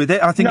to do with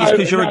it. I think it's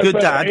because you're a good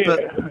dad, but...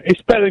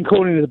 It's better than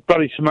calling the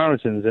bloody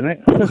Samaritans, isn't it?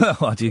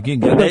 Well,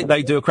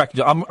 they do a cracking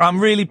job. I'm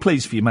really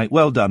pleased for you, mate.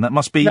 Well done. That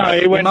must be... No,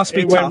 it must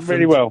be went tough.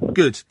 really well.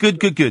 Good.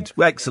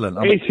 Excellent.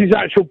 It's his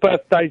actual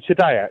birthday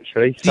today,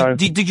 actually. So.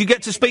 Did you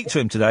get to speak to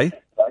him today?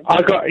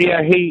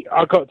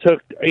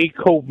 He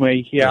called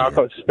me. I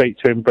got to speak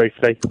to him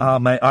briefly. Oh,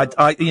 mate,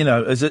 I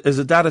as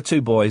a dad of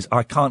two boys,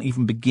 I can't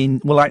even begin.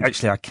 Well, I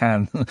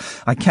can.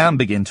 I can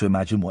begin to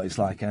imagine what it's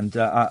like, and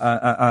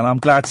I'm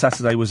glad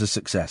Saturday was a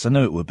success. I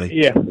knew it would be.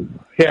 Yeah.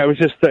 It was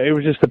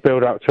just a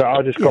build up to it.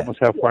 I just got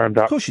myself wound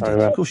up. Of course you did.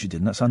 Of course you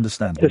didn't. That's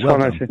understandable. Just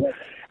one of those things.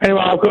 Anyway,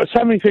 I've got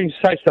so many things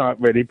to say tonight,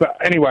 really. But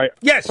anyway,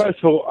 yes. First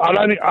of all, I'll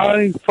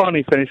only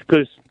finally finish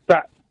because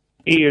that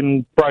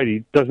Ian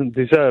Brady doesn't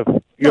deserve.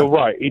 You're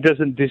right. He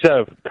doesn't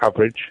deserve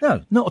coverage.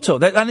 No, not at all.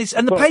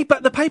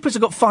 The papers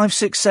have got 5,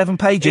 6, 7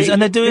 pages, and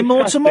they're doing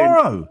more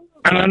tomorrow.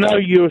 And I know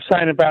you were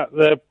saying about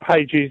the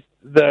pages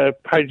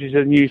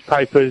of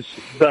newspapers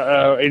that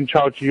are in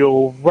charge of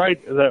your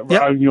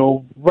own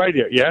your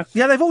radio. Yeah.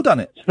 Yeah, they've all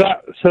done it. So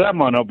that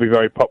might not be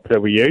very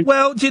popular with you.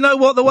 Well, do you know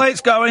what? The way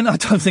it's going, I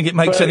don't think it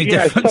makes any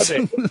difference.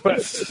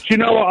 But do you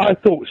know what I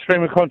thought?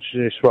 Stream of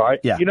consciousness, right?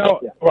 Yeah. You know,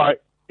 right.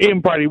 Ian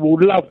Brady will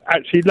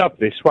actually love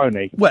this, won't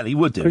he? Well, he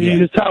would do, because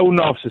he's a total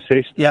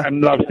narcissist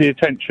and loves the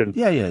attention.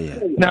 Yeah.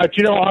 Now, do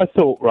you know what I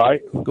thought,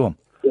 right? Go on.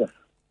 Yeah.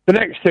 The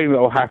next thing that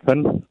will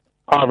happen,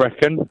 I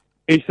reckon,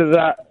 is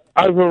that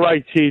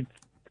overrated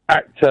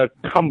actor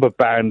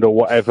Cumberband or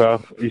whatever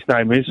his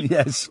name is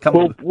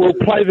will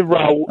play the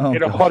role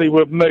in a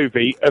Hollywood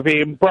movie of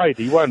Ian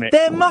Brady, won't it?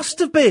 There must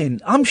have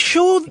been. I'm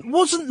sure,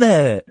 wasn't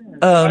there?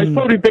 It's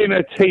probably been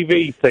a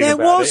TV thing. There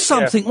was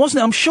something,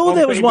 wasn't it? I'm sure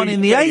there was BBC one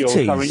in the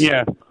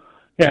 80s.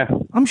 Yeah.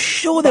 I'm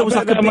sure there was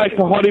like they'll make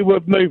a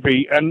Hollywood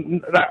movie,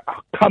 and that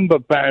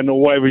Cumberband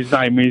or whatever his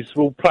name is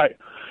will play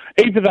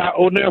either that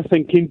or now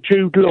thinking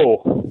Jude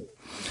Law.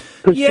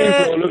 Because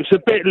Jude Law looks a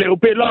little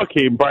bit like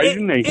Ian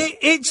Brady, doesn't he?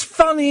 It's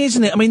funny,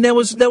 isn't it? I mean, there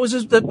was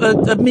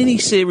a mini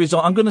series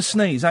on. I'm going to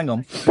sneeze. Hang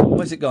on.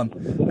 Where's it gone?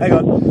 Hang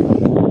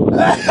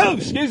on.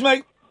 Excuse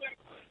me.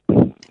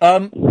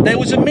 There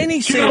was a mini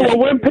series. You know what?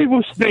 When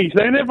people sneeze,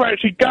 they never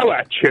actually go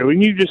at you,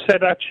 and you just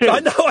said at you. I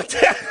know. I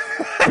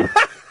did.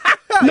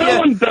 No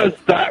one does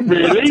that,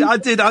 really. I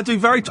did.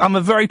 I'm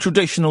a very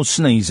traditional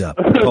sneezer.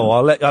 Paul,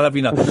 I'll have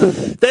you know.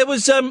 There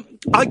was.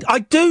 I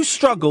do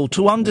struggle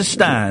to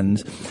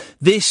understand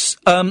this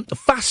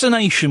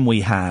fascination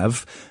we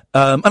have.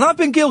 And I've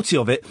been guilty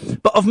of it,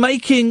 but of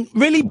making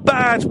really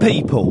bad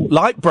people,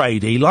 like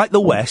Brady, like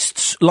the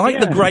Wests, like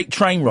the great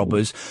train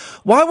robbers,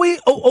 why we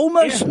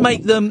almost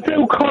make them...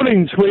 Phil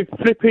Collins with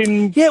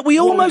flipping... Yeah, we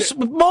almost...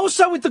 More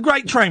so with the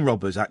great train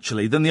robbers,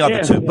 actually, than the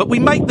other two. But we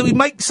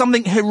make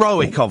something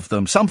heroic of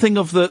them, something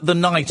of the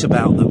night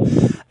about them.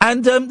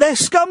 And they're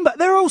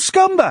they're all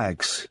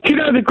scumbags. Do you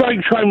know the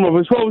great train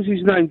robbers? What was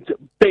his name?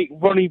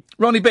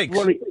 Ronnie Biggs.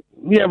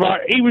 Yeah,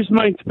 right. He was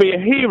made to be a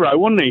hero,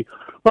 wasn't he?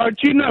 Right,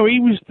 do you know he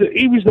was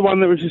the one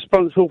that was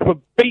responsible for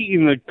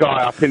beating the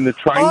guy up in the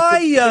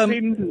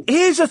train?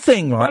 Here's the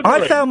thing, right?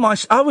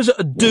 I was at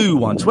a do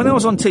once when I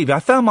was on TV. I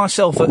found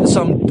myself at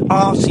some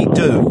arty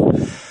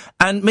do,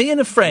 and me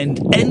and a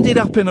friend ended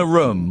up in a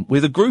room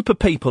with a group of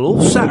people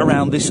all sat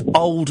around this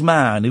old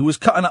man who was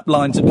cutting up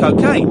lines of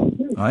cocaine.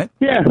 Right?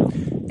 Yeah.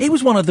 He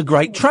was one of the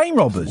great train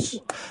robbers.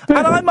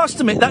 And I must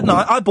admit, that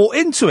night, I bought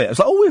into it. I was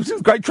like, oh,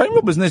 we've great train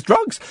robbers and there's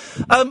drugs.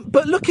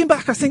 But looking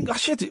back, I think,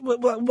 awful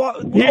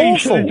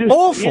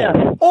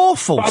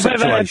I bet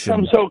they had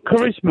some sort of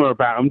charisma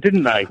about them,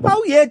 didn't they?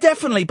 Oh, yeah,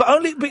 definitely. But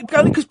only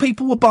because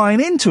people were buying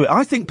into it.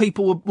 I think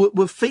people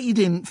were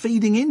feeding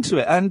into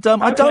it. And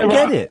I don't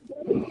get it.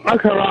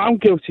 Okay, right, I'm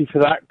guilty for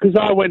that, because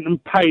I went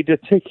and paid a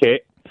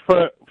ticket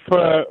for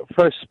a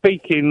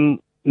speaking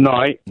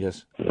night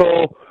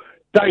for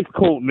Dave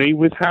Courtney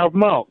with Howard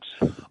Marks.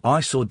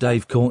 I saw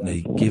Dave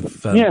Courtney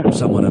give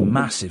someone a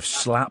massive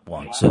slap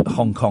once at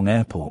Hong Kong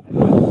airport.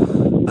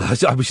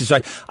 I was just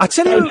like, I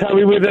tell you... Don't tell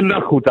me with a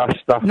knuckle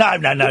duster.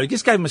 No, he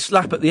just gave him a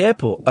slap at the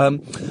airport.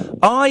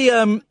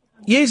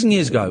 Years and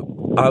years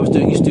ago, I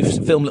used to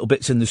film little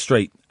bits in the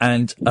street,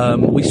 and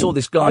we saw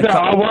this guy...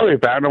 I worry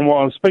about what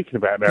I'm speaking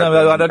about now.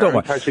 No, don't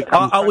worry.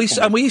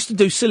 We used to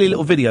do silly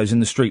little videos in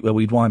the street where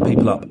we'd wind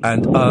people up,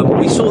 and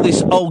we saw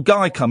this old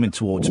guy coming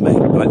towards me,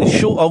 like this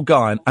short old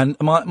guy, and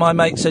my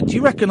mate said, do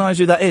you recognise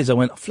who that is? I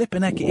went,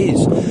 flipping heck, it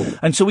is.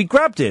 And so we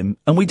grabbed him,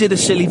 and we did a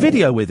silly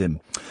video with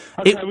him.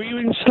 Okay, were you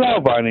in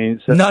Slough by any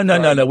instance?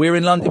 No. We were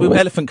in London, we were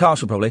Elephant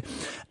Castle probably,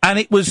 and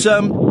it was...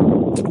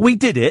 we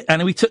did it,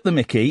 and we took the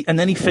mickey, and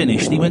then he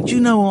finished. He went, do you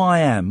know who I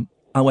am?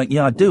 I went,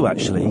 yeah, I do,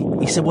 actually.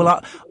 He said,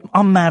 well,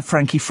 I'm Mad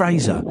Frankie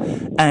Fraser,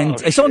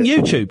 and it's on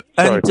YouTube.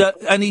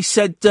 And he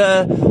said,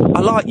 I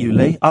like you,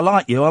 Lee. I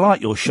like you. I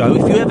like your show.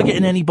 If you ever get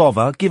in any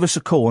bother, give us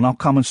a call and I'll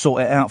come and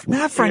sort it out.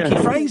 Mad Frankie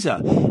Fraser.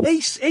 He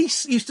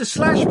used to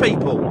slash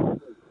people.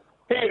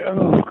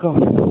 Oh,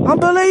 God.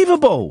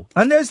 Unbelievable.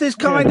 And there's this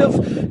kind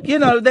of,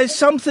 there's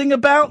something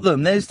about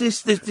them. There's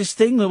this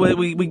thing where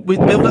we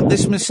build up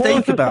this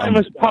mystique about them.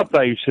 What was the famous pub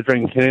they used to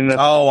drink in?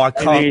 I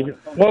can't.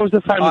 What was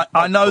the famous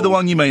I know the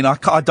one you mean.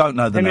 I don't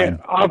know the name.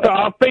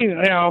 I've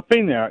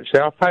been there, actually.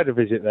 I've paid a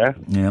visit there.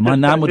 Yeah, my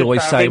nan would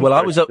always say, well,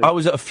 I was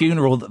at a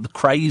funeral that the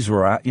Crays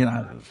were at, No,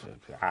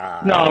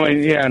 I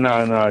mean,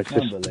 no, it's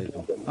just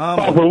unbelievable.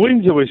 Barbara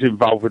Windsor was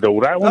involved with all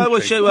that,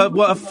 wasn't she?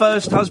 Her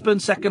first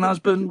husband, second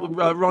husband,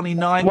 Ronnie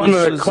Knight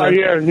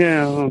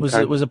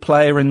was a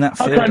player in that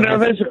film. Okay, now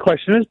there's a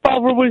question. Has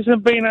Barbara Windsor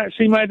been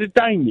actually made a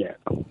dame yet?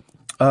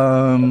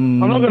 I'm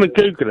not going to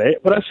Google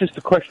it, but that's just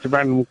a question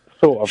random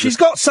thought of. She's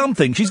got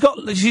something. She's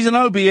an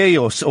OBE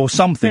or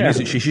something,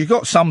 isn't she? She's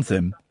got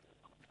something.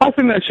 I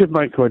think they should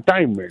make her a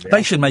dame, really.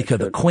 They should make her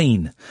the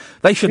Queen.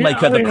 They should make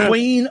her the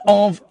Queen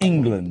of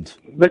England.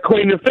 The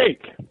Queen of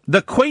Vic.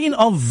 The Queen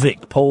of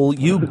Vic, Paul.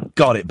 You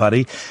got it,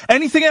 buddy.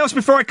 Anything else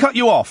before I cut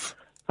you off?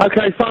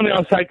 Okay, finally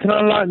I'll say, can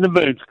I lighten the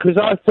mood? Because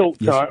I thought,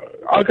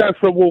 I go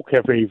for a walk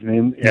every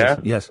evening,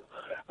 Yes.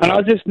 And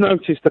I just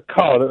noticed a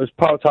car that was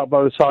parked up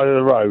by the side of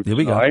the road. Here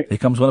we go. Here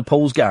comes one of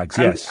Paul's gags,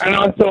 yes. And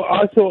I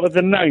thought of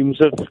the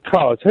names of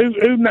cars.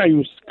 Who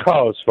names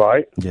cars,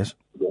 right? Yes.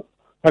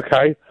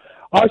 Okay.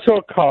 I saw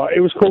a car. It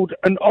was called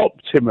an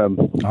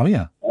Optimum. Oh,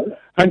 yeah.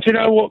 And do you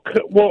know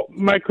what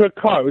maker of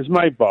car it was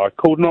made by?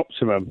 Called an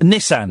Optimum.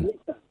 Nissan.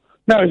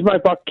 No, it was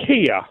made by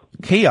Kia.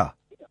 Kia.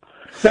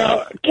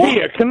 Now,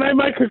 Kia, can they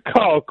make a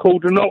car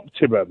called an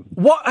Optimum?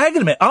 What? Hang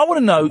on a minute. I want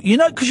to know,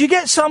 because you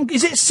get some...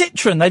 Is it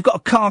Citroen? They've got a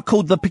car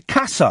called the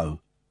Picasso.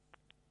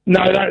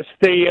 No, that's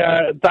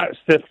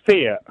the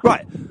Fiat.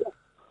 Right.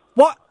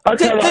 What?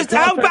 Okay,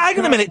 hang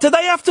on a minute. Do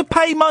they have to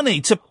pay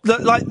money to,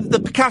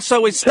 the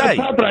Picasso estate?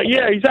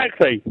 Yeah,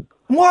 exactly.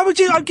 Why would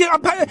you?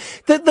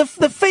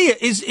 The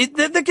Fiat is...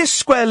 they're just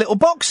square little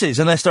boxes,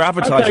 unless they're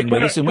advertising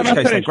with us, in which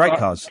case they're great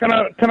cars. Can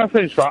I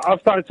finish, right? I've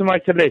started to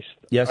make a list.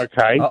 Yes.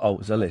 Okay. Uh-oh,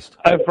 it's a list.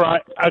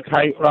 Right,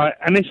 okay, right.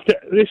 And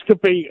this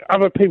could be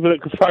other people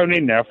that could phone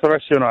in now for the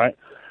rest of the night.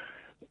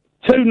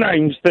 2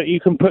 names that you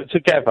can put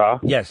together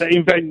that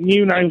invent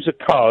new names of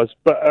cars,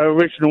 but are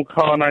original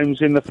car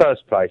names in the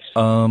first place.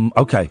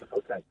 Okay.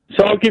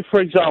 So I'll give, for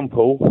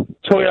example,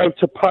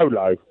 Toyota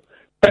Polo.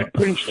 Bet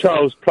Prince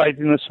Charles played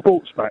in a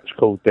sports match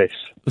called this.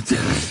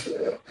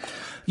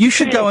 You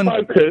should go and...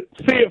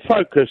 Fiat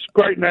Focus,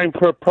 great name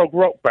for a prog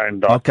rock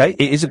band. Okay,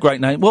 it is a great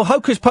name. Well,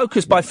 Hocus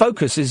Pocus by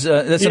Focus is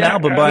that's an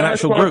album by an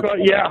actual group.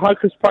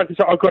 Hocus Pocus,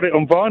 I got it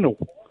on vinyl.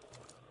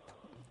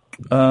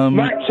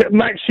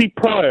 Maxi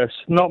Prius,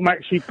 not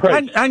Maxi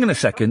Prius. Hang on a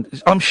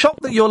second. I'm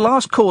shocked that your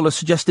last caller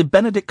suggested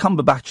Benedict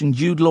Cumberbatch and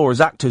Jude Law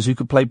as actors who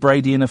could play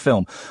Brady in a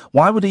film.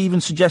 Why would he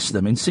even suggest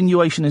them?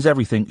 Insinuation is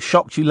everything.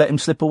 Shocked you let him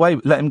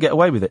get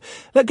away with it.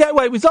 Get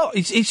away with that.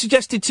 He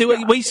suggested two.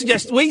 We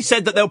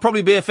said that there'll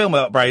probably be a film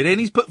about Brady, and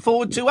he's put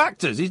forward 2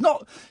 actors. He's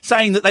not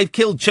saying that they've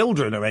killed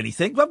children or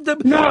anything. No,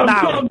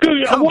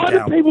 why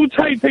do people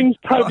take things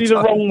totally the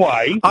wrong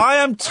way?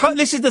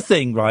 This is the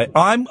thing, right?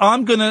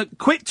 I'm gonna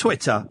quit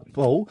Twitter,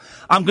 Paul.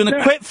 I'm going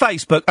to quit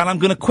Facebook, and I'm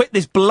going to quit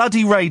this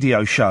bloody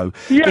radio show.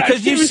 Yeah,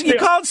 because you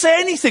can't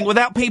say anything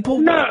without people...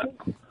 No.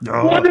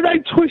 Oh. Why do they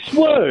twist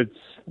words?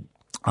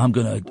 I'm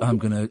gonna. One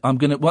day.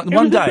 It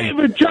was a bit of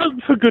a joke,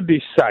 for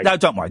goodness sake. No,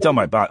 don't worry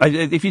about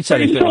it. If you'd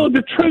said anything, it's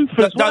the truth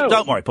as well.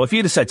 Don't worry, Paul. If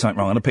you'd have said something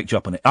wrong, I'm gonna pick you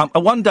up on it.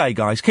 One day,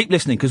 guys, keep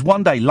listening, because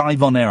one day,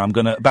 live on air, I'm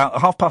gonna about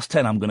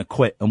 10:30, I'm gonna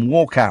quit and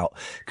walk out,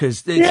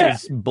 because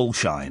this is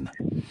bullshine.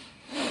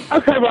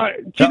 Okay,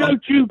 right. Do you know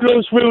Jude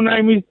Law's real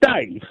name is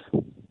Dave?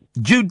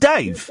 Jude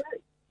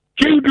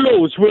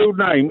Law's real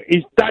name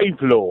is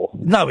Dave Law.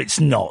 No, it's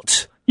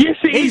not. Yes,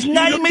 it is. His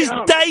name is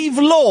Dave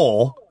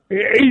Law.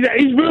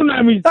 His real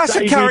name is. That's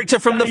a character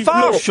from the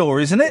Far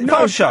Shore, isn't it? No,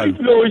 Far Show. Dave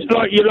Law is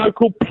like your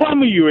local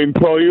plumber you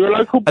employ, your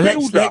local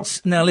builder.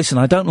 Now listen,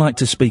 I don't like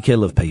to speak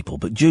ill of people,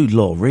 but Jude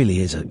Law really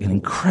is an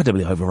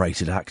incredibly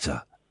overrated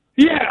actor.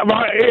 Yeah,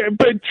 right,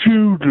 but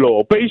Jude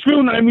Law. But his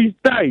real name is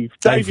Dave.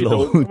 Dave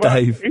Law.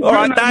 Dave. All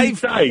right,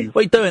 Dave.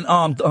 What are you doing?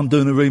 Oh, I'm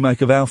doing a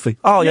remake of Alfie.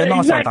 Oh, yeah,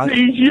 nice one, Dave.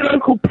 He's your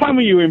local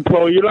plumber you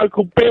employ, your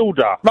local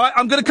builder. Right,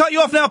 I'm going to cut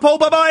you off now, Paul.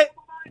 Bye-bye.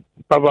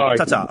 Bye-bye.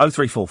 Ta-ta.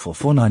 0344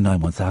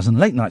 499 1000.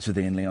 Late Nights with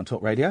Iain Lee on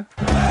Talk Radio.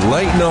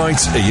 Late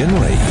Night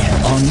Iain Lee.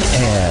 On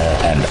air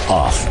and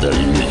off the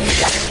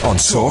leash. On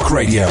Talk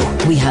Radio.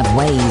 We have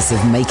ways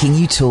of making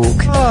you talk.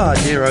 Oh,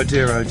 dear, oh,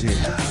 dear, oh,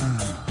 dear.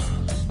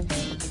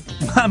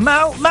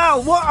 Mal,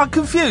 what? I'm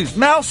confused.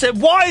 Mal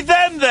said, why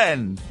them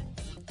then?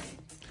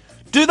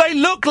 Do they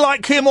look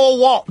like him or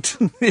what?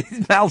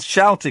 Mal's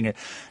shouting it.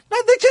 No,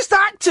 they're just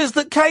actors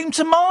that came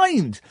to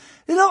mind.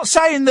 They're not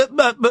saying that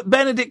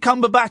Benedict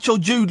Cumberbatch or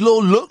Jude Law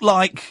look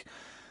like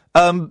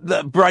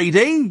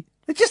Brady.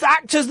 They're just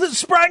actors that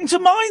sprang to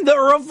mind that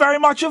are very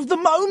much of the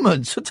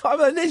moment. It's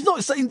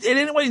not in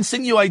any way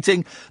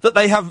insinuating that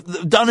they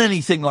have done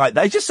anything like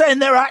that. It's just saying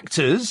they're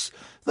actors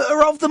that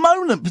are of the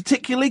moment,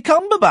 particularly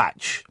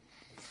Cumberbatch.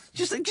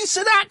 Just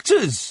said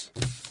actors.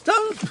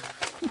 Don't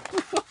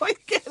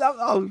get up.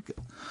 Oh.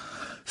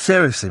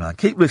 Seriously, man,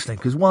 keep listening,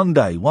 because one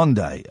day,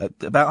 at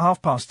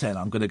about 10:30,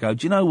 I'm going to go,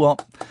 do you know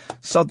what?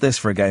 Sod this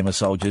for a game of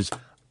soldiers.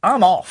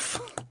 I'm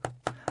off.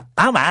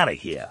 I'm out of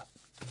here.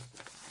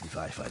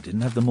 If I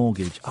didn't have the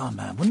mortgage, oh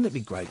man, wouldn't it be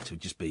great to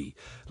just be,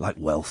 like,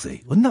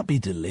 wealthy? Wouldn't that be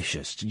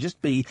delicious, to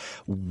just be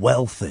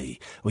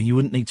wealthy, when you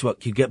wouldn't need to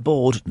work? You'd get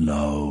bored?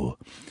 No,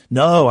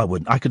 I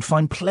wouldn't. I could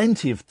find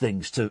plenty of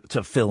things to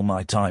fill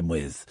my time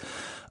with.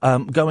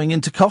 Going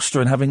into Costa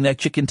and having their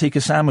chicken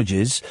tikka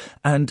sandwiches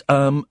and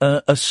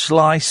a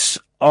slice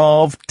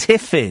of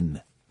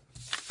tiffin.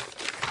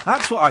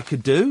 That's what I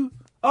could do.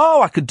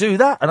 Oh, I could do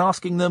that. And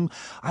asking them,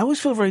 I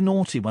always feel very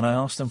naughty when I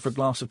ask them for a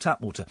glass of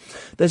tap water.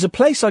 There's a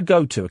place I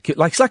go to,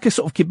 it's like a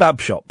sort of kebab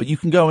shop, but you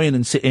can go in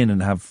and sit in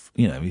and have,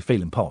 you're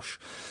feeling posh.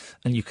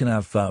 And you can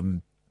have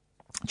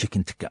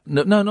chicken tikka.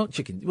 No, not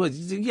chicken. Well,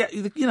 yeah,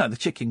 the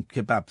chicken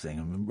kebab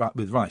thing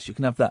with rice. You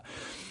can have that.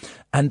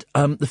 And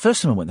the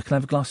first time I went there, can I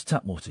have a glass of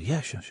tap water?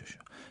 Yeah, sure.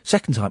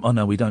 Second time, oh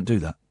no, we don't do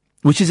that.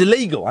 Which is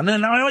illegal. I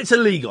know it's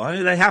illegal. I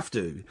know they have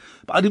to.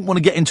 But I didn't want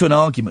to get into an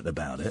argument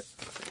about it.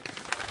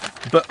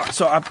 But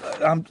so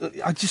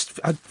I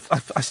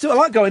still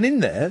like going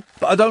in there,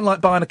 but I don't like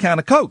buying a can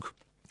of Coke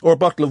or a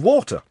bottle of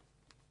water.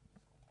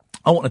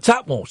 I want a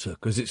tap water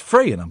because it's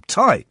free and I'm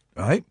tight,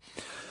 right?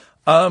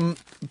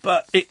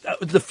 But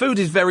the food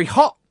is very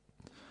hot.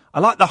 I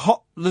like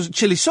the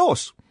chili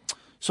sauce.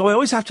 So I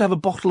always have to have a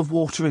bottle of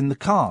water in the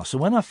car. So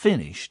when I've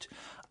finished,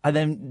 I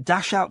then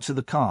dash out to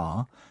the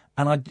car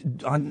and I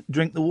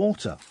drink the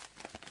water.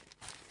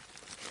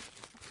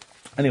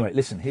 Anyway,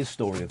 listen, here's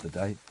story of the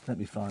day. Let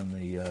me find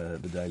the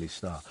Daily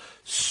Star.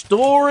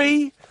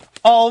 Story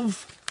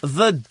of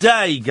the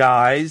day,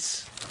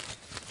 guys.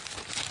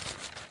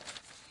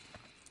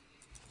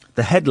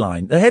 The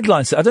headline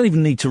says, I don't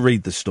even need to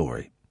read the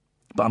story,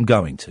 but I'm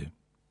going to. Hang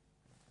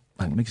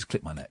on, let me just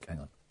clip my neck. Hang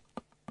on.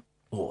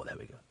 Oh, there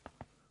we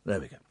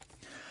go.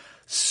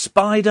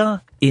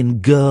 Spider in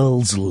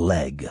girl's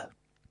leg.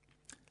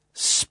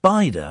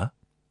 Spider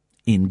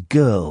in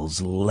girl's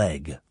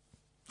leg.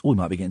 Oh, we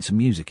might be getting some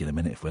music in a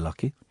minute if we're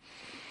lucky.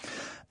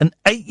 An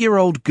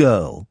 8-year-old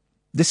girl,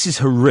 this is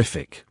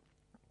horrific.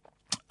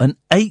 An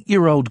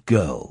 8-year-old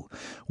girl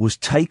was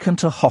taken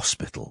to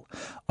hospital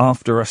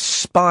after a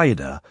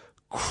spider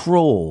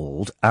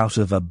crawled out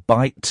of a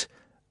bite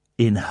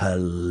in her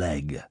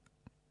leg.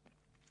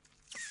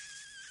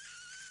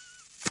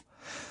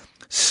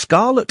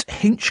 Scarlett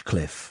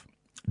Hinchcliffe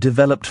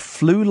developed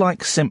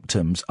flu-like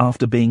symptoms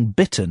after being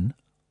bitten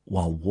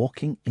while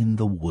walking in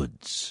the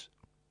woods.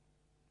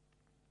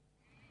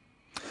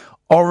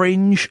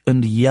 Orange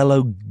and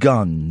yellow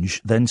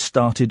gunge then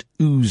started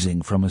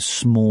oozing from a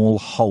small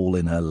hole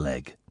in her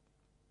leg.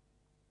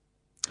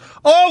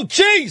 Oh,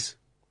 jeez!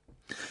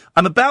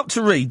 I'm about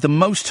to read the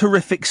most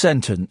horrific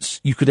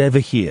sentence you could ever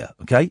hear,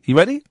 okay? You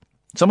ready?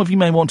 Some of you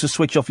may want to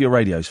switch off your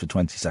radios for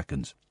 20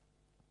 seconds.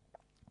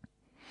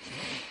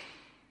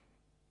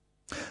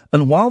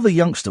 And while the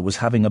youngster was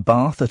having a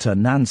bath at her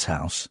nan's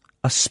house,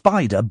 a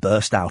spider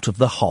burst out of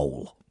the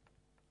hole.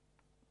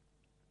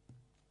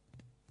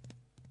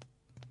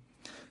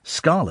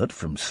 Scarlett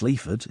from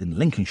Sleaford in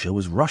Lincolnshire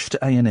was rushed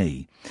to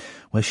A&E,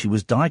 where she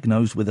was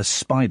diagnosed with a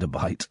spider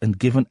bite and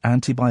given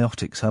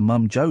antibiotics. Her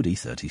mum, Jodie,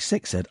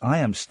 36, said, I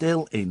am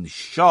still in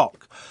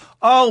shock.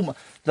 Oh,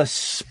 the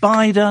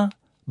spider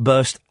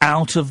burst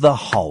out of the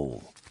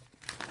hole.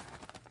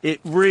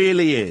 It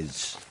really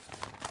is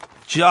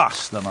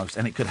just the most,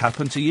 and it could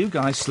happen to you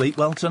guys. Sleep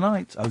well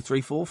tonight.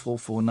 034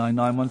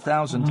 4499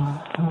 1000.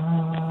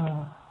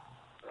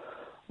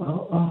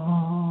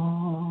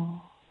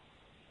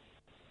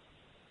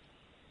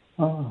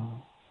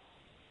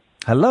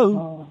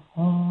 Hello?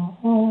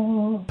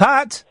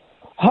 Pat?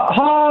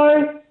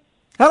 Hi.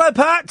 Hello,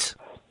 Pat.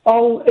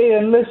 Oh,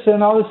 Ian,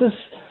 listen, I was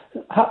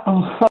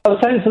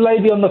saying to the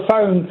lady on the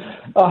phone,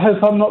 I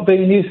hope I'm not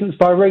being a nuisance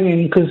by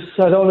ringing, because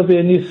I don't want to be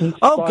a nuisance.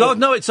 Oh, God,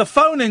 no, it's a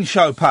phone-in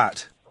show,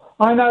 Pat.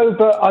 I know,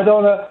 but I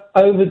don't want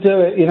to overdo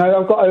it. You know,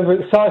 I've got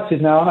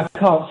overexcited now and I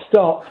can't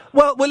stop.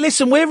 Well,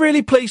 listen, we're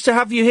really pleased to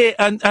have you here,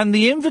 and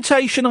the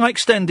invitation I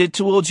extended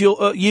towards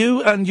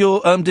you and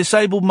your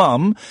disabled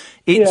mum,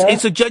 it's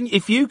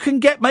if you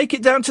can make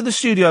it down to the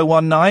studio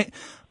one night,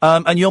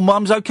 and your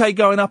mum's okay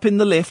going up in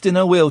the lift in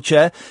her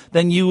wheelchair,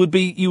 then you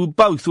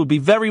both would be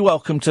very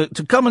welcome to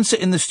come and sit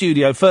in the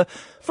studio for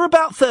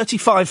about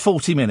 35,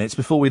 40 minutes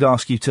before we'd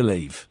ask you to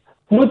leave.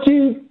 Would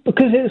you,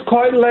 because it's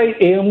quite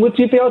late, Ian, would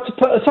you be able to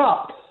put us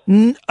up?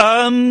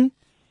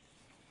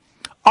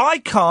 I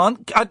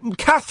can't.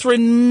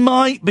 Catherine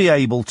might be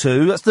able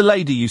to. That's the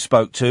lady you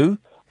spoke to.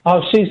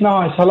 Oh, she's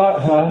nice. I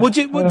like her.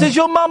 Does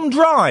your mum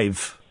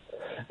drive?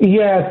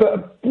 Yeah,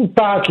 but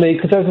badly,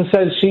 because as I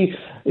said,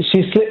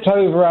 she slipped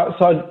over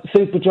outside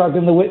Superdrug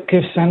in the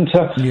Whitgift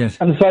Centre. Yes.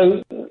 And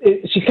so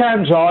she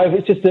can drive.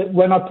 It's just that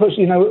when I push,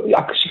 she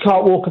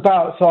can't walk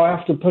about, so I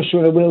have to push her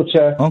in a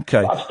wheelchair.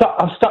 Okay. I've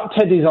stuck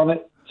teddies on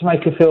it to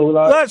make her feel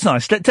like... Well, that's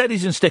nice.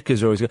 Teddies and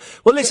stickers are always good.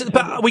 Well, listen,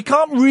 but we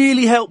can't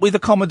really help with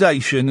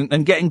accommodation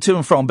and getting to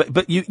and from,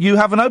 but you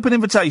have an open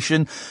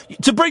invitation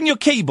to bring your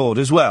keyboard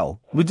as well.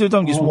 We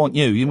don't just want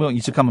you. We want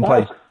you to come and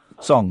play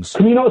songs.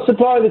 Can you not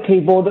supply the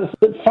keyboard?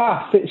 It's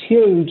fast. It's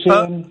huge.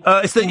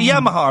 It's the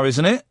Yamaha,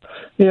 isn't it?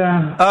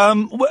 Yeah.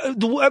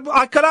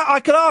 I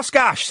could ask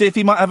Ash, see if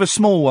he might have a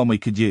small one we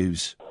could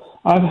use.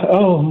 I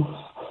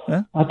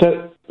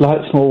don't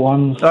like small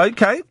ones.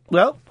 Okay,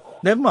 well,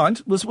 never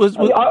mind.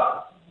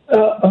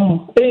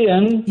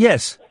 Ian?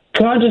 Yes?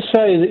 Can I just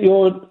say that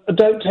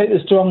don't take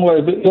this the wrong way,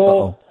 but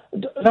you're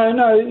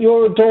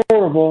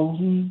adorable.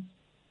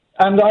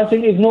 And I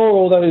think ignore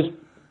all those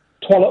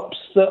twollops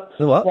that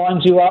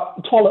wind you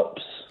up.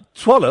 Twollops.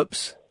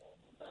 Twollops?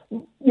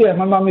 Yeah,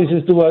 my mum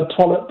uses the word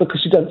twallop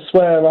because she doesn't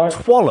swear, right?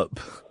 Twallop?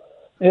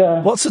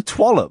 Yeah. What's a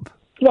twallop?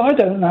 Well, I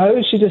don't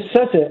know. She just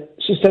says it.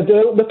 She said,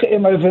 look at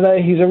him over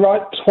there. He's a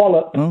right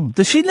twallop. Oh.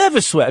 Does she never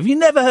swear? Have you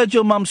never heard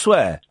your mum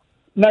swear?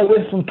 No,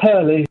 we're from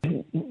Purley.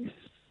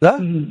 Huh?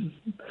 And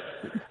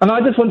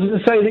I just wanted to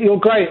say that you're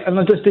great, and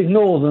I just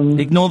ignore them.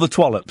 Ignore the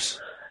twallops?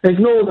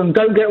 Ignore them.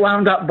 Don't get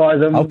wound up by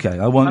them. Okay,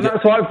 I won't. And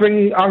that's why I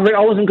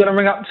wasn't going to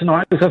ring up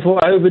tonight because I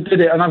thought I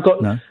overdid it, and I've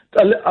got. No.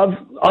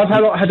 I've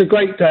had a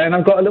great day, and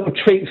I've got a little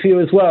treat for you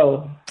as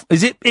well.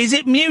 Is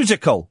it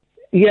musical?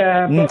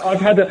 Yeah, but I've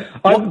had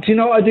do you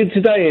know what I did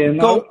today, Ian?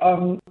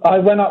 I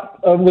went up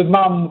with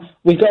Mum.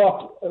 We go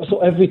up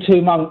sort of every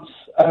 2 months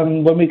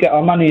when we get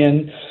our money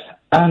in.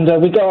 And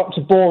we go up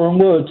to Boreham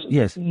Wood.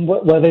 Yes. And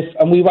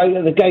we wait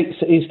at the gates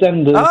at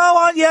Eastenders.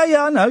 Oh,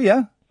 yeah, I know,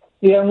 yeah.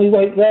 Yeah, and we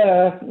wait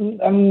there,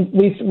 and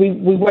we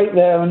wait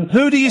there. And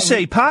who do you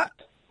see, Pat?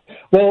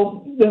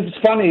 Well, it's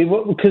funny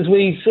because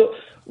we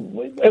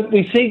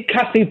see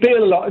Kathy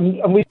Beale a lot,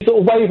 and we sort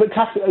of wave at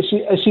Kathy as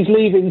she's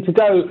leaving to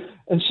go,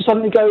 and she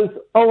suddenly goes,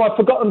 "Oh, I've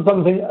forgotten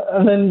something,"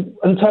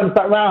 and turns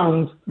back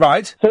round.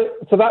 Right. So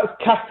that's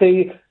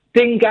Kathy.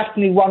 Dean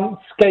Gaffney once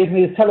gave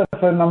me his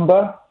telephone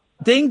number.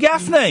 Dean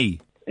Gaffney?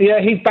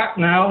 Yeah, he's back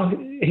now.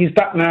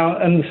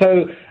 And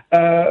so,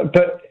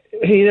 but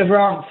he never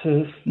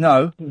answers.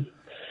 No.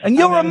 And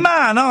you're a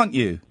man, aren't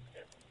you?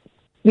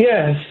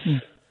 Yes.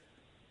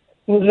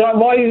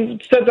 Why you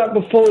said that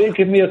before? You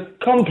give me a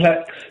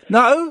complex.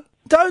 No.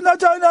 Don't. I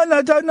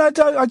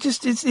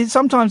just, it's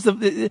sometimes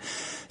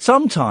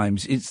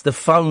it's the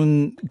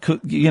phone,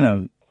 you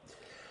know.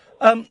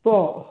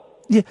 What?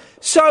 Yeah.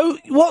 So,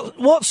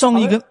 what song are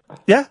you going?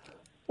 Yeah.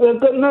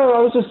 No, I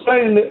was just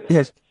saying that.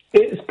 Yes.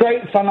 It's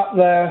great fun up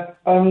there.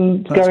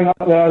 Going up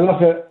there, I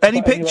love it.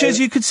 Any pictures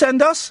you could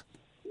send us?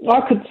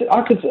 I could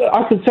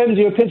send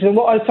you a picture. And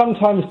what I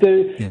sometimes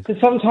do,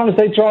 because sometimes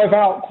they drive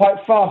out quite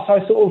fast.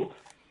 I sort of,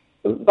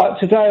 like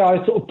today,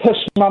 I sort of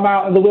pushed Mum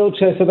out of the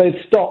wheelchair so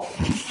they'd stop.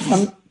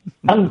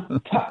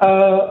 and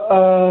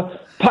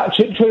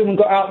Patrick Truman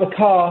got out the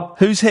car.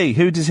 Who's he?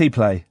 Who does he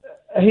play?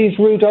 He's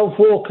Rudolph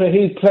Walker.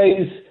 He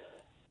plays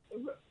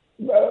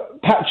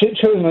Patrick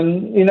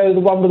Truman, you know, the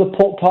one with the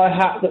pork pie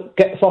hat that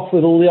gets off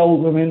with all the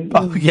old women.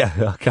 Oh, yeah,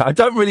 okay. I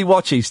don't really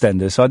watch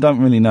EastEnders, so I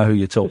don't really know who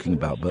you're talking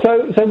about. But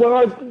when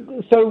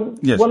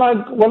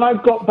I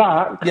got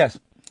back, yes,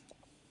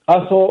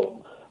 I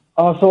thought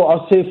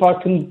I'll see if I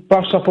can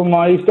brush up on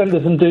my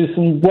EastEnders and do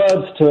some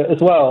words to it as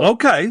well.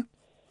 Okay.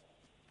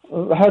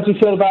 How do you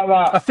feel about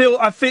that? I feel.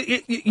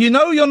 You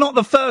know, you're not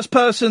the first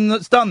person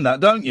that's done that,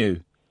 don't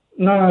you?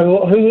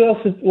 No. Who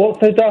else?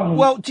 What's they done?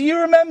 Well, do you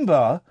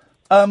remember?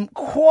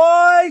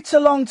 Quite a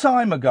long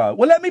time ago.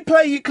 Well, let me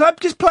play you. Can I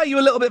just play you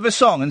a little bit of a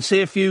song and see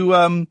if you?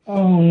 Oh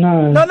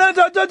no. No,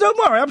 don't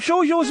worry. I'm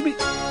sure yours will be. Do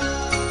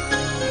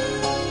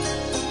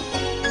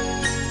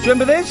you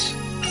remember this?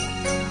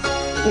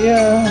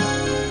 Yeah.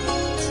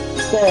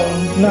 Go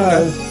on.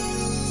 No.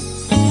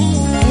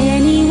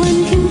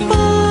 Anyone can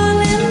fall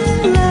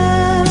in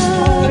love.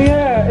 Oh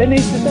yeah,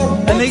 Anita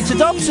Dobson. Anita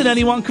Dobson.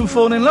 Anyone can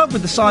fall in love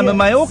with the Simon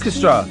May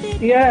Orchestra.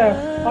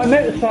 Yeah, I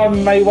met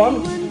Simon May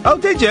once. Oh,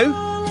 did you?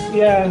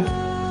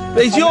 Yeah.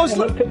 Is yours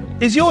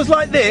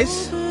like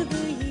this?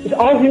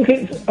 I think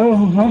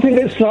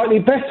it's slightly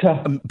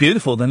better.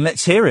 Beautiful. Then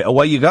let's hear it.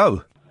 Away you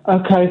go.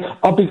 Okay,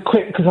 I'll be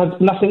quick because I've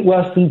nothing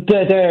worse than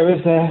dead air,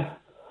 is there?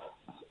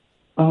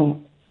 Oh.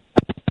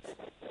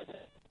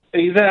 Are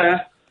you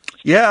there?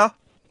 Yeah.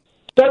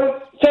 Don't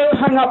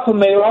hang up on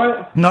me,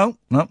 right? No.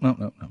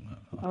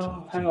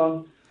 Oh, hang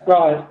on.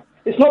 Right.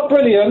 It's not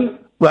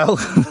brilliant. Well,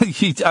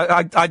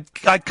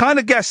 I kind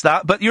of guessed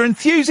that, but you're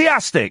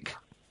enthusiastic.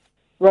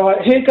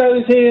 Right, here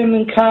goes Ian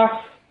and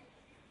Kath.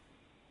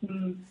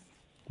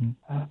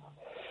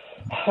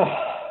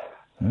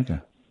 Okay.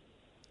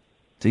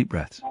 Deep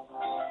breaths.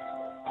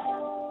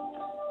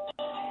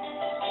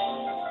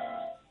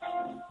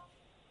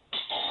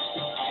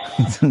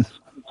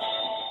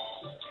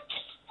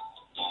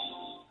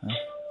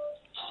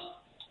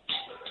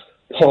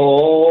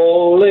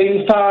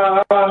 Pauline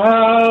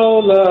Fowler.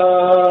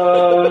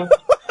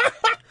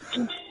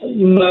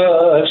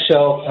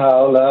 Michelle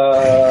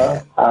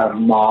Fowler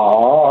and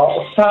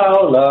Mark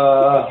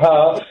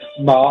Fowler,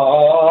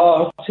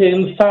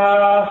 Martin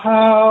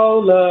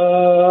Fowler,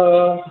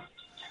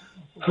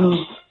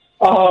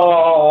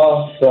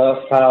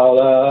 Arthur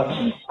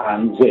Fowler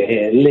and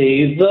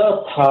Willie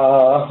the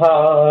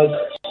Pug.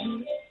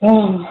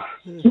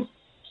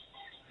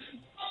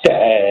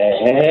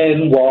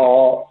 Dan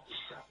Watts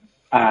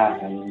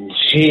and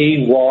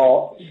G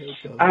Watts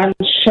and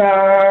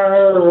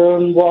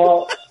Sharon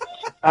Watts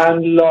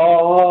and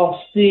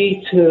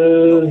Lofty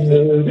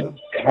too,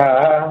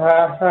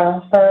 Kathy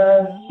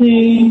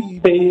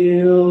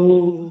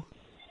Beale,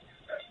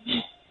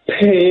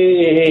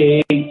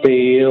 Pig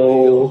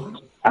Beale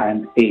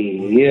and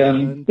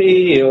Ian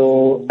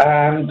Beale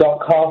and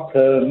Doc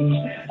Cotton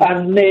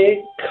and Nick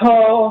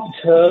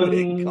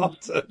Cotton.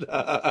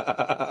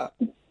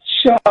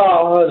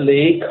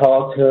 Charlie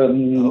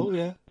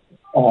Cotton.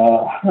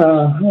 Oh,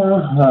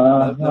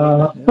 yeah.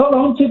 Not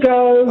long to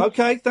go.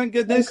 Okay, thank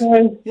goodness.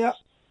 Okay. Yeah.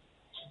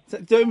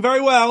 Doing very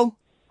well.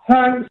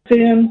 Thanks,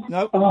 Ian.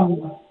 No.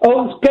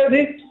 Oh, get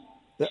it.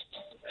 Yeah.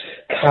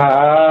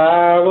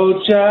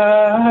 Carol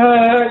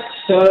Jackson.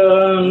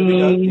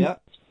 Yeah.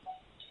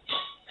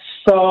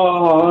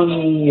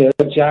 Sonia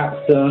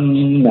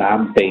Jackson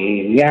and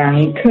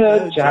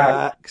Bianca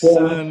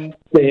Jackson.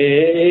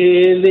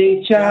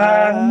 Billy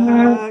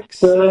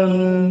Jackson.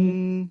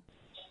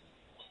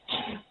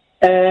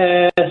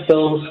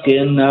 Ethel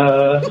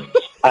Skinner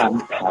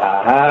and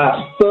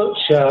Pat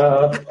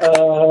Butcher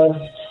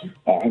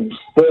and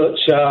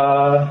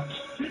Butcher,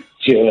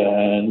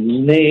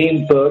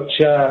 Janine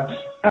Butcher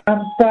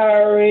and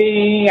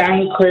Barry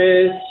and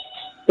Chris,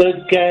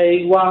 the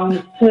gay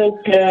ones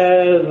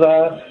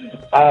together,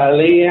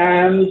 Ali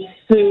and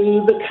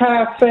Sue, the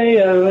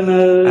cafe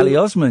owners, Ali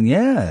Osman,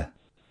 yeah.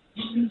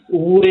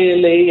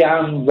 Willie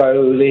and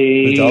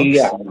Rolly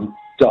and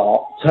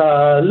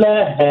Dr.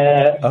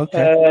 Leher.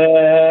 Okay.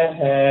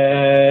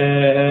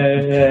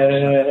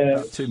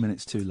 About 2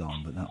 minutes too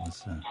long, but that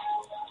was.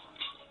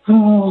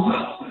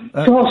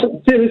 Gosh,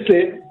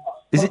 seriously.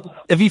 Is it?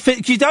 Have you?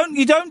 You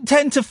don't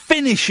tend to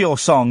finish your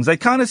songs. They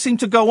kind of seem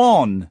to go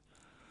on.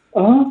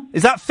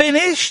 Is that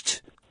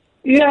finished?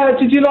 Yeah.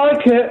 Did you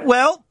like it?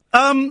 Well,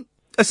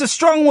 it's a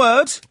strong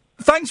word.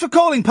 Thanks for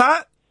calling,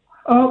 Pat.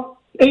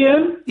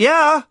 Ian.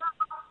 Yeah.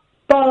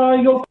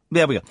 Bye.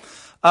 There we go.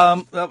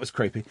 That was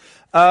creepy.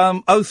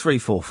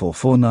 0344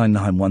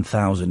 499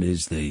 1000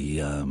 is the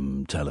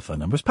telephone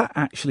number. Has Pat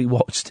actually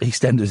watched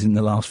EastEnders in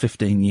the last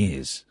 15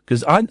 years?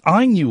 Because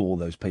I knew all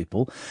those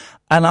people,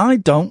 and I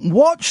don't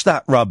watch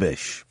that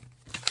rubbish.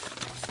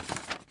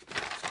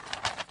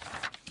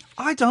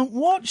 I don't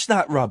watch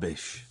that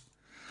rubbish.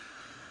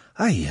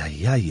 Ay,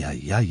 ay, ay,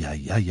 ay, ay,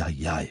 ay, ay,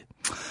 ay, ay.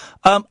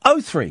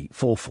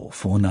 0344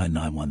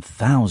 499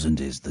 1000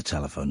 is the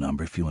telephone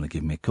number. If you want to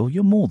give me a call,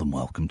 you're more than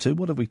welcome to.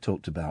 What have we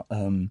talked about?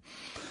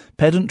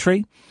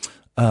 Pedantry.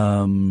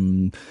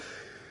 The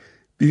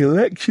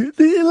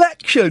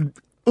election.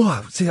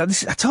 Oh, see, I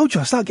told you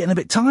I start getting a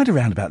bit tired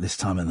around about this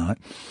time of night.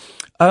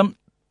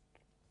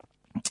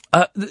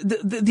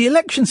 The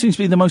election seems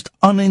to be the most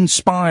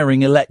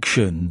uninspiring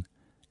election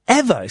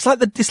ever. It's like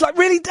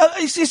really,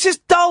 it's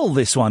just dull,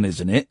 this one,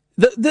 isn't it?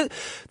 The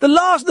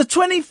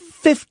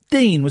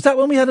 2015, was that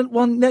when we had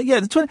one? Yeah,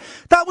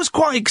 that was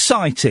quite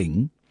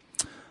exciting.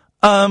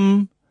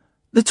 The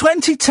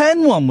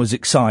 2010 one was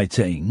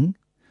exciting.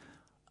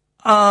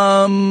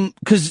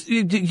 Cause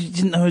you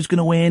didn't know who was going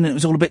to win, and it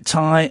was all a bit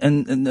tight,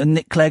 and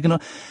Nick Clegg and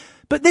all.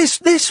 But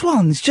this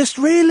one's just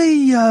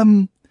really,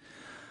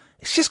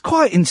 it's just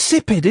quite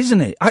insipid,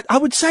 isn't it? I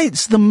would say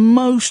it's the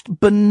most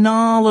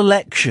banal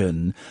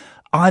election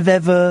I've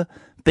ever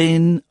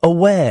been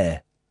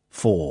aware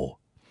for.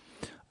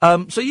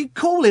 So you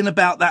call in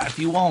about that if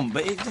you want,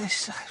 but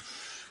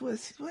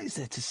what is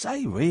there to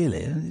say,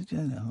 really?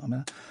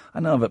 I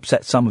know I've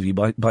upset some of you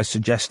by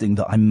suggesting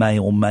that I may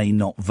or may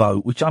not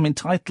vote, which I'm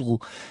entirely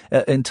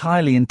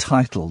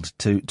entitled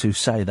to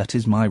say. That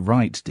is my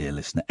right, dear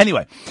listener.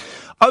 Anyway,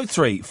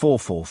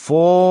 0344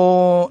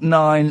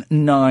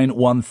 499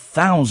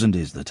 1000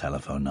 is the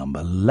telephone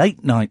number.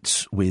 Late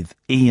Nights with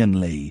Iain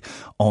Lee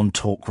on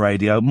Talk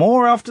Radio.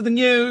 More after the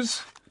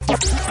news.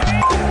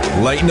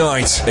 Late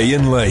Night,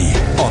 Iain Lee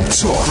on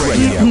Talk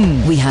Radio.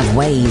 We have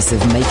ways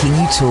of making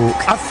you talk.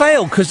 I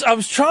failed because I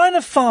was trying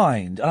to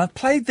find, and I've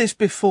played this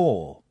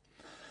before,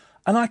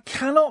 and I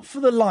cannot for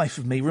the life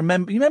of me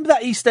remember. You remember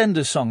that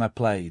EastEnders song I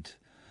played?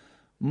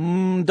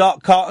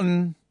 Doc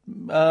Cotton,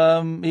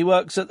 he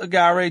works at the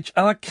garage,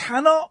 and I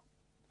cannot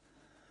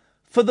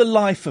for the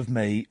life of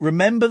me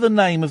remember the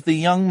name of the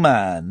young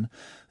man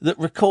that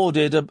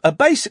recorded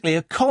basically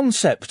a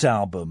concept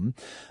album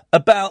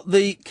about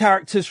the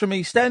characters from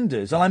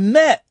EastEnders. And I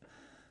met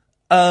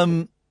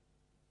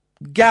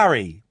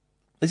Gary.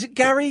 Is it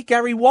Gary?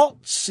 Gary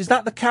Watts? Is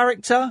that the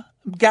character?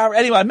 Gary.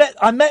 Anyway,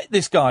 I met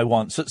this guy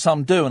once at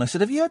some do, and I said,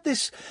 have you heard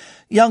this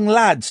young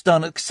lad's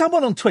done it?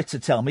 Someone on Twitter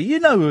tell me. You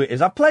know who it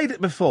is. I played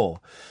it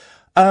before.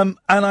 And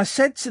I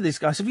said to this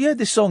guy, I said, have you heard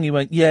this song? He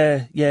went,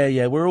 yeah,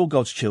 we're all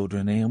God's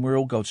children, Ian, we're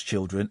all God's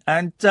children.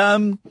 And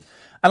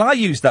I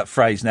use that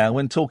phrase now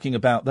when talking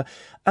about the...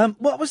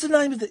 what was the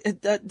name of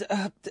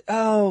the...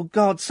 oh,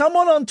 God,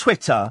 someone on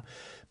Twitter,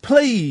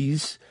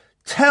 please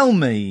tell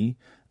me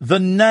the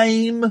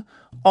name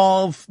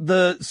of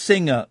the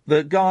singer,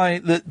 the guy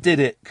that did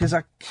it, because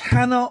I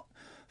cannot,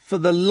 for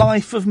the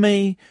life of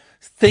me,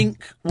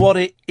 think what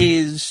it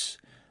is,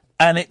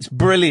 and it's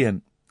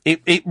brilliant.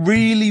 It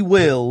really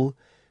will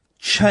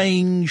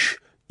change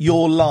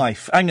your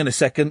life. Hang on a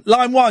second.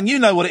 Line 1, you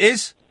know what it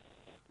is.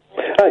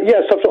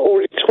 Yes, I've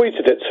already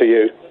tweeted it to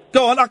you.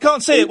 Go on, I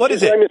can't see it. What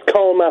is it? His name is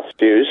Carl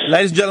Matthews.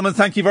 Ladies and gentlemen,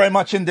 thank you very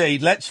much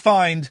indeed. Let's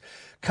find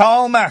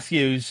Carl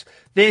Matthews.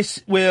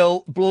 This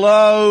will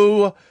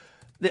blow...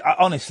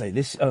 honestly,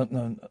 this...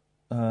 no,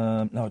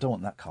 I don't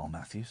want that Carl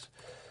Matthews.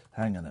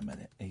 Hang on a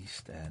minute.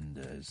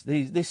 EastEnders.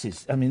 This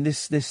is... I mean,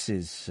 this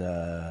is...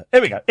 Here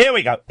we go.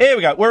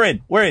 We're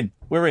in.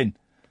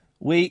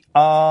 We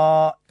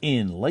are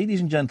in. Ladies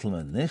and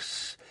gentlemen,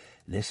 this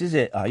is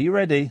it. Are you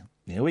ready?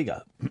 Here we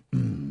go.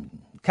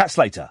 Cat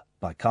Slater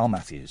by Carl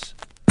Matthews.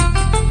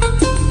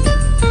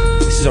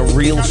 This is a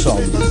real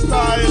song.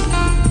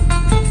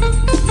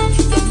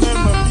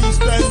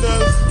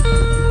 EastEnders,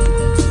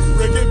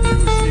 reggae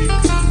music,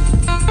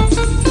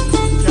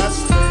 Cat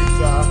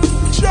Slater,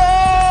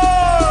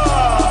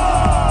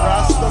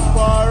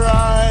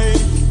 Rastafari,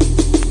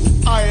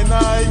 Ian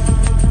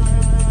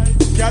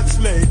Lee, Cat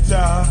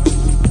Slater.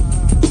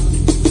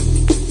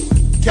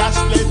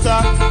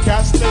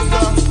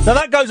 Now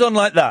that goes on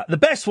like that. The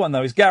best one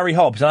though is Gary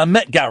Hobbs, and I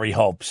met Gary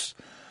Hobbs.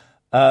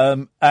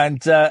 We're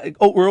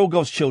all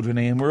God's children,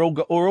 Ian. We're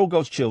all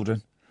God's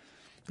children.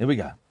 Here we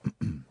go.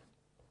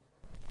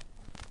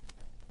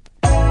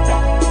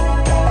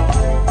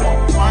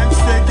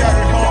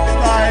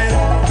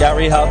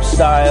 Gary Hobbs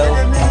style.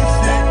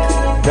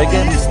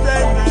 Reggae music.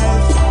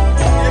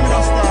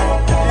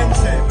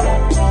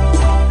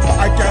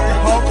 I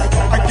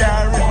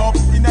Gary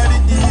Hobbs in the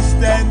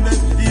Eastenders.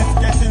 He's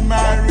getting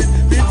married.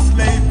 Bits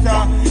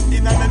later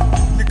in a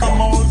little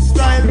mold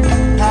style.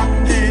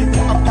 Pappy,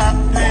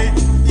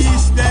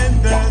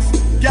 Eastenders.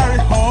 Gary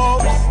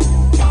Hobbs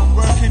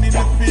working in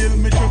the field.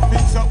 Mitchell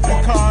picks up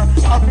the car.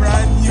 A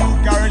brand new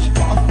garage. I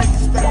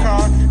fix the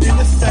car. In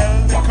the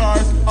sell the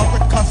cars of the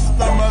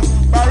customers.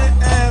 Barry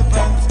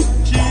Evans,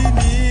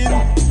 Jeanine,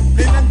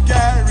 Lynn and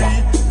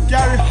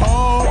Gary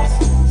Hobbs.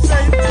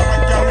 Say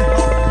Gary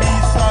Hobbs.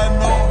 Lisa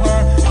know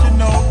her. She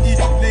know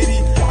each lady.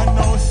 I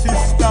know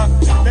sister.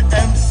 The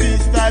MC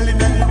styling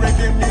and the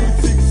reggae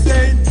music.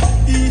 Say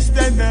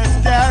Eastenders.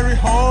 Gary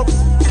Hobbs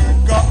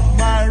got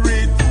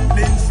married.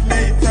 Lynn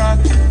Slater,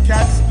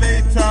 Cat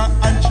Slater,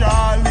 and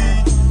Charlie.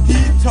 He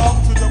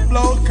talked to the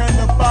bloke and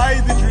to buy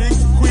the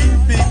drinks. Queen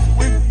Vic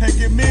with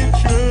Peggy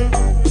Mitchell.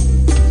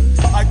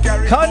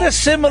 Kind of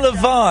similar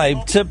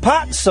vibe to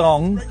Pat's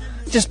song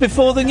just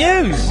before the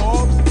news.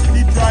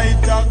 He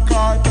drive that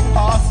car to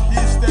pass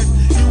his test.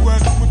 He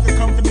works with the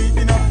company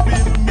in a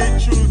field.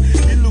 Mitchell,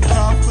 he look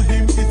after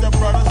him. He's a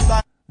brother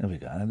side. There we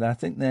go. And I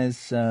think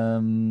there's I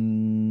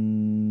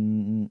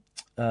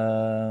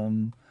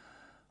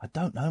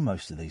don't know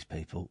most of these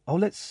people. Oh,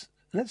 let's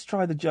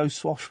try the Joe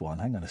Swash one.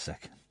 Hang on a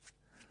second.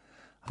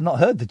 I've not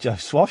heard the Joe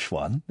Swash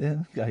one.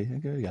 Yeah, okay,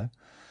 here we go.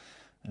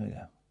 There we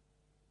go.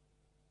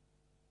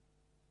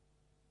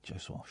 Joe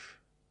Swash.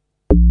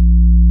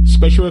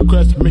 Special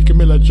request, Mickey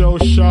Miller, Joe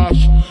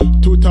Swash,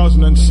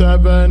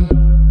 2007.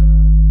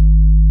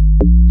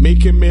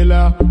 Mickey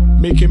Miller,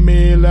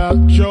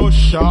 Joe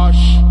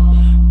Swash,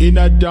 in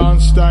a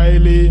dance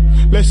style.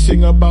 Let's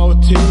sing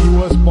about him. He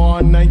was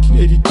born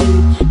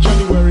 1982,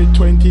 January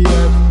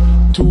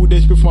 20th. 2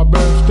 days before my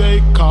birthday.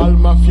 Carl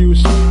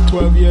Matthews,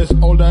 12 years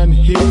old and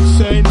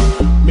insane.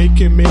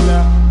 Mickey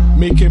Miller,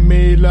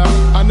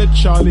 and a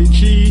Charlie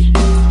G.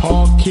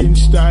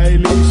 Hawkins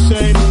style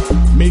insane.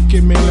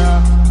 Mickey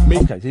Miller.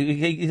 Okay,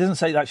 he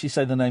doesn't actually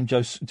say the name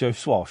Joe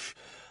Swash.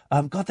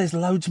 God, there's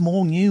loads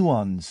more new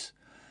ones.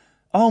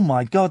 Oh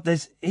my God,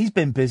 he's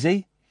been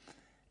busy.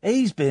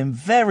 He's been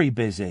very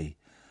busy.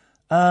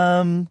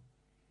 Guys,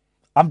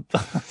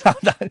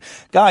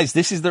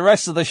 this is the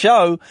rest of the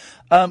show.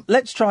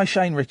 Let's try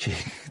Shane Ritchie.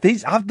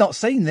 I've not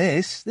seen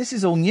this. This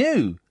is all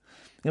new.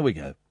 Here we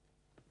go.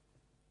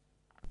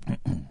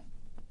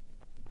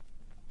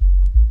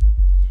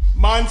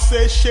 Man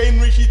says Shane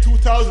Ritchie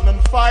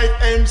 2005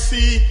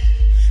 MC.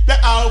 The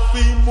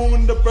Alfie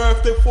Moon, the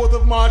birthday 4th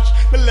of March,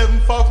 the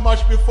 11th of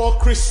March before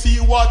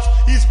Chrissy Watts.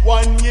 He's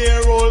 1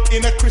 year old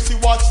in a Chrissy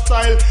Watts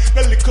style.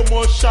 The little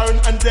more Sharon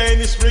and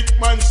Dennis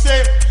Rickman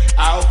say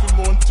Alfie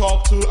Moon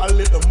talk to a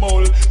little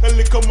mole. The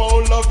little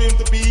mole love him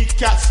to be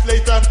Cat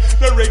Slater.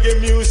 The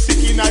reggae music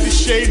in the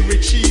Shane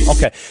Ritchie.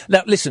 Okay,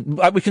 now listen,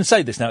 we can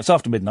say this now. It's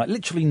after midnight.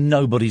 Literally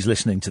nobody's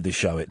listening to this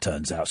show. It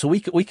turns out, so we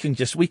can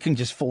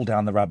just fall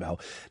down the rabbit hole.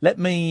 Let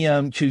me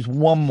choose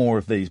one more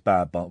of these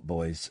bad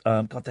boys.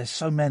 God, there's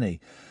so many.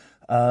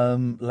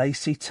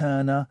 Lacey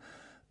Turner,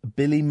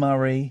 Billy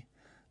Murray.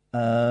 I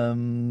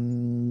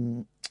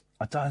don't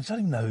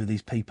even know who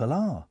these people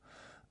are.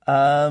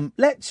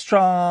 Let's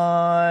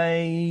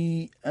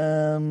try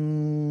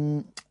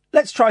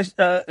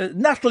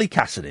Natalie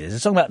Cassidy. There's a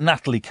song about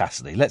Natalie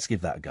Cassidy. Let's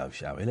give that a go,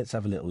 shall we? Let's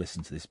have a little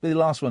listen to this. Be the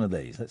last one of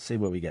these. Let's see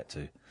where we get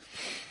to.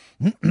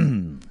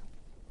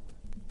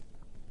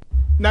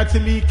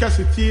 Natalie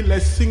Cassidy,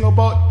 let's sing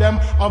about them,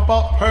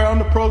 about her on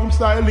the program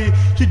Styly.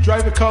 She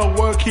drive a car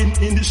working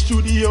in the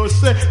studio.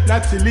 Say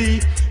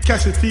Natalie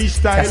Cassidy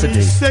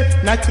Styly. Say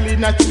Natalie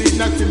Cassidy.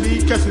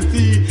 Natalie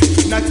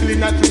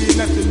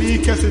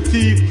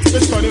Cassidy.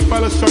 The Sonny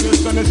Fowler,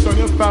 Sonny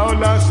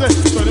Fowler. Say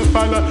Sonny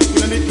Fowler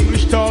in the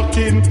English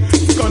talking.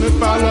 Sonny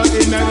Fowler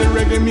in the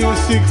reggae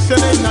music. Say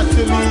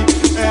Natalie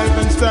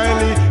Elvin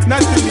Styly.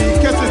 Natalie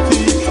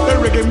Cassidy. The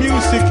reggae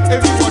music.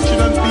 Every watching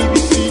on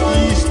BBC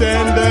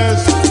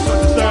Eastenders.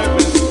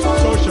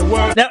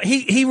 Now,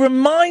 he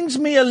reminds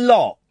me a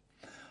lot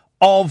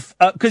of,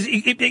 because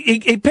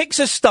he picks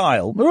a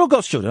style. We're all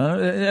God's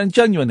children, and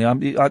genuinely,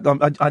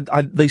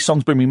 these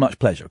songs bring me much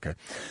pleasure, okay?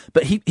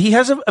 But he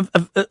has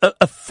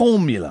a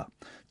formula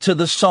to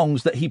the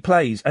songs that he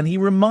plays, and he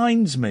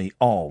reminds me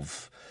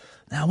of,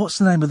 now, what's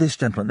the name of this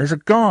gentleman? There's a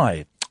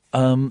guy,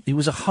 he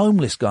was a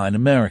homeless guy in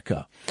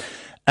America,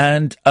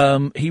 and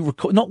he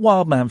not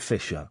Wildman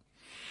Fisher.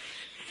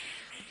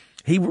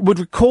 He would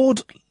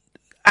record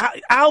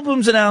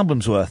albums and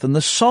albums worth, and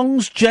the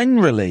songs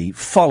generally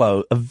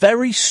follow a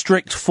very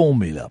strict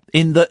formula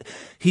in that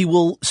he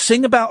will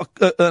sing about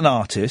an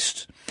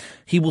artist,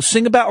 he will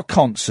sing about a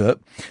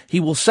concert, he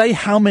will say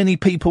how many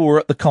people were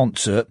at the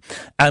concert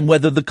and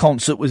whether the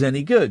concert was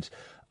any good.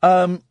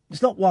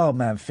 It's not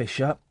Wildman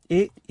Fisher.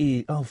 It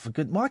is, oh, for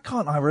good, why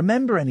can't I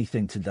remember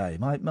anything today?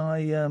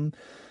 I'm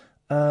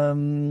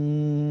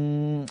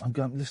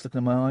just looking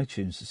at my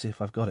iTunes to see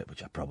if I've got it,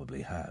 which I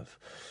probably have.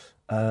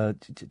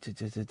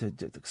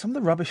 Some of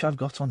the rubbish I've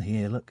got on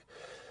here, look.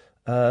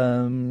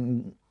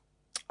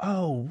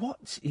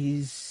 What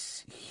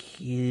is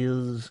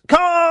his...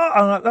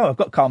 Carl! Oh, I've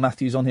got Carl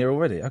Matthews on here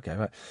already. Okay,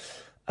 right.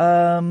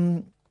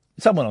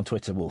 Someone on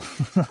Twitter will...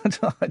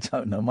 I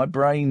don't know. My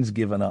brain's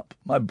given up.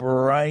 My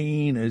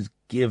brain has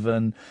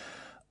given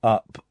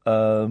up.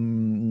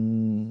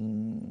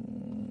 Someone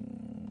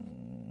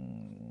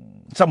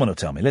will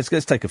tell me. Let's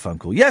take a phone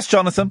call. Yes,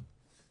 Jonathan.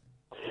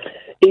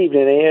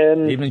 Evening,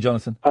 Ian. Evening,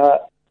 Jonathan.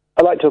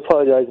 I'd like to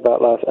apologise about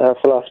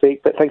for last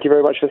week, but thank you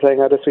very much for saying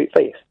I had a sweet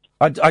face.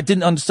 I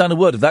didn't understand a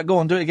word of that. Go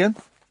on, do it again.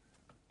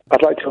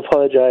 I'd like to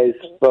apologise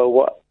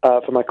for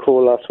my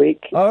call last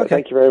week. Oh, okay.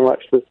 Thank you very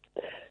much for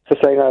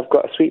saying I've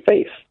got a sweet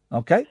face.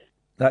 Okay,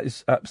 that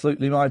is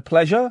absolutely my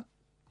pleasure.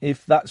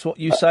 If that's what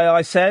you say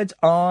I said,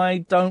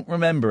 I don't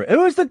remember it.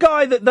 Who was the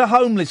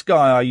homeless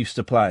guy I used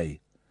to play?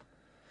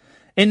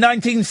 In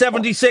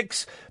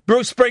 1976,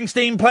 Bruce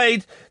Springsteen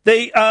played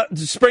the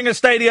Springer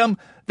Stadium.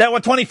 There were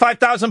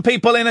 25,000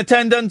 people in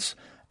attendance,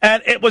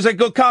 and it was a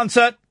good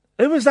concert.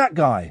 Who was that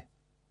guy?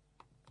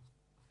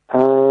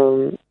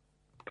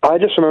 I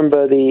just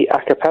remember the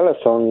a cappella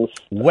songs.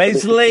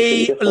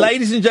 Wesley,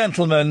 ladies and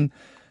gentlemen,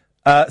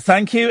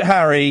 thank you,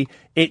 Harry.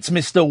 It's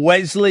Mr.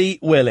 Wesley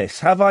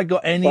Willis. Have I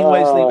got any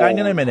Wesley? Hang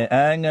on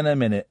a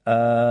minute.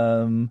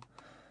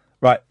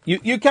 Right,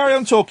 you carry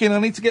on talking. I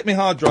need to get my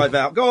hard drive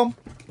out. Go on.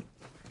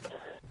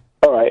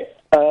 All right.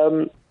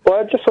 Well,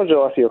 I just wanted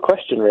to ask you a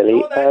question,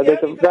 really.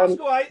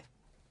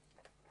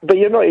 But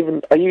you're not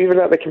even... Are you even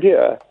at the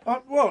computer?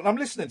 Well, I'm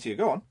listening to you.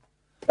 Go on.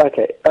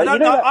 Okay.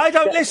 I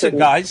don't listen,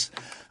 guys.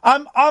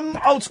 I'm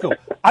old school.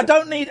 I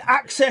don't need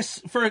access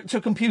to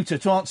a computer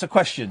to answer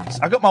questions.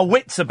 I got my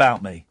wits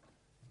about me.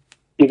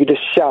 You could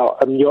just shout,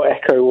 and your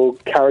echo will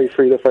carry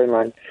through the phone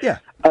line. Yeah.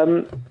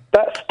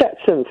 That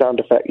Stetson sound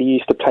effect you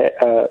used to play.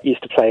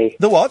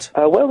 The what?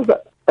 Where was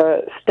that?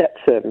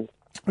 Stetson.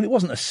 Well, it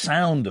wasn't a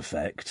sound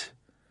effect.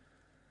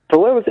 But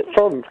where was it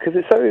from? Because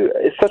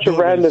it's such a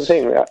random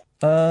thing.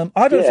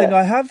 I don't think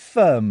I have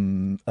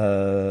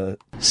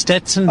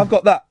Stetson. I've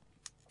got that.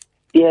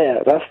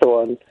 Yeah, that's the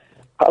one.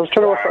 I was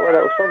trying to work out where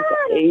that was from for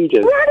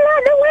ages.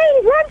 Run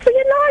away! Run for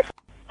your life!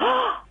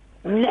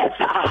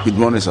 Never! Good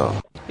morning,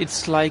 sir.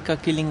 It's like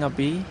killing a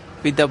bee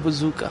with a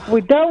bazooka. We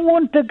don't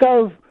want to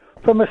go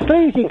from a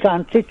sleazy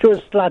country to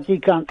a sludgy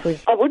country.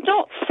 I would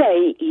not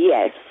say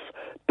yes,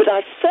 but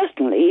I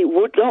certainly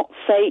would not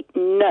say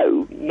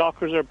no.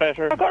 Knockers are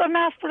better. I've got a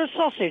mouthful of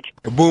sausage.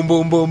 Boom,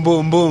 boom, boom,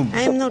 boom, boom.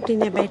 I am not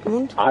in a bad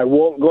mood. I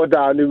won't go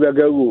down the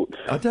reggae route.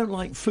 I don't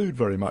like food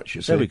very much,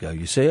 you see. There we go,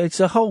 you see. It's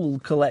a whole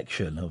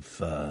collection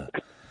of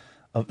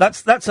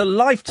that's a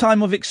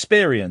lifetime of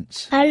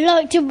experience. I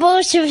like to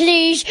butter,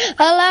 please.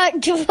 I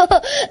like to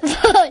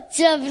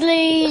butter,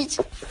 please.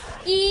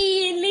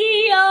 Ian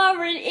Lee,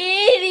 you're an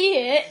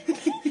idiot.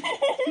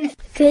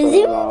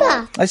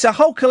 Kazimba. It's a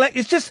whole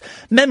It's just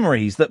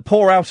memories that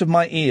pour out of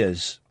my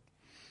ears.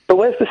 But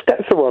where's the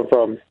Stetson one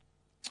from?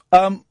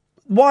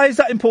 Why is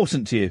that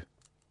important to you?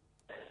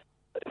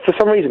 For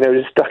some reason, it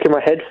was just stuck in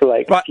my head for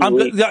like. Right,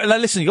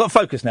 listen, you got to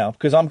focus now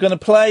because I'm going to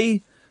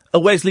play a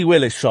Wesley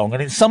Willis song,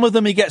 and in some of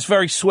them he gets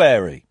very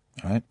sweary.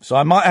 Right, so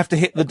I might have to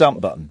hit the dump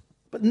button.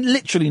 But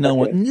literally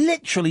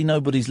literally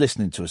nobody's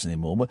listening to us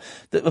anymore.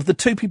 Of the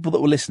two people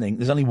that were listening,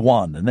 there's only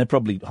one, and they're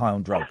probably high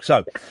on drugs.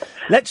 So,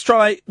 let's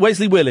try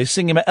Wesley Willis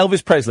singing about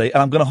Elvis Presley,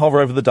 and I'm going to hover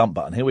over the dump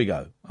button. Here we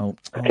go.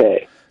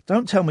 Okay.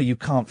 Don't tell me you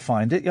can't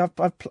find it. I've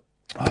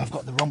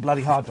got the wrong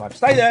bloody hard drive.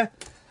 Stay there.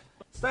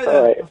 Stay there.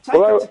 All right. I've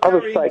taken Well, I was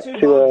carrying like two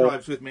to, hard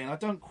drives with me, and I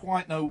don't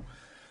quite know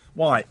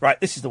why.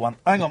 Right, this is the one.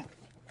 Hang on.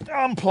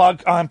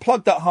 Unplug. I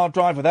unplugged that hard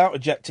drive without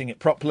ejecting it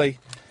properly.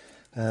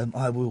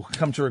 I will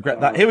come to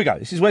regret that. Here we go.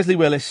 This is Wesley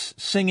Willis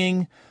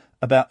singing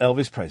about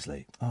Elvis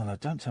Presley. Oh, no,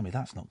 don't tell me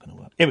that's not going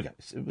to work. Here we go.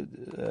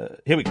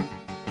 Here we go.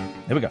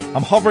 Here we go.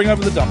 I'm hovering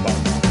over the dump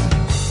button.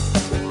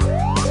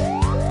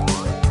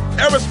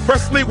 Elvis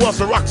Presley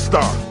was a rock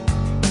star.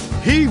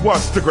 He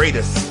was the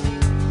greatest.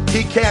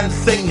 He can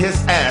sing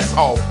his ass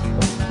off.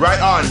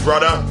 Right on,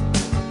 brother.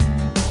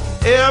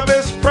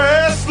 Elvis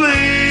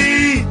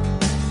Presley.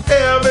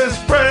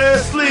 Elvis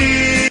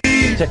Presley.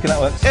 Checking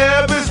that works.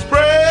 Elvis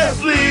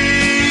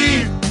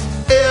Presley.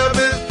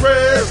 Elvis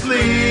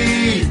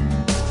Presley.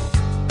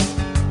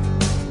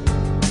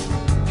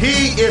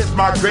 He is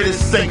my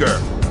greatest singer.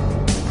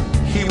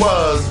 He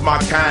was my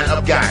kind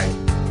of guy.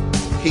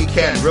 He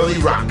can really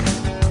rock.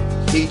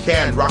 He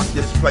can rock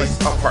this place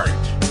apart.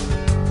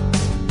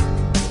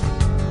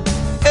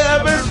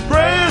 Elvis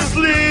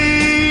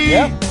Presley.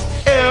 Yep.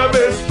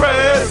 Elvis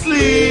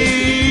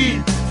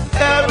Presley.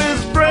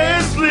 Elvis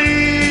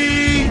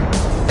Presley.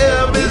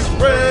 Elvis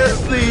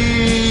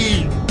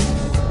Presley.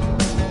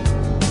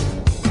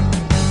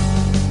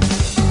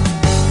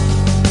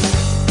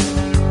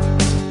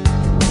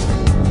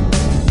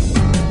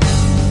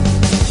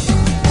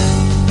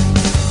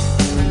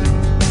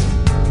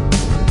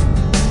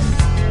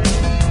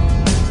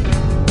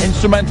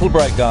 Instrumental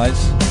break, guys.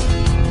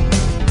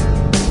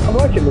 I'm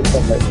liking this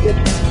one, mate. Good.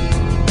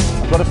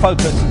 I've got to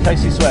focus in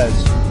case he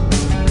swears.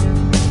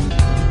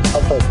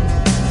 I'll focus.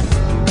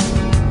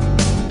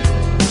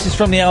 This is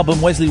from the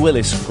album Wesley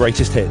Willis,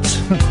 Greatest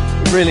Hits.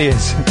 It really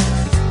is. Here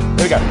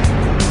we go.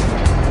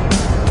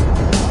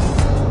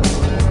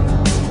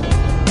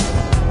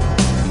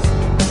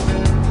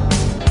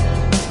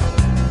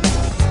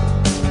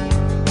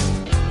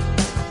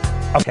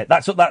 Okay,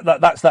 that's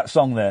that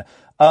song there.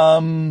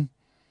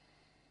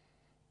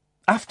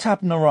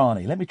 Aftab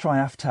Narani. Let me try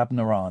Aftab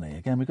Narani.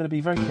 Again, we've got to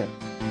be very careful.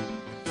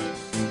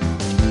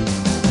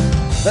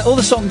 All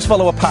the songs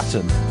follow a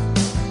pattern.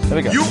 There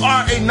we go. You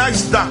are a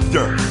nice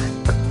doctor.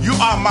 You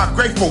are my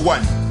grateful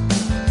one.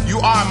 You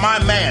are my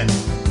man.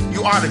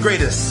 You are the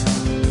greatest.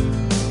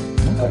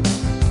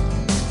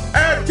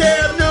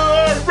 Aftab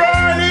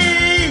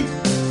Narani.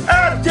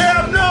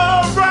 Aftab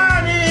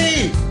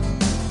Narani.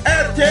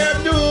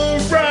 Aftab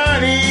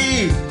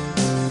Narani.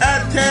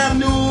 Aftab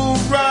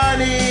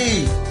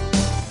Narani.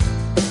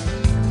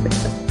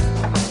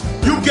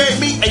 You gave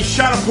me a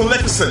shot of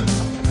Polixen.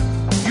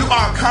 You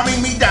are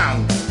calming me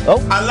down. Oh.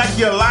 I like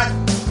you a lot.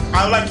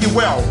 I like you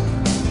well.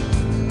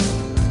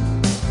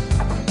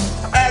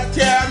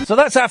 So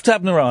that's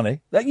Aftab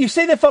Narani. You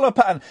see the follow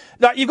pattern.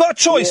 Now, you've got a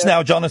choice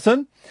now,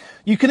 Jonathan.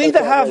 You can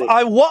either have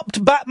I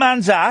whopped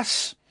Batman's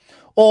ass,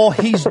 or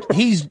he's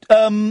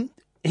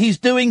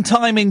doing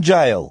time in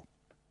jail.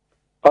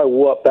 I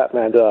whopped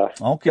Batman's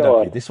ass.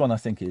 Okay. This one I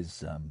think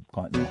is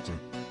quite naughty.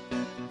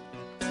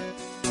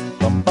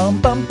 Bum,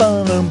 bum, bum,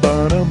 bum,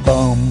 bum,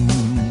 bum.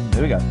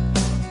 Here we go.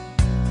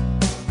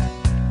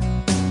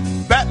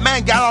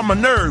 Batman got on my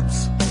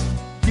nerves.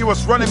 He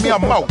was running me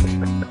amok.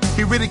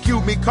 He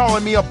ridiculed me,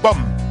 calling me a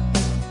bum.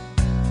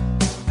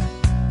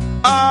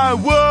 I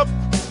whooped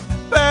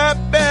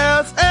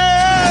Batman's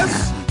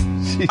ass.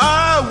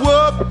 I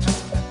whooped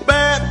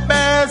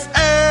Batman's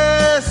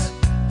ass.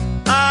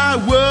 I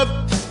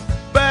whooped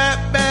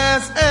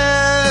Batman's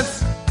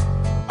ass.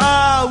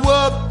 I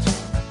whooped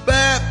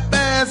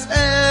Batman's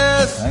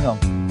ass. Hang on.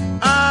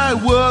 I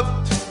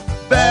whooped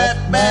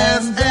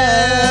Batman's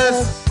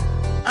ass.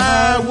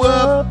 I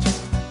whooped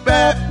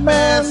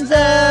Batman's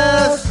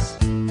ass.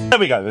 There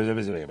we go.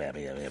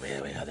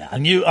 I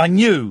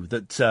knew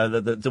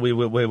that we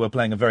were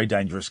playing a very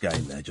dangerous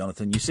game there,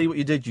 Jonathan. You see what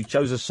you did? You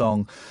chose a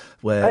song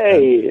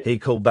where he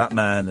called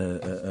Batman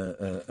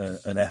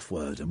an F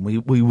word, and we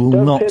will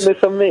Don't not. pin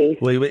this on me.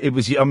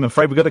 I'm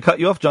afraid we've got to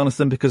cut you off,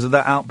 Jonathan, because of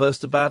that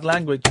outburst of bad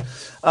language.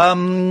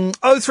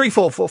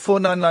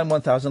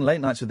 03444991000.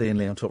 Late nights with Iain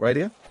Lee on Talk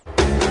Radio.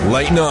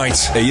 Late night,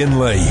 Iain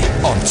Lee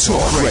on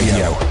Talk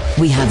Radio.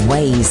 We have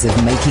ways of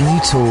making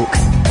you talk.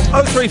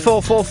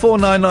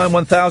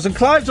 03444991000.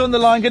 Clive's on the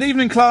line. Good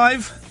evening,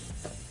 Clive.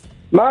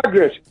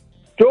 Margaret,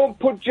 don't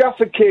put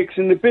Jaffa cakes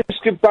in the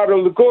biscuit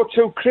barrel. They go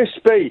too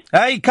crispy.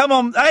 Hey, come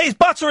on. Hey, it's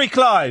Buttery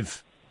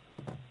Clive.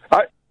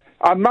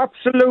 I'm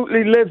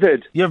absolutely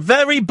livid. You're a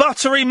very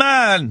buttery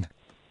man.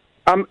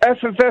 I'm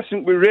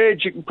effervescent with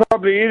rage. You can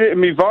probably hear it in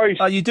my voice.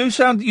 You do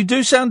sound,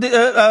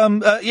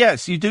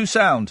 yes, you do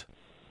sound.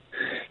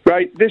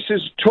 Right, this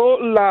is a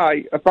total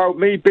lie about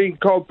me being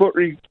called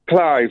Buttery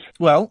Clive.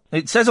 Well,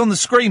 it says on the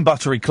screen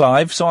Buttery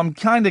Clive, so I'm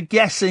kind of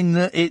guessing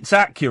that it's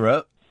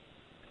accurate.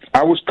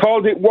 I was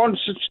called it once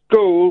at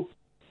school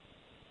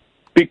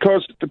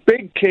because the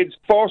big kids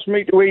forced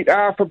me to eat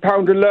half a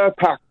pound of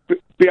Lurpak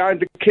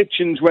behind the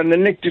kitchens when they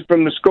nicked it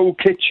from the school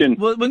kitchen.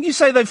 Well, when you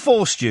say they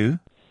forced you...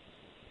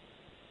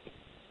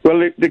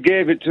 Well, they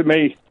gave it to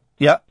me.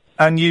 Yeah,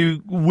 and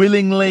you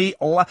willingly...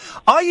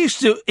 I used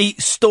to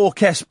eat Stork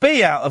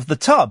SB out of the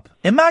tub.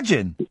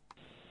 Imagine.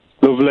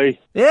 Lovely.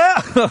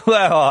 Yeah,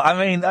 well,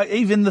 I mean,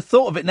 even the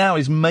thought of it now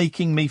is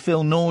making me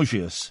feel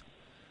nauseous.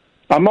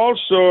 I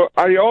also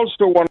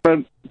want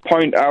to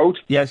point out...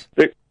 Yes.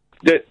 That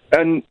this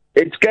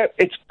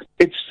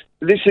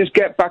is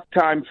get back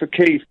time for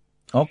Keith.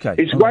 Okay.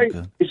 His wife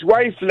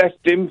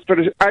left him for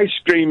the ice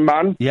cream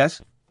man.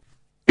 Yes.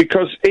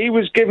 Because he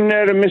was giving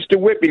her to Mr.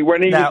 Whippy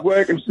when he was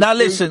working. Now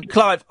listen,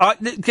 Clive.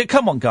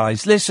 Come on,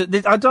 guys. Listen,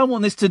 I don't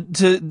want this to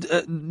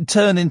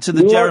turn into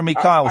the Jeremy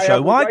Kyle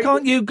show. Why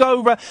can't you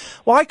go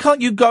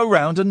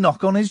round and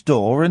knock on his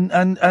door and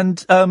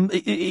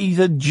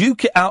either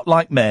duke it out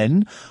like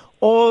men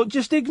or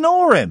just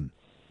ignore him?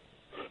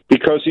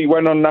 Because he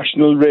went on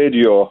national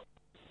radio.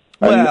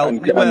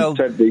 And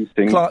said these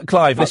things.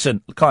 Clive,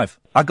 listen, Clive.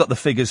 I got the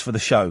figures for the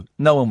show.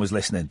 No one was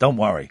listening. Don't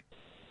worry.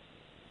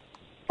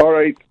 All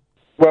right.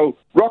 Well,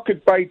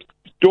 rocket bikes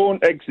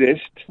don't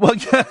exist. Well,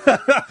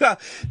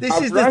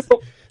 this is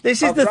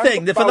the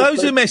thing. For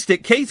those who missed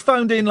it, Keith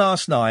phoned in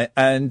last night,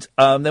 and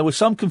there was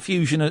some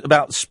confusion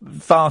about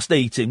fast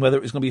eating, whether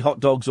it was going to be hot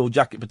dogs or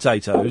jacket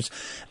potatoes,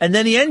 and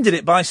then he ended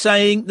it by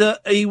saying that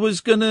he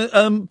was going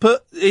to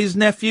put his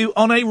nephew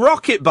on a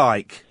rocket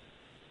bike.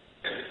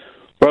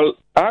 Well,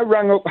 I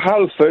rang up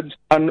Halford,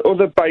 and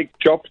other bike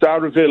shops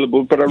are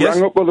available, but I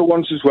rang up other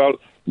ones as well.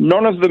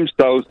 None of them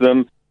sells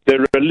them.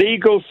 They're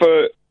illegal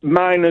for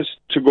minors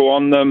to go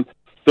on them,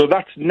 so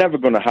that's never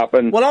going to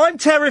happen. Well, I'm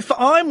terrified.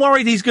 I'm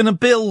worried he's going to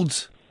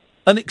build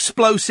an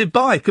explosive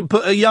bike and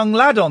put a young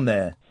lad on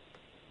there.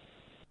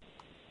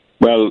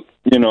 Well,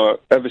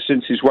 ever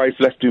since his wife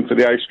left him for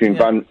the ice cream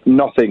van,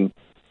 nothing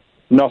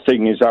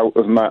is out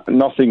of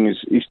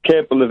he's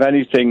capable of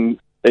anything,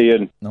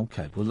 Ian.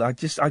 Okay, well, I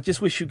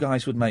just wish you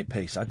guys would make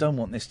peace. I don't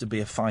want this to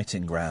be a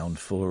fighting ground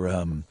for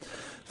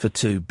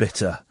two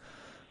bitter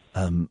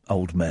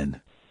old men.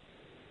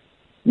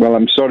 Well,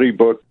 I'm sorry,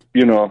 but,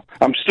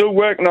 I'm still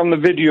working on the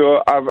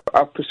video.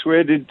 I've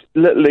persuaded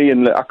Little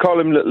Ian Lee. I call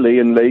him Little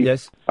Ian Lee.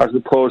 Yes. As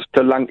opposed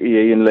to Lanky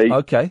Ian Lee.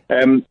 Okay.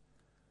 And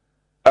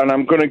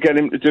I'm going to get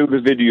him to do the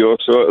video,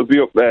 so it'll be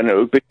up there, and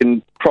it'll be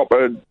in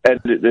proper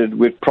edited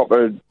with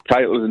proper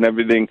titles and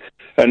everything.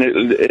 And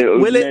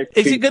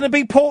is it going to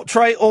be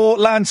portrait or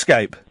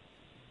landscape?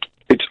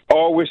 It's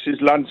always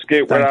his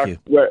landscape. Thank you.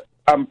 Where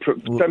I'm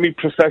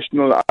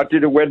semi-professional. I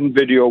did a wedding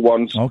video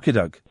once. Okie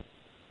doke.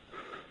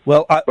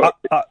 Well, I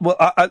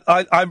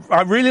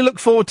really look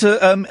forward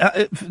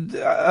to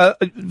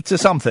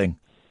something.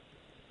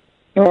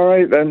 All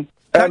right then.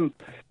 And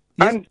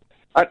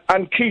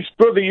Keith's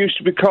brother used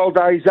to be called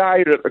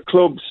Isaiah at the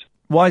clubs.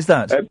 Why is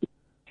that?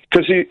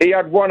 Because he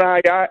had one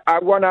eye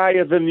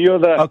than the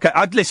other. Okay,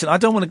 listen. I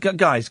don't want to,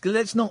 guys.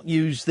 Let's not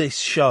use this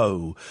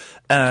show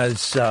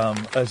as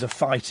a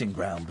fighting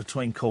ground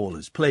between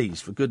callers, please.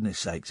 For goodness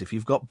sakes, if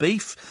you've got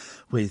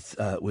beef with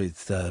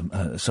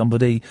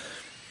somebody.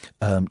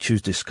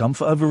 Choose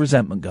discomfort over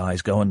resentment,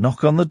 guys. Go and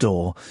knock on the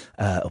door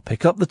or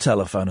pick up the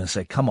telephone and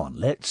say, come on,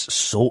 let's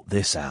sort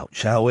this out,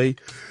 shall we?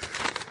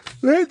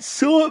 Let's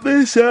sort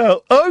this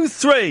out.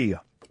 03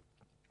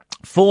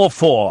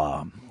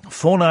 44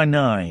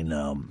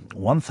 499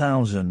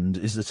 1000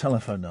 is the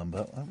telephone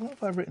number. What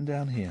have I written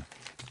down here?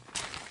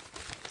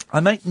 I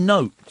make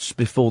notes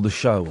before the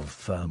show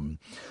of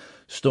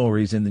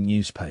stories in the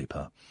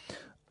newspaper.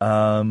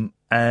 At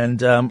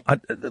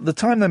the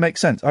time they make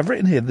sense. I've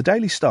written here, the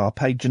Daily Star,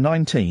 page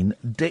 19,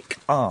 Dick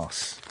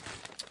Arse.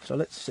 So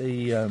let's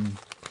see. Oh,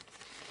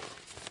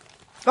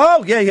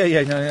 yeah.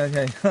 Yeah,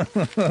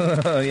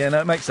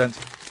 no, it makes sense.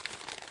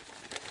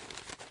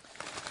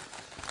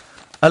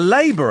 A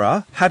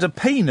labourer had a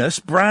penis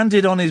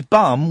branded on his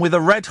bum with a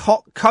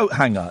red-hot coat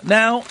hanger.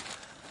 Now,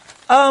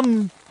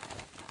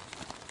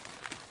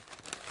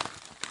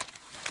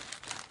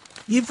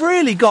 you've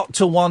really got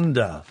to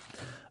wonder...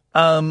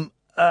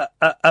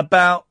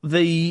 about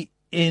the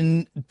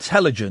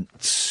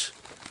intelligence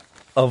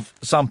of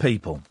some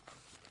people.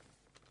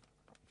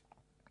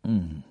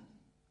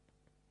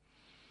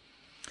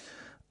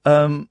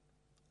 A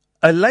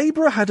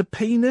labourer had a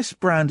penis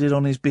branded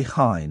on his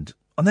behind,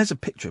 and there's a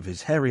picture of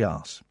his hairy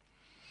arse,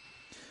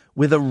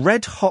 with a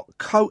red-hot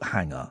coat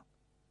hanger,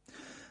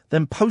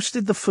 then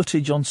posted the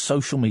footage on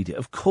social media.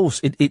 Of course,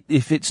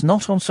 if it's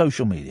not on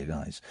social media,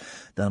 guys,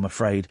 then I'm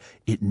afraid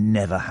it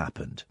never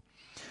happened.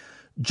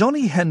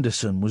 Johnny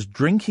Henderson was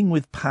drinking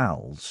with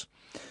pals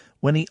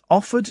when he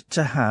offered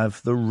to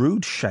have the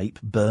rude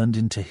shape burned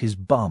into his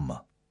bum.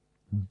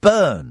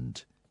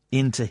 Burned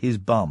into his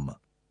bum.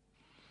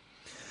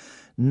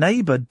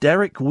 Neighbour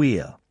Derek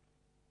Weir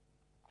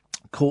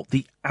caught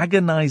the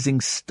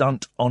agonising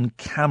stunt on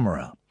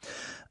camera,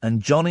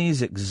 and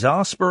Johnny's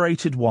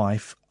exasperated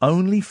wife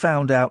only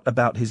found out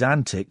about his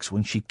antics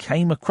when she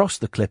came across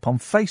the clip on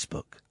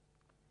Facebook.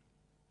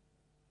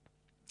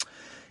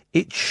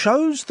 It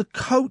shows the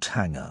coat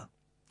hanger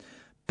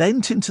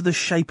bent into the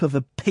shape of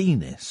a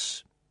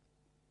penis,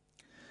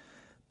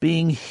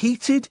 being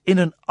heated in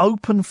an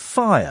open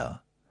fire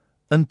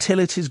until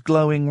it is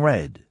glowing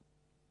red.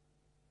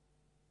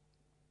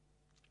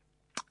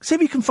 See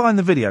if you can find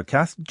the video,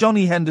 Kath.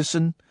 Johnny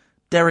Henderson,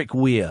 Derek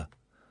Weir.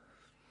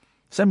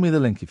 Send me the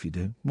link if you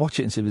do. Watch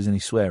it and see if there's any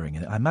swearing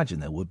in it. I imagine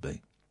there would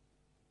be.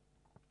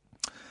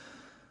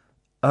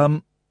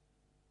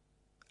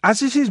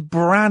 As it is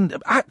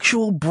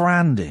actual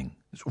branding,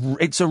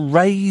 it's a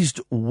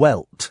raised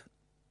welt.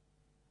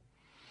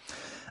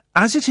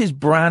 As it is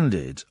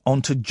branded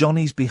onto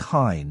Johnny's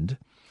behind,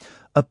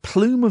 a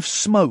plume of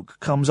smoke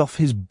comes off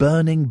his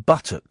burning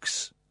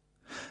buttocks,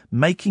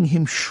 making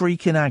him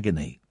shriek in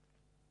agony.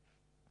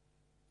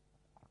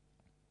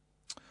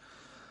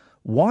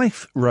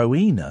 Wife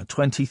Rowena,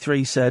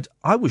 23, said,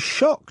 I was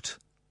shocked.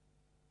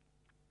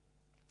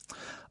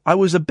 I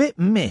was a bit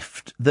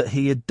miffed that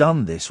he had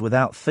done this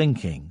without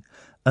thinking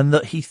and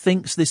that he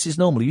thinks this is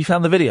normal. You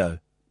found the video?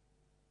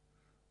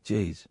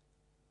 Jeez.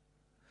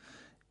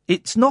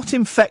 It's not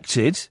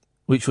infected,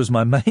 which was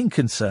my main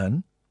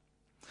concern,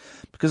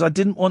 because I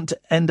didn't want to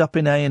end up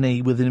in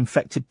A&E with an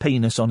infected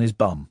penis on his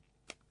bum.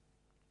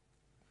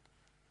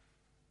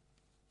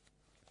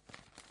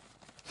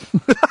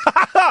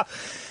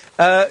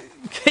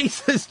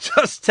 Keith has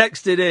just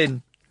texted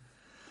in.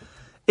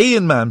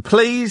 Ian, man,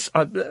 please,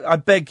 I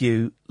beg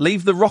you,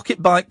 leave the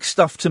rocket bike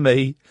stuff to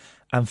me.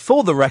 And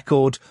for the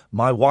record,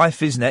 my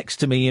wife is next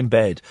to me in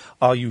bed.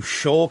 Are you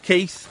sure,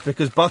 Keith?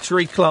 Because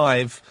Buttery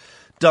Clive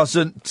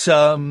doesn't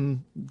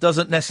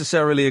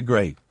necessarily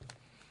agree.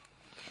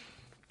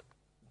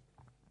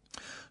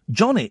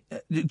 Johnny,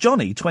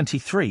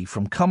 23,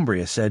 from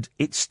Cumbria, said,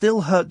 it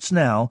still hurts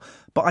now,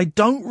 but I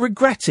don't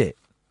regret it.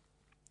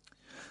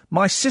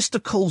 My sister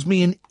calls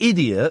me an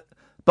idiot,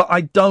 but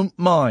I don't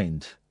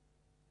mind.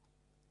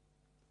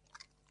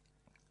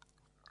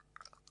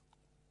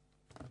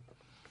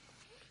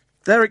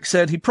 Derek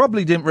said he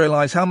probably didn't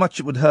realise how much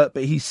it would hurt,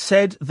 but he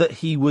said that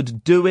he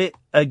would do it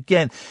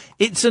again.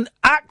 It's an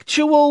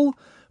actual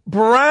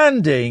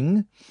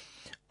branding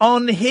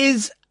on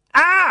his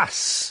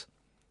ass,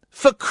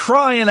 for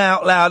crying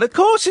out loud. Of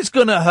course it's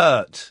going to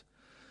hurt.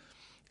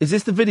 Is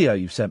this the video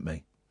you've sent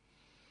me?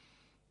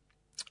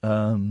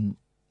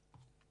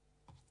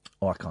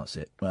 Oh, I can't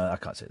see it. I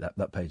can't see it.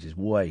 That page is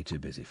way too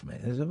busy for me.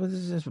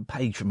 There's a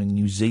page from a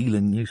New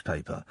Zealand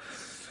newspaper.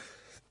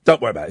 Don't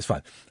worry about it. It's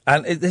fine.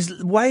 And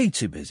it's way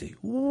too busy.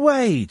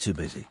 Way too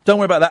busy. Don't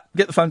worry about that.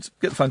 Get the phones.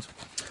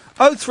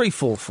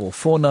 0344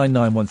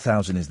 499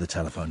 1000 is the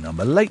telephone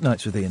number. Late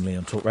Nights with Iain Lee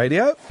on Talk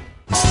Radio.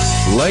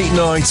 Late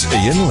Night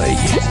Iain Lee.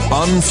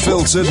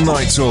 Unfiltered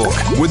Night Talk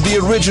with the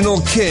original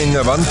king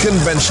of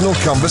unconventional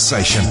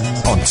conversation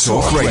on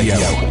Talk Radio.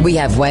 We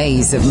have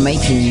ways of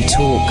making you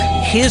talk.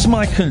 Here's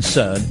my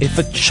concern. If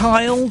a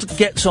child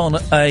gets on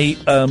a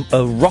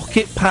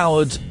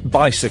rocket-powered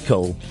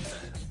bicycle,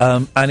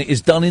 and it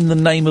is done in the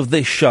name of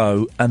this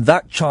show, and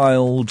that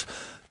child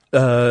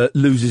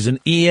loses an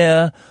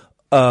ear,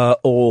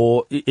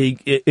 or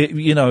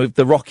if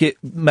the rocket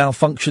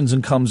malfunctions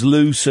and comes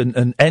loose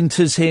and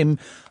enters him,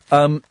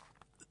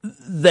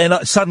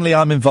 then suddenly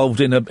I'm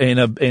involved in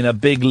a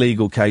big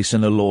legal case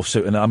and a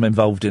lawsuit, and I'm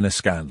involved in a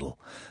scandal.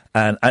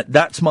 And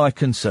that's my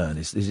concern.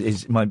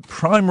 Is my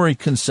primary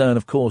concern,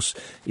 of course,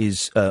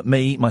 is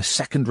me. My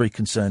secondary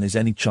concern is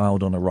any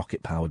child on a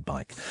rocket-powered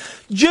bike.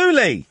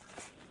 Julie!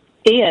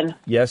 Ian.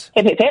 Yes.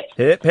 Hip, hip, hip.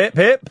 Hip, hip,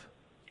 hip.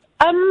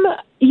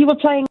 You were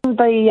playing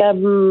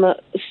the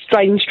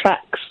Strange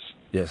Tracks.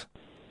 Yes.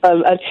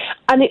 And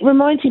it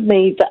reminded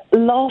me that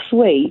last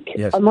week,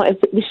 yes. I might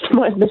have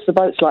missed the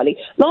boat slightly.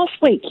 Last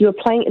week, you were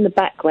playing in the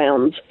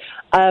background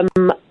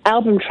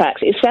album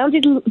tracks. It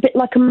sounded a bit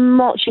like a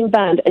marching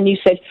band, and you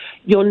said,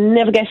 you'll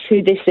never guess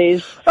who this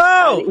is.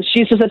 Oh! And it was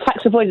used as a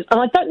tax avoidance.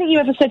 And I don't think you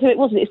ever said who it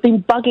was, and it's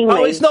been bugging me.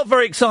 Oh, it's not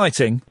very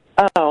exciting.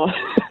 Oh.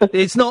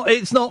 It's not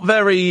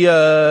very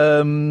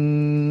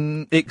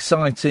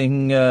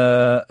exciting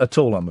at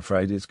all, I'm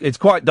afraid. It's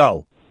quite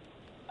dull.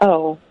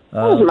 Oh.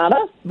 Doesn't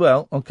matter.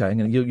 Well, okay.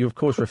 You're of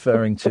course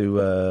referring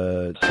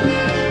to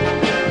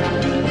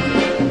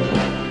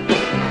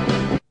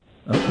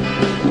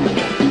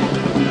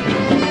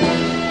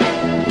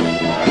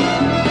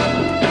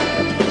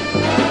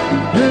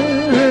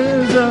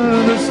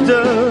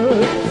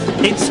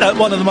It's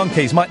one of the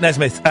Monkees, Mike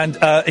Nesmith, and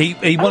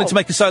he wanted to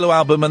make a solo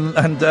album,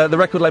 and the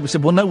record label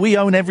said, well, no, we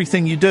own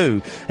everything you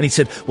do. And he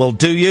said, well,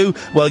 do you?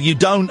 Well, you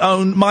don't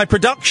own my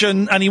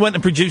production. And he went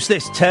and produced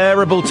this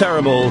terrible big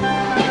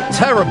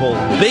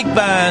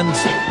band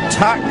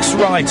tax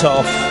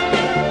write-off.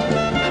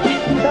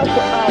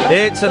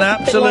 It's an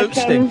absolute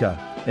stinker.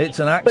 It's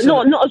an absolute...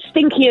 But not as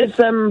stinky as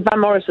Van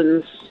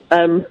Morrison's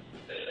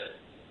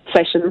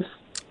sessions.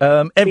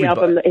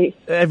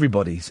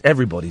 Everybody's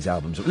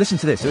albums. Listen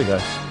to this. Here we go.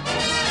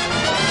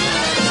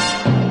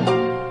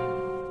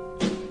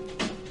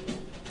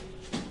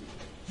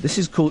 This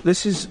looks good.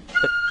 This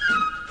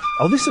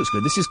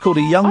is called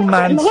A Young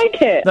Man's... I like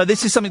it. No,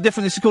 this is something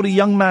different. This is called A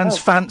Young Man's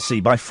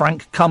Fancy by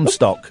Frank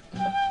Comstock.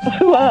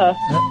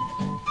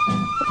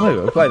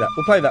 We'll play that.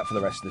 We'll play that for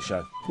the rest of the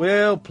show.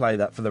 We'll play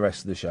that for the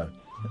rest of the show.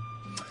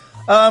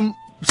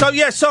 So,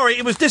 yeah, sorry,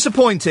 it was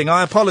disappointing.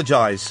 I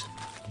apologise.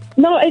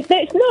 No, it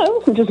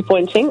wasn't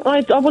disappointing.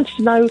 I wanted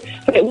to know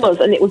what it was,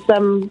 and it was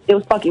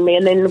bugging me.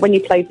 And then when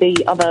you played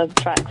the other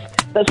tracks,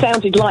 that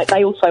sounded like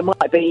they also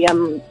might be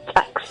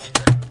tax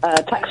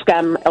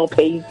scam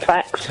LP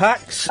tracks.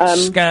 Tax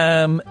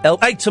scam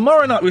LP. Hey,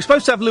 tomorrow night, we're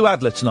supposed to have Lou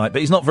Adler tonight, but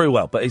he's not very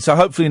well. But so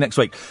hopefully next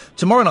week.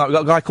 Tomorrow night, we've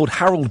got a guy called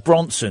Harold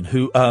Bronson,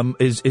 who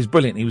is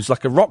brilliant. He was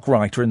like a rock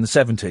writer in the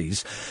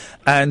 70s.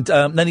 And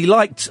then he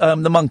liked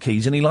the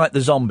Monkees, and he liked the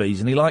Zombies,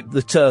 and he liked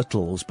the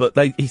Turtles, but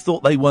he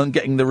thought they weren't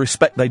getting the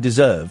respect they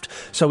deserved.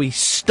 So he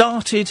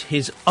started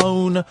his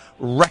own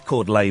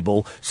record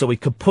label so he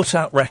could put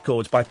out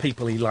records by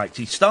people he liked.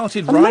 He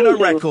started Rhino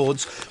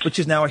Records, which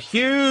is now a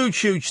huge,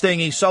 huge thing.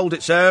 He sold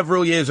it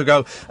several years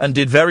ago and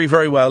did very,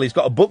 very well. He's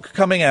got a book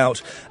coming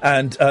out,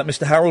 and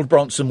Mr. Harold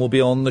Bronson will be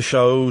on the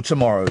show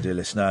tomorrow, dear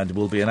listener, and it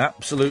will be an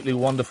absolutely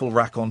wonderful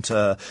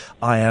raconteur.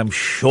 I am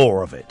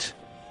sure of it.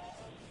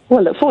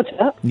 Well, look forward to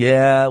that.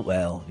 Yeah,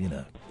 well,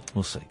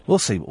 we'll see. We'll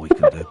see what we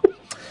can do.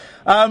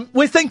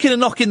 We're thinking of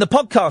knocking the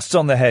podcasts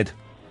on the head.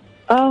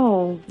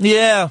 Oh.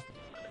 Yeah.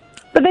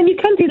 But then you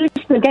can do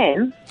listen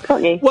again,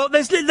 can't you? Well,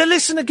 there's the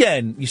listen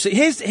again. You see,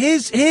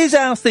 here's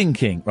our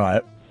thinking,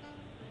 right?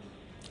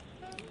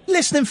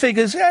 Listening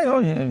figures,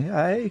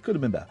 it could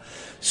have been better.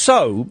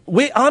 So,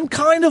 I'm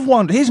kind of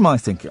wondering, here's my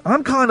thinking.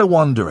 I'm kind of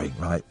wondering,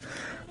 right,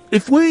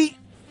 if we...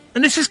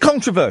 And this is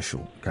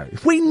controversial, okay?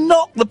 If we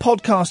knock the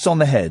podcasts on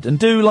the head and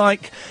do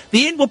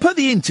we'll put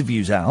the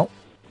interviews out,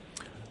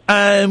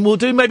 and we'll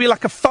do maybe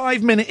like a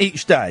 5-minute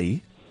each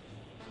day,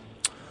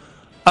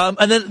 and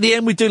then at the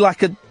end we do at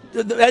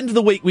the end of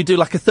the week we do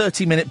like a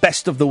 30-minute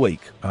best of the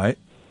week, right?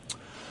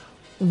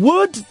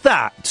 Would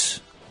that...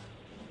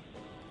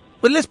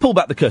 Well, let's pull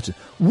back the curtain.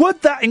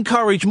 Would that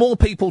encourage more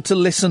people to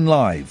listen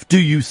live, do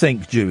you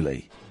think,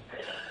 Julie?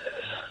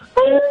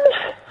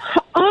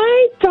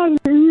 I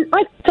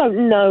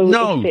don't know.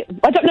 No.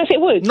 I don't know if it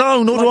would.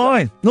 No, nor do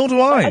I. Nor do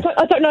I.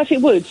 I don't know if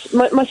it would.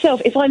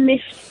 Myself, if I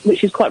miss,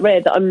 which is quite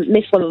rare that I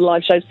miss one of the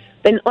live shows,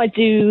 then I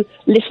do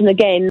listen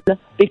again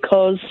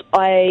because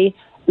I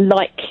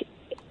like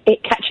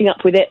it catching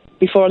up with it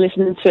before I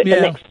listen to it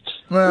the next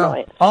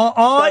night.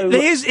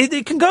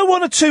 It can go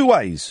one of two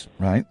ways,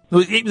 right?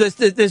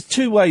 There's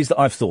two ways that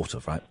I've thought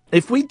of, right?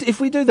 If we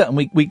do that and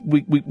we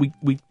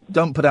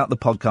don't put out the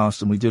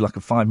podcast and we do like a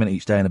 5-minute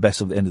each day and a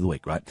best of the end of the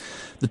week, right?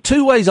 The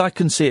two ways I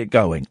can see it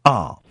going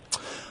are,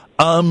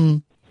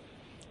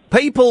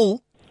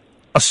 people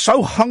are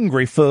so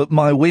hungry for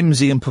my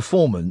whimsy and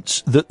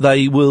performance that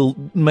they will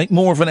make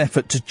more of an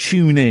effort to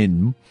tune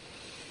in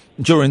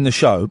during the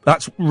show.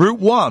 That's route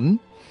one.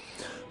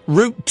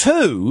 Route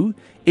two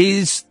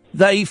is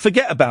they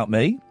forget about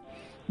me,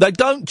 they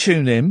don't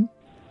tune in,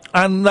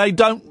 and they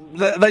don't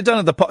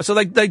have the so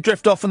they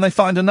drift off and they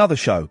find another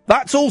show.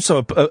 That's also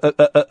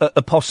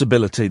a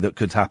possibility that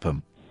could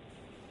happen.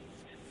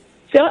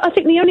 See, I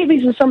think the only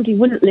reason somebody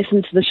wouldn't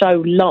listen to the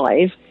show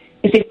live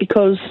is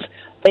because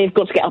they've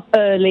got to get up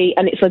early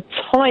and it's a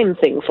time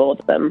thing for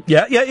them.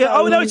 Yeah.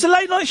 Oh no, it's a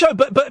late night show,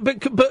 but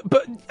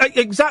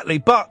exactly.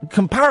 But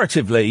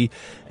comparatively,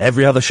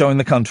 every other show in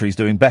the country is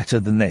doing better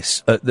than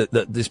this at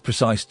this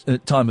precise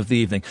time of the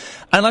evening.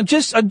 And I'm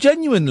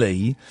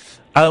genuinely,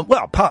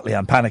 partly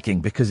I'm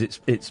panicking because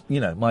it's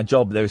my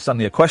job. There is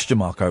suddenly a question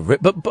mark over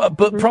it.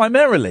 But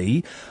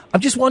primarily,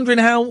 I'm just wondering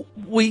how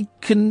we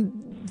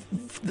can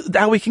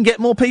get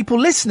more people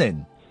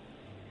listening.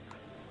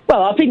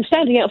 Well, I've been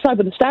standing outside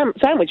with the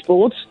sandwich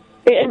boards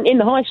in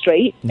the high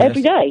street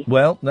every day.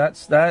 Well,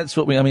 that's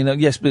what we. I mean,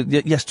 yes, but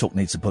Yes Talk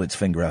needs to pull its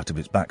finger out of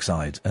its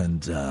backside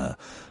and let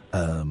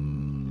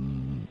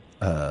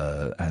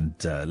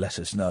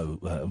us know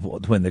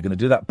when they're going to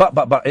do that.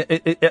 But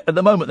at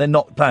the moment they're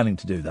not planning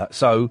to do that.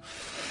 So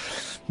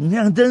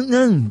I don't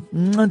know.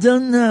 I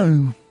don't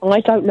know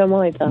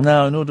either.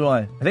 No, nor do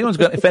I.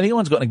 If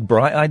anyone's got any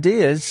bright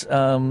ideas,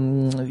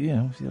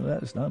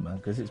 let us know, man,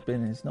 because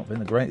it's not been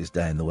the greatest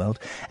day in the world.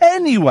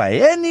 Anyway.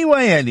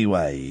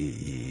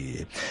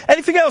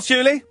 Anything else,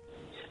 Julie?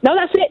 No,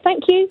 that's it.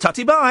 Thank you.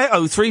 Tutty bye.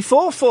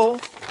 0344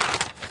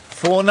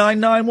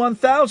 499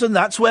 1000.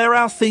 That's where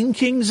our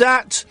thinking's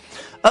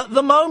at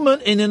the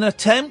moment, in an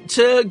attempt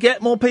to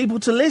get more people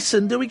to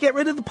listen. Do we get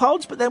rid of the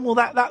pods? But then,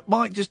 that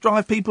might just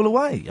drive people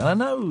away. I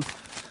know.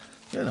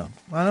 I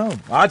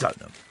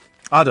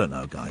don't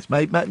know, guys.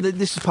 Maybe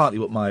this is partly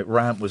what my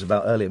rant was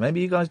about earlier. Maybe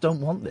you guys don't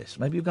want this.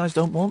 Maybe you guys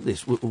don't want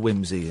this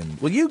whimsy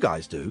you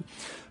guys do.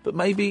 But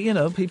maybe,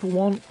 people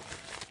want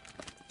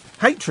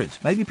hatred.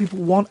 Maybe people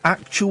want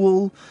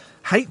actual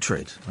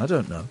hatred. I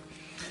don't know.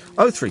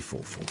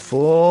 0344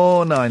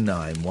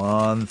 499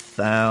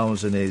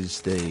 1000 is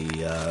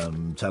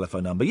the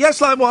telephone number. Yes,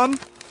 line one.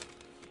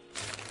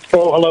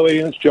 Oh, hello,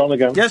 Ian. It's John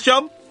again. Yes,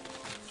 John.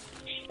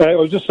 I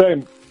was just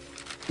saying,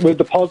 with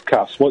the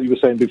podcast, what you were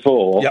saying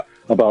before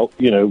about,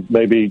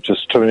 maybe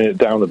just turning it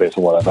down a bit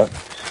or whatever.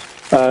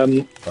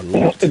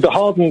 The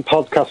hardened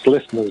podcast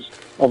listeners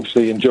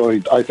obviously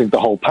enjoyed, I think, the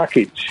whole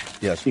package.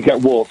 Yes. You get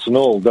warts and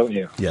all, don't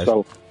you? Yes.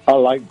 So I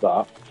like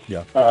that.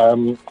 Yeah.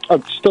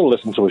 I'd still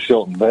listen to a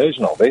shortened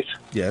version of it.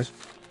 Yes.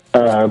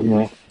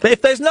 But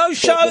if there's no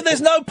show, but-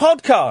 there's no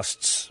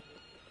podcasts.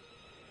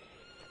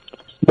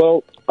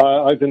 Well,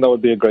 I think that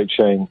would be a great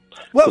shame.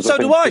 Well, 'Cause so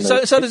do I. think, you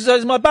know, So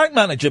does my bank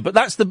manager. But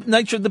that's the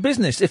nature of the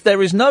business. If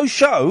there is no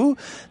show,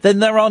 then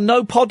there are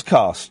no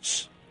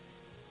podcasts.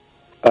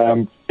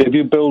 If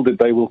you build it,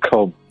 they will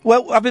come.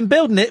 Well, I've been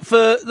building it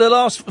for the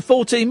last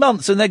 14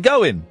 months, and they're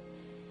going.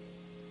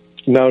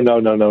 No.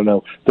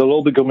 They'll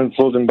all be coming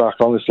flooding back.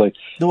 Honestly,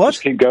 the what?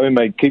 Just keep going,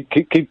 mate.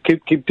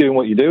 Keep doing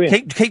what you're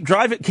doing. Keep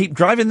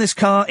driving this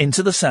car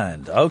into the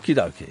sand. Okie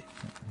dokie.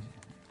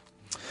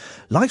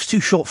 Life's too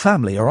short.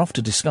 Family are off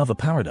to discover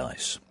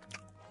paradise.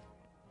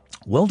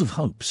 World of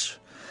hopes.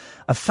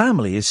 A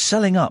family is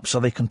selling up so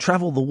they can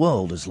travel the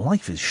world as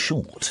life is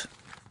short.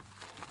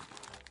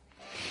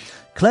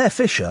 Claire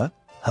Fisher,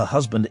 her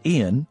husband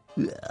Ian,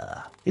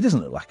 he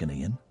doesn't look like an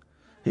Ian.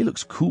 He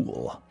looks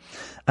cool.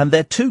 And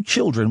their 2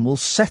 children will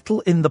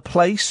settle in the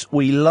place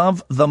we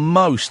love the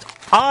most.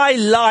 I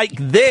like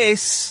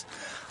this.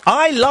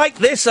 I like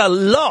this a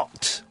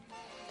lot.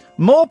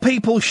 More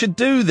people should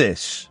do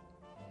this.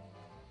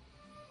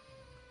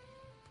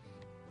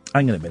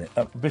 Hang on a minute.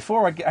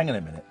 Before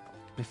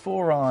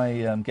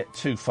I get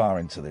too far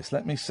into this,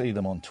 let me see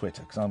them on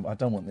Twitter, because I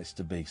don't want this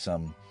to be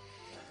some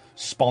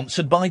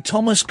sponsored by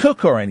Thomas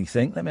Cook or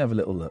anything. Let me have a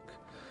little look.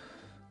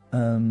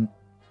 Hang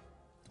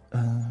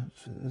on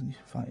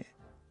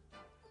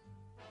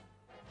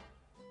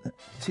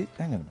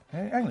a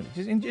minute.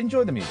 Just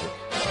enjoy the music.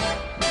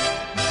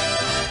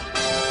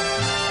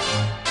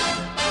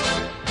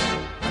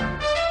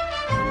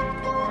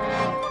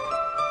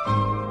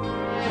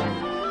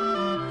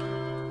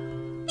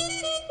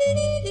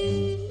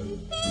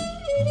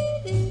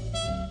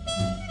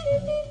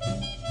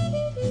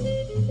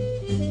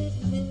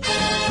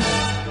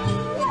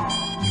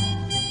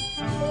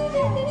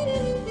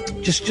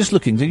 Just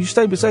looking. Did you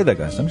stay there,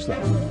 guys? I'm just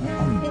looking.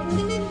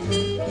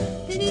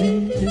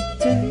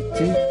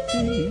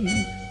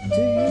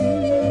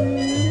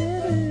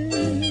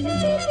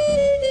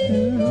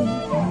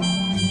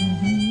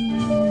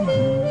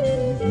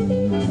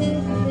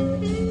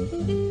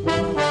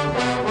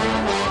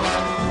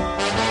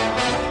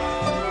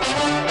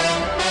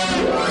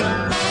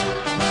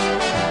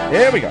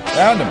 Here we go.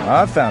 Found him.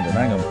 I found him.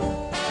 Hang on.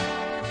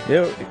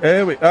 Here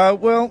we.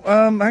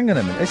 Hang on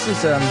a minute. This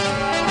is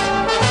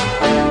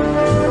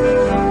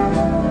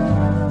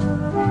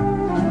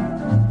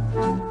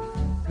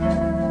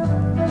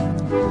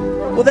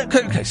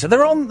Okay, so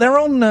they're on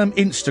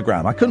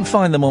Instagram. I couldn't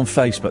find them on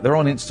Facebook. They're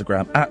on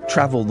Instagram at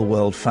Travel the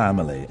World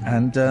Family,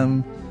 and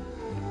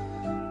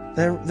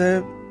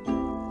they're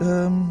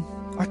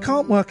I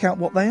can't work out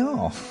what they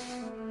are.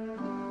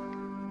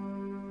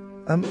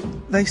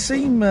 They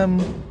seem I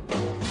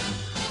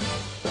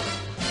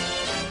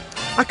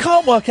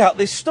can't work out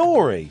this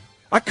story.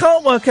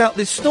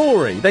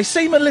 They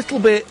seem a little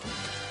bit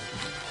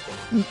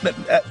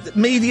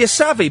media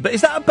savvy, but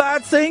is that a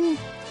bad thing?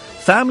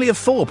 Family of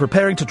 4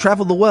 preparing to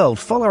travel the world.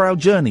 Follow our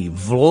journey.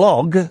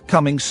 Vlog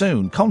coming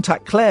soon.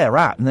 Contact Claire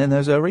at, and then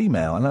there's her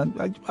email. And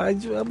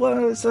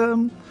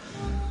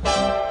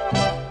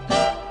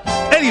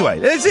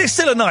anyway, it's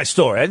still a nice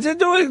story.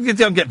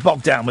 Don't get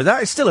bogged down with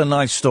that. It's still a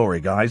nice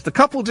story, guys. The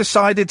couple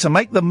decided to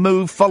make the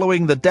move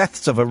following the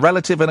deaths of a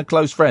relative and a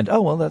close friend.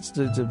 Oh, well, that's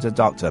the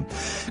dark term.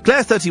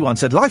 Claire, 31,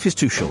 said, life is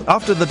too short.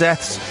 After the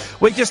deaths,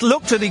 we just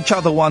looked at each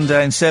other one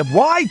day and said,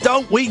 why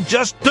don't we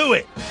just do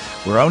it?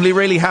 We're only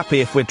really happy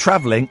if we're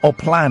travelling or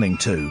planning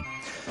to.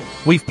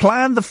 We've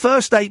planned the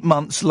first 8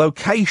 months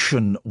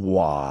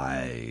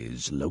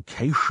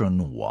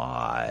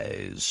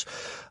location-wise.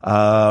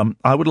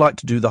 I would like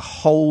to do the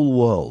whole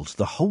world.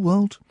 The whole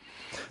world?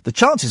 The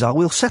chances are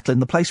we'll settle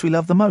in the place we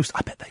love the most.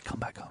 I bet they come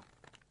back home.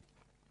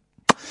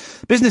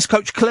 Business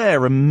coach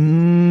Claire, a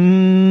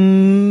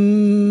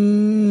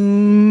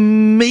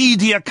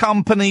media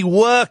company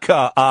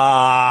worker.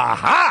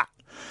 Aha!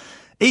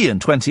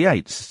 Ian,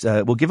 28,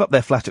 will give up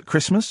their flat at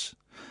Christmas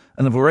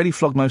and have already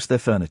flogged most of their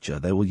furniture.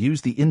 They will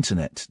use the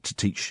internet to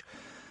teach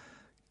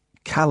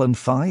Callan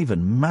 5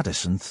 and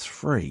Madison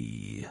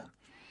 3.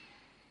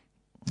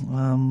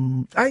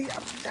 Why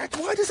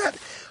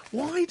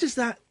does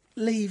that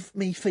leave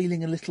me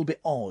feeling a little bit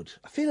odd?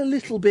 I feel a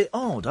little bit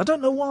odd. I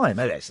don't know why.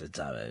 Maybe it's the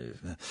time.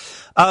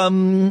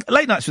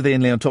 Late Nights with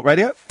Iain Lee on Talk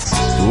Radio.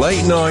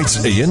 Late Night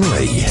Iain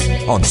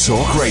Lee on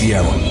Talk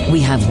Radio. We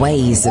have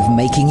ways of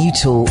making you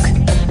talk.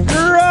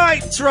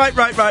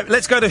 Right.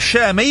 Let's go to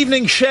Shem.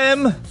 Evening,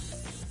 Shem.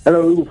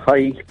 Hello,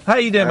 hi. How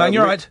you doing, man?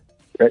 You all right?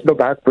 Not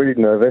bad, really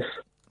nervous.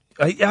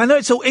 I know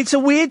it's a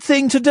weird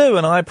thing to do,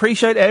 and I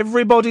appreciate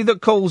everybody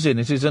that calls in.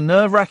 It is a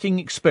nerve-wracking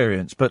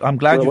experience, but I'm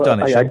glad you've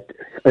done it, Shem.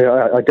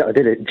 I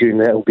did it during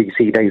the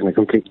LBC days, and I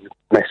completely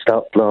messed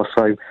up last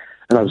time.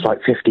 And that was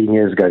like 15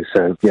 years ago,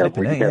 so yeah,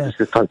 really nervous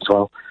this time as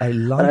well. A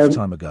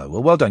lifetime ago.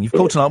 Well done. You've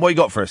called tonight. What you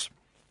got for us?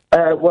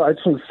 Well, I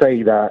just want to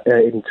say that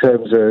in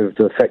terms of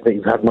the effect that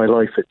you've had on my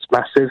life, it's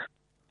massive.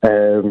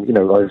 I've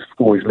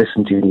always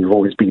listened to you and you've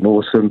always been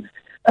awesome.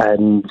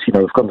 And,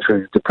 I've gone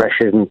through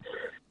depression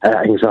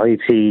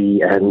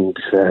anxiety and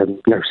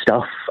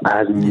stuff,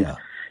 and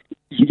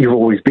you've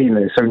always been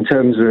there. So in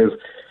terms of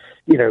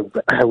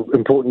how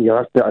important you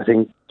are, I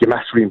think you're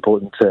massively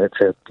important to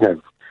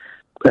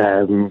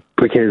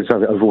because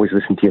I've always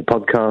listened to your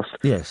podcast.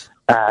 Yes,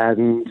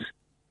 and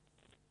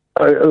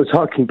I was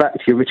harking back to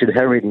your Richard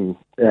Herring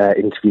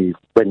interview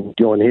when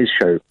you're on his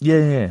show.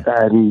 Yeah.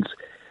 And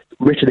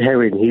Richard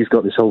Herring, he's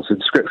got this whole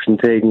subscription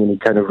thing, and he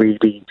kind of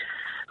really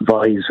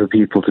advises for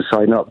people to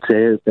sign up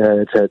to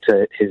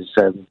his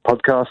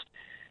podcast.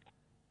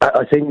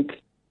 I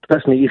think,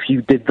 personally, if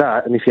you did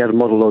that, and if you had a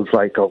model of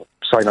sign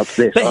up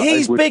to this, but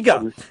he's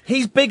bigger.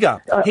 He's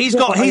bigger. He's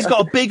got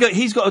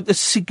a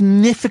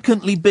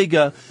significantly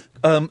bigger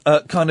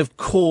kind of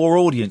core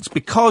audience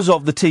because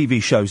of the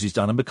TV shows he's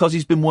done and because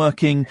he's been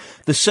working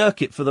the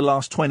circuit for the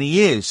last 20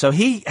 years. So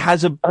he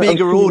has a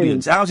bigger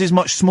audience. Ours is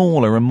much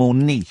smaller and more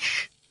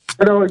niche.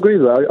 No, I agree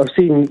with that. I've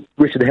seen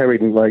Richard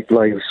Herring live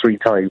 3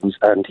 times,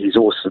 and he's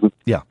awesome.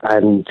 Yeah,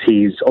 and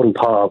he's on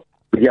par.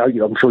 Yeah,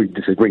 I'm sure you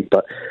disagree,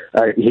 but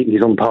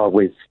he's on par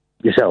with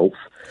yourself.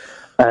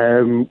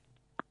 And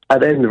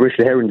then the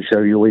Richard Herring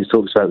show, he always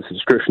talks about the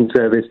subscription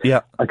service.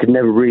 Yeah, I could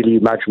never really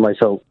imagine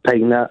myself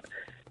paying that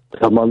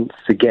a month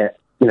to get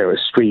a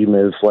stream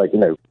of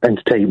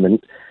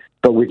entertainment.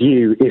 But with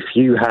you, if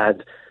you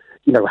had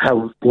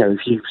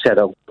if you said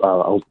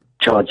I'll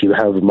charge you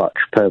however much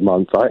per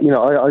month, I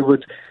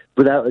would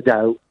without a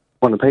doubt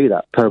want to pay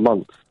that per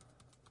month.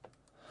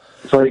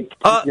 It's like,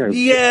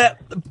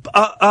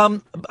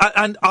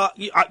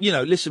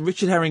 listen,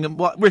 Richard Herring and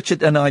what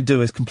Richard and I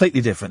do is completely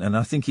different, and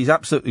I think he's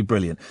absolutely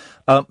brilliant.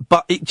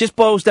 But it just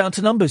boils down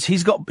to numbers.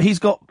 He's got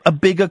a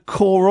bigger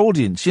core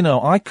audience.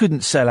 I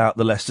couldn't sell out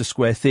the Leicester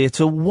Square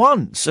Theatre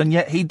once, and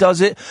yet he does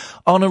it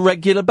on a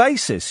regular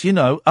basis.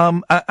 And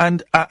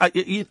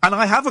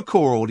I have a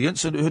core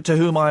audience to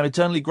whom I am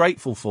eternally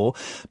grateful for.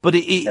 But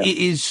it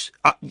is,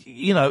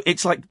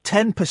 it's like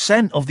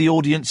 10% of the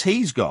audience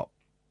he's got.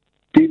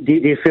 Do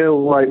you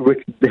feel like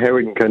Richard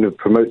Herring kind of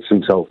promotes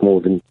himself more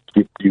than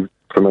you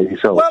promote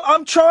yourself? Well,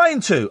 I'm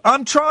trying to.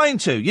 I'm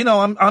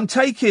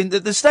taking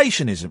the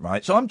station isn't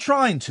right, so I'm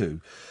trying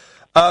to.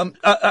 And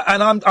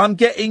I'm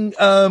getting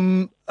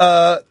small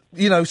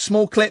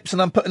clips,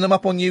 and I'm putting them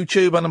up on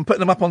YouTube, and I'm putting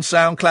them up on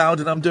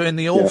SoundCloud, and I'm doing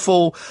the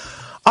awful. Yeah.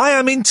 I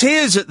am in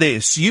tears at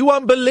this. You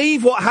won't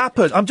believe what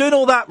happened. I'm doing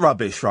all that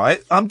rubbish,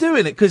 right? I'm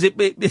doing it because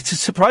it's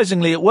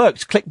surprisingly it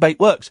works. Clickbait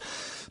works,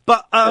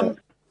 but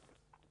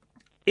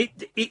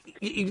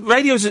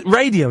Radio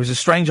is a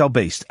strange old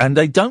beast, and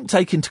they don't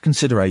take into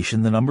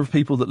consideration the number of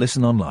people that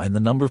listen online,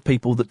 the number of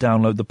people that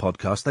download the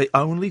podcast. They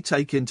only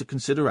take into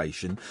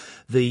consideration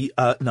the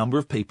number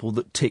of people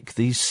that tick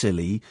these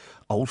silly,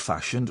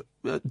 old-fashioned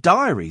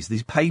diaries,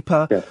 these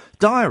paper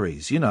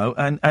diaries,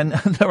 and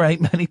there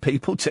ain't many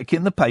people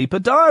ticking the paper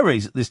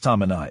diaries at this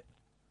time of night.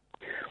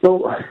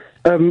 Well,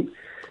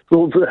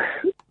 the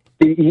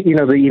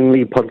Iain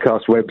Lee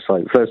podcast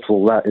website, first of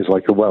all, that is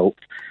like a wealth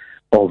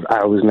of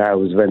hours and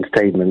hours of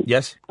entertainment,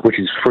 yes, which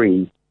is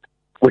free,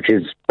 which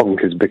is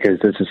bonkers because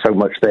there's just so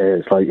much there.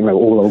 It's like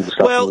all old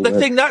stuff. Well, the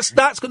thing that's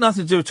got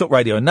nothing to do with Talk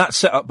Radio, and that's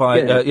set up by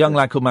a young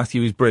lad called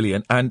Matthew, who's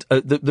brilliant. And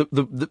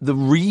the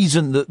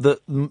reason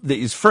that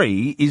is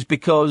free is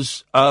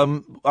because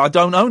I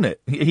don't own it.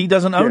 He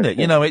doesn't own it.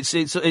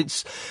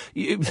 It's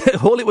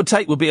all it would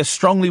take would be a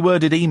strongly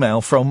worded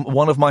email from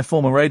one of my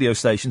former radio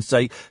stations to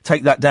say,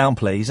 take that down,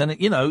 please. And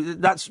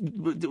that's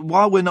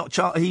while we're not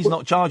he's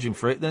not charging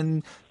for it,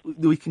 then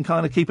we can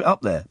kind of keep it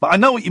up there. But I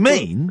know what you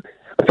mean.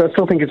 So I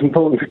still think it's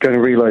important to kind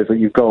of realise that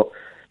you've got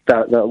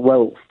that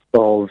wealth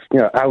of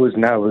hours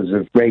and hours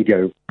of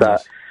radio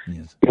that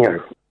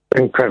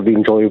incredibly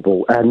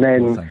enjoyable. And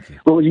then,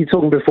 what you were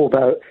talking before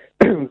about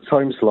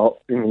time slot?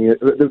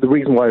 The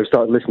reason why I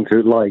started listening to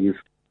it live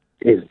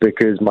is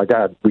because my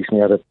dad recently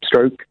had a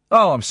stroke.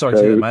 Oh, I'm sorry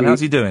to hear that, man. How's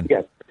he doing?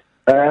 Yeah,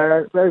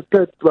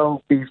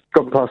 well, he's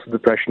gone past the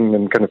depression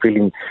and kind of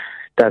feeling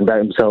down about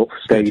himself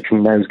stage,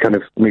 and now he's kind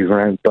of moving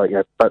around. But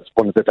that's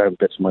one of the down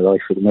bits of my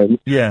life at the moment.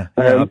 I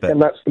bet.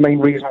 And that's the main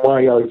reason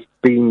why I've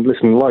been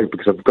listening live,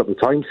 because I've got the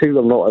time to.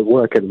 I'm not at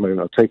work at the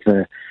moment. I've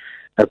taken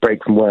a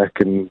break from work,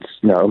 and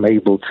I'm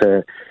able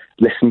to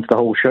listen to the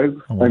whole show.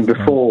 And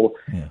before,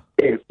 with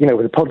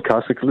a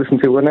podcast, I could listen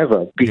to it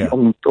whenever. Be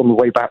on the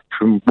way back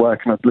from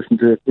work, and I'd listen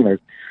to it,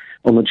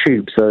 on the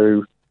tube.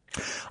 So.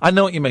 I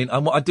know what you mean,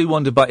 and what I do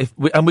wonder about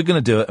we're going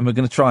to do it, and we're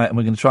going to try it, and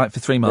we're going to try it for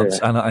 3 months,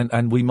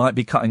 and we might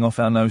be cutting off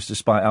our nose to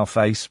spite our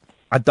face.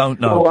 I don't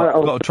know.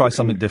 I've got to try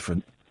something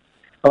different.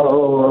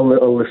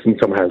 I'll listen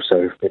somehow.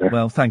 So.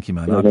 Well, thank you,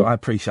 man. I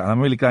appreciate it. I'm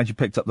really glad you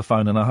picked up the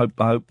phone, and I hope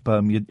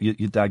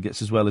your dad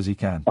gets as well as he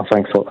can. Oh,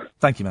 thanks a lot.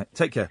 Thank you, mate.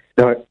 Take care.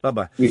 All right. Bye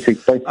bye. You too.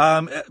 Bye.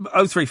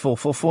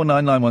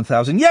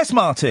 03444991000. Yes,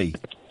 Marty.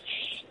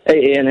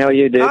 Hey, Ian. How are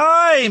you, dude?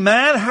 Hi,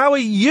 man. How are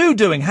you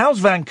doing? How's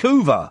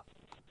Vancouver?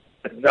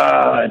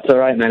 It's all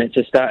right, man. It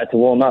just started to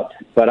warm up,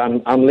 but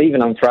I'm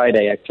leaving on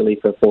Friday actually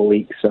for 4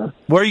 weeks. So.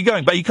 Where are you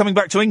going? Are you coming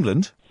back to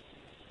England?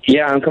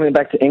 Yeah, I'm coming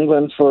back to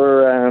England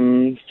for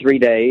 3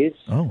 days.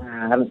 Oh.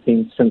 I haven't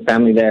seen some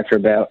family there for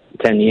about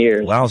 10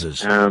 years.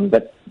 Wowzers!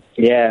 But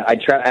Yeah, I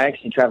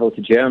actually travelled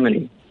to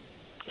Germany.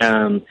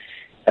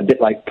 A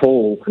bit like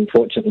Paul,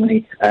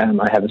 unfortunately.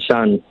 I have a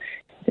son,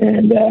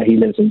 and he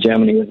lives in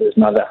Germany with his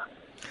mother.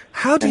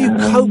 How do you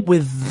cope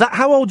with that?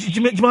 How old? Do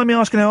you mind me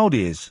asking how old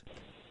he is?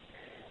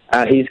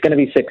 He's going to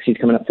be 6. He's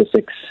coming up to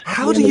 6.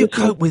 How do you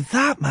cope with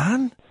that,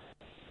 man?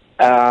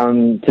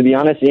 To be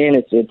honest, Ian,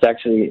 it's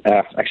actually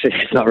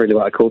it's not really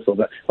what I call for,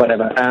 but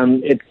whatever.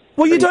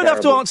 Well, you don't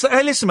have to answer.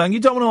 Hey, listen, man, you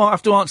don't want to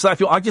have to answer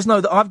that. I just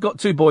know that I've got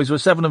 2 boys who are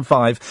 7 and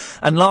 5,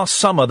 and last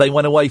summer they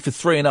went away for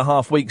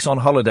 3.5 weeks on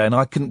holiday, and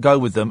I couldn't go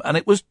with them, and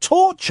it was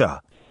torture.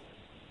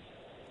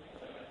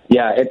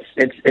 Yeah,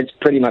 it's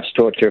pretty much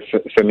torture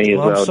for me as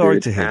well. I'm sorry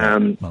dude. to hear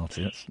that,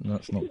 Marty.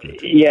 That's not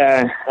good.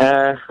 Yeah,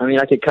 I mean,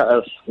 I could cut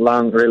a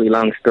really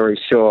long story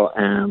short.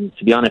 To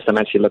be honest, I'm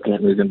actually looking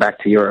at moving back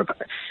to Europe.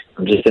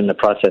 I'm just in the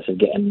process of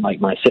getting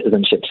my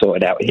citizenship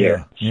sorted out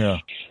here. Yeah.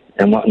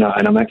 And whatnot,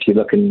 and I'm actually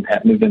looking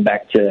at moving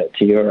back to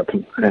Europe.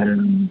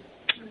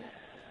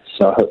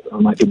 So I hope I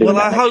might be doing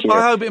that next year.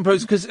 I hope it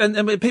improves, because and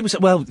people say,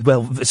 well,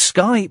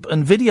 Skype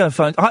and video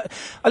phone. I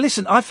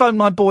listen. I phoned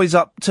my boys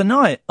up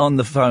tonight on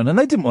the phone, and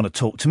they didn't want to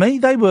talk to me.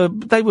 They were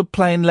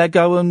playing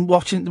Lego and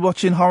watching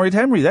Horrid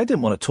Henry. They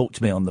didn't want to talk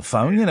to me on the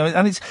phone,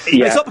 And it's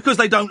not because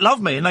they don't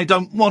love me and they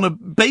don't want to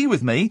be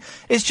with me.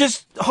 It's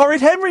just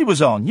Horrid Henry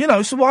was on,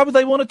 So why would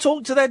they want to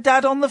talk to their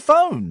dad on the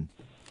phone?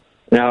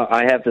 Now,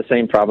 I have the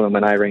same problem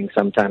when I ring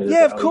sometimes.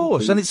 Yeah, of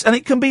course, and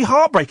it can be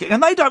heartbreaking.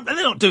 And they're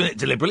not doing it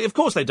deliberately. Of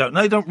course they don't.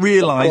 They don't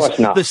realise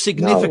the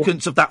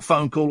significance of that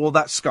phone call or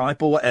that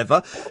Skype or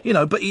whatever.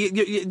 But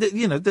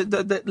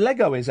the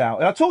Lego is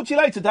out. I'll talk to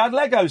you later, Dad.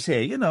 Lego's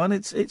here. And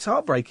it's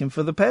heartbreaking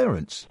for the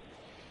parents.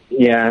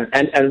 Yeah,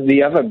 and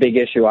the other big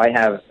issue I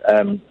have,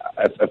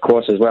 of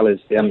course, as well,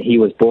 is he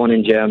was born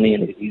in Germany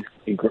and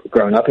he's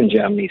grown up in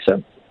Germany,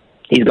 so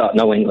he's got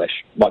no English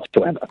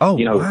whatsoever. Oh,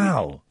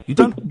 wow.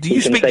 Do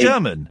you speak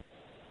German?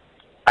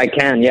 I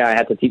can, yeah. I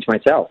had to teach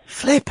myself.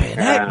 Flipping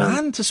heck,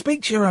 man, to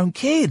speak to your own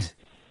kid.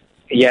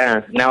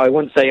 Yeah. Now, I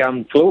wouldn't say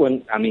I'm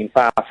fluent. I mean,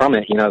 far from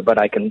it, but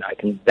I can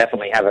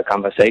definitely have a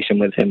conversation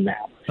with him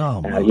now.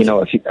 Oh,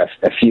 a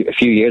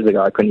few years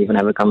ago, I couldn't even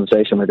have a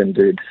conversation with him,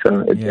 dude.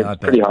 So it's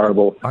pretty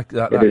horrible.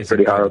 It is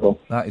pretty horrible.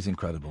 That is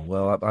incredible.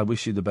 Well, I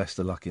wish you the best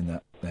of luck in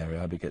that area.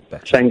 I hould get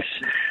better. Thanks.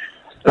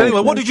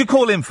 Anyway, what did you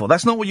call in for?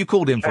 That's not what you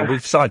called in for.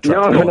 We've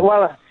sidetracked.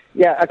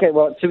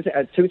 Well, two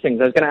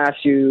things. I was going to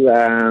ask you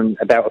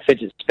about a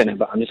fidget spinner,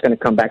 but I'm just going to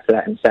come back to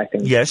that in a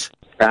second. Yes.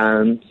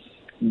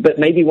 But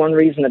maybe one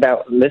reason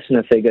about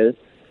listener figures,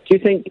 do you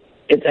think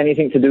it's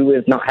anything to do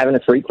with not having a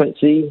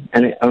frequency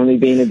and it only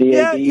being a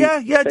DAB?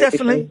 Yeah,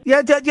 definitely.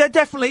 Yeah,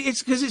 definitely.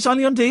 It's because it's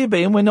only on DAB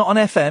and we're not on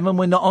FM and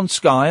we're not on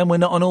Sky and we're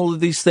not on all of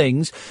these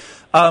things.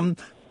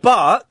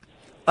 But...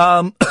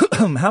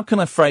 how can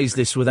I phrase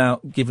this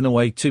without giving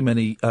away too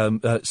many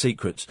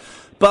secrets?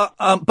 But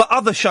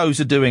other shows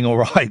are doing all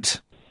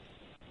right.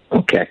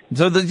 Okay.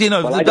 So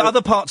the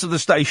other parts of the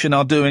station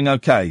are doing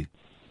okay.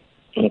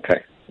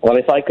 Okay. Well,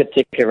 if I could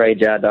tick a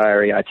radar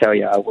diary, I tell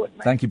you I would.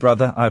 Man. Thank you,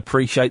 brother. I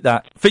appreciate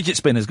that. Fidget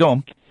spinners, go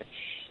on.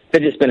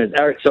 Fidget spinners.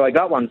 So I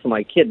got one for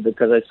my kid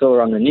because I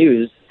saw on the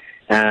news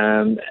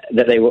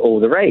that they were all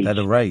the rage. They're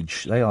the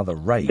rage. They are the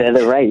rage. They're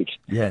the rage.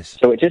 Yes.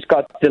 So it just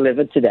got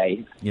delivered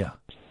today. Yeah.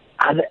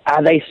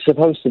 Are they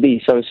supposed to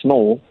be so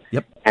small?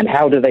 Yep. And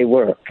how do they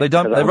work? They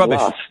don't. They're rubbish.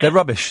 Lost. They're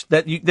rubbish.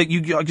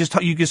 You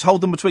just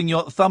hold them between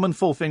your thumb and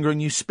forefinger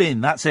and you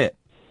spin. That's it.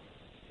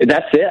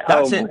 That's it?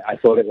 That's it. I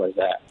thought it was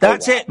that.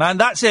 That's it, man.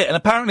 That's it. And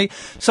apparently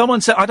someone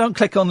said, I don't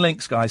click on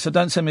links, guys, so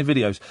don't send me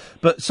videos.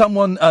 But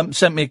someone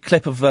sent me a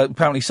clip of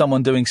apparently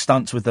someone doing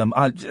stunts with them.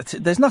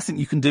 There's nothing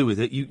you can do with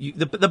it.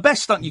 The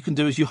best stunt you can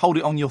do is you hold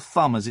it on your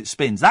thumb as it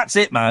spins. That's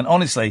it, man,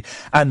 honestly.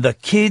 And the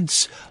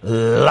kids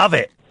love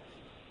it.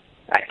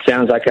 That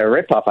sounds like a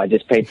rip-off. I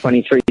just paid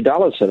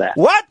 $23 for that.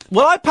 What?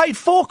 Well, I paid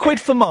 £4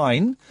 for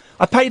mine.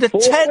 I paid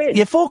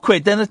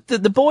 £4. Then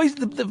the boys,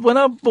 when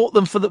I bought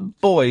them for the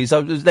boys,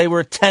 they were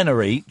a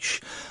tenner each.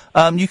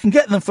 You can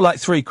get them for like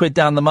 £3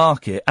 down the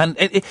market. And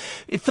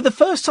for the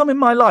first time in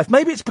my life,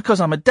 maybe it's because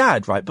I'm a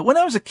dad, right? But when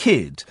I was a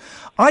kid,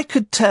 I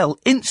could tell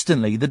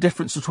instantly the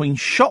difference between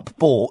shop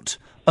bought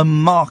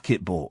and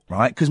market bought,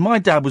 right? Because my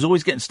dad was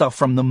always getting stuff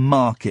from the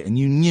market, and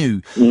you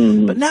knew.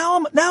 But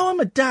now I'm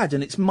a dad,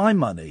 and it's my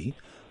money.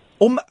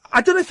 Or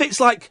I don't know if it's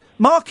like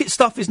market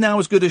stuff is now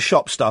as good as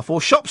shop stuff,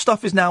 or shop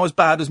stuff is now as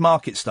bad as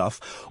market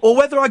stuff, or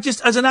whether I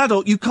just, as an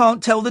adult, you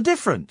can't tell the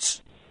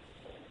difference.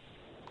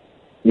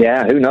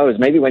 Yeah, who knows?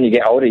 Maybe when you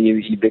get older,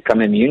 you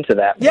become immune to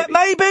that. Maybe. Yeah,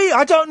 maybe.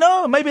 I don't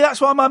know. Maybe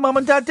that's why my mum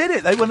and dad did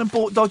it. They went and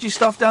bought dodgy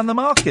stuff down the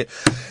market.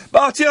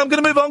 But I'm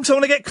going to move on because I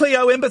want to get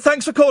Cleo in. But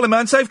thanks for calling,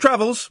 man. Safe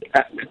travels.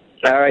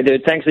 All right,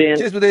 dude. Thanks, Ian.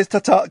 Cheers with this.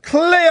 Ta-ta.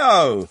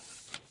 Cleo!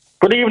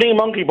 Good evening,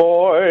 monkey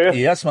boy.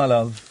 Yes, my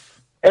love.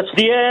 It's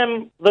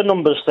the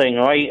numbers thing,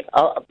 right?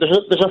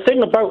 There's a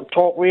thing about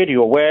talk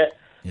radio where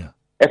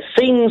it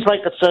seems like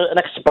it's an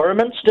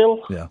experiment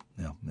still. Yeah.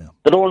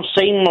 They don't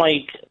seem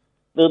like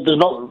there's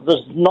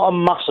not a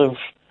massive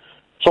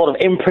sort of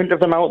imprint of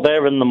them out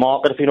there in the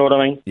market, if you know what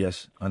I mean.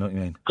 Yes, I know what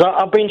you mean. Because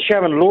I've been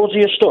sharing loads of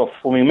your stuff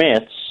with my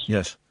mates.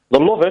 Yes. They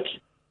love it.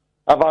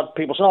 I've had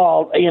people say,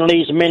 "Oh, Iain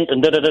Lee's mint,"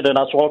 and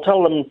da-da-da-da. So I'll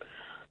tell them,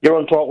 "You're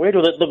on Talk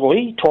Radio." They go,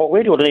 "Talk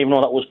Radio? I didn't even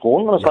know that was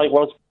going." And it's like,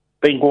 well, it's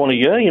been going a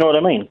year, you know what I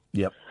mean?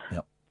 Yep.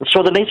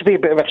 So there needs to be a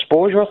bit of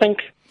exposure, I think.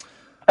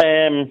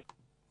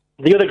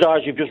 The other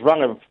guys you've just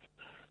rang have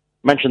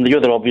mentioned the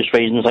other obvious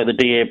reasons, like the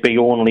DAB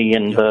only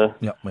and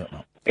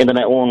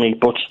internet only,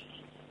 but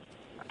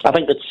I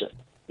think it's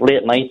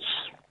late nights.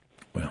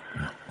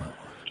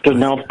 Good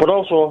enough. But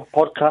also,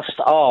 podcasts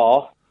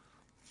are...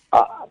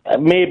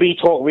 maybe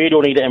Talk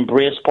Radio need to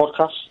embrace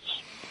podcasts,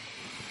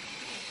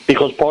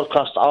 because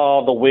podcasts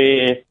are the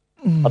way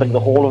I think the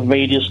whole of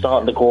media is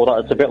starting to go.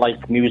 That it's a bit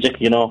like music,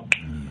 you know.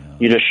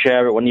 You just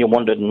share it when you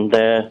want it, and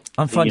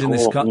I'm finding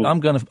this. I'm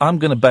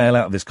going to bail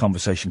out of this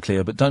conversation,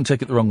 Cleo. But don't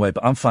take it the wrong way.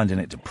 But I'm finding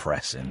it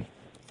depressing.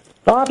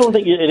 No, I don't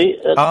think it is.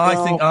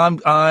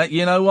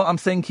 You know what? I'm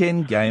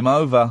thinking game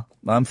over.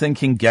 I'm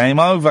thinking game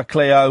over,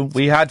 Cleo.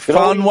 We had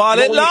fun while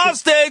it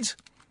lasted. Do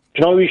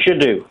you know what we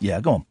should do?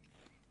 Yeah, go on.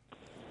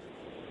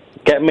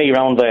 Get me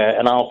round there,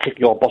 and I'll kick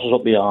your bosses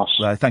up the arse.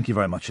 Well, thank you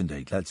very much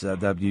indeed. That's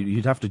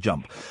you'd have to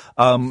jump.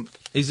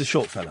 He's a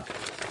short fella.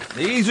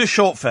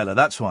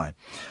 That's why.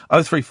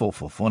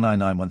 0344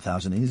 499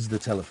 1000 is the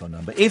telephone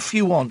number. If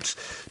you want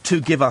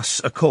to give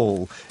us a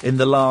call in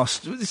the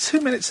last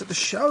 2 minutes of the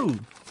show,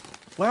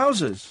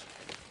 wowzers.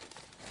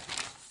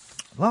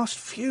 Last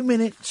few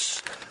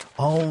minutes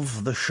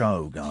of the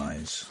show,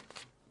 guys.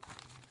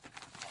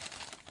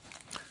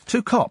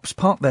 2 cops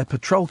parked their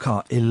patrol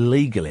car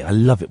illegally. I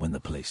love it when the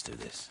police do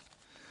this.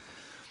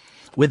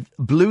 With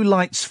blue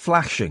lights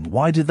flashing.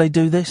 Why did they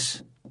do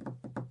this?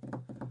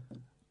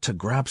 To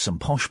grab some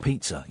posh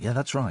pizza. Yeah,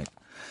 that's right.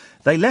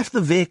 They left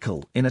the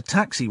vehicle in a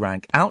taxi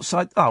rank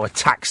outside... Oh, a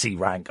taxi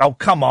rank. Oh,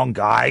 come on,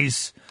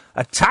 guys.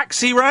 A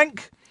taxi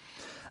rank?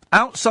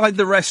 Outside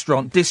the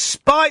restaurant,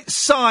 despite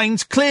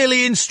signs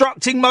clearly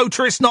instructing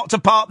motorists not to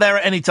park there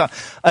at any time.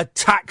 A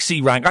taxi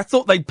rank. I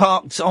thought they'd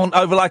parked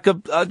over like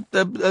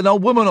an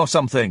old woman or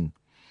something.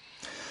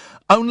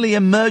 Only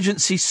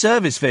emergency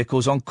service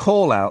vehicles on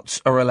call-outs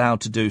are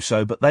allowed to do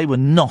so, but they were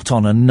not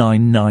on a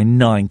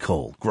 999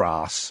 call.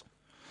 Grass.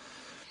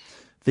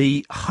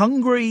 The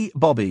Hungry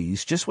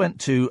Bobbies just went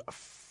to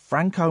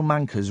Franco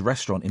Manca's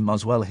restaurant in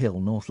Muswell Hill,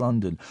 North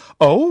London.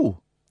 Oh!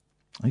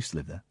 I used to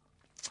live there.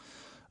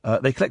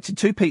 They collected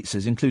 2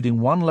 pizzas, including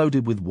one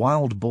loaded with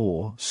wild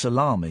boar,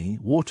 salami,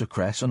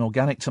 watercress and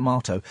organic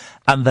tomato,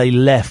 and they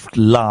left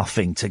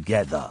laughing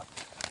together.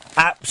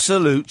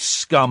 Absolute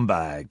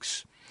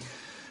scumbags.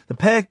 The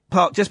pair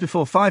parked just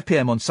before 5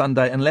 p.m. on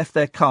Sunday and left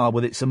their car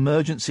with its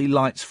emergency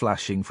lights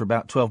flashing for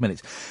about 12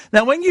 minutes.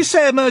 Now, when you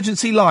say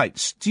emergency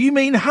lights, do you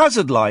mean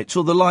hazard lights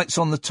or the lights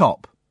on the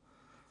top?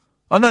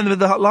 Oh, no,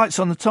 the lights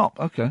on the top.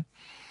 OK.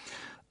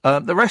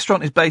 The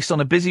restaurant is based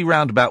on a busy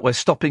roundabout where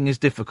stopping is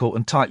difficult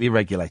and tightly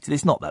regulated.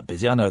 It's not that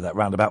busy. I know that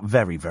roundabout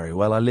very, very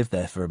well. I lived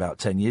there for about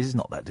 10 years. It's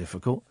not that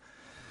difficult.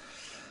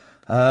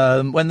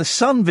 When the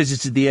Sun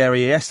visited the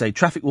area yesterday,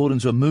 traffic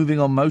wardens were moving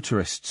on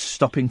motorists,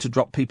 stopping to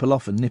drop people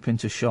off and nip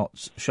into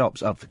shops.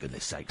 Oh, for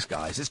goodness sakes,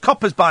 guys. It's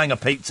coppers buying a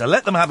pizza.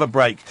 Let them have a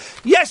break.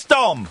 Yes,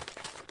 Dom!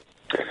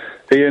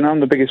 Ian, I'm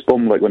the biggest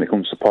bum when it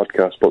comes to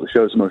podcasts, but the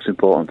show's the most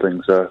important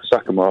thing. So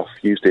sack them off,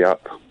 use the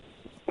app.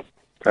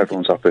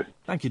 Everyone's happy.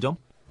 Thank you, Dom.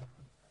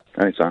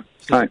 Anytime.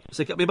 Hi.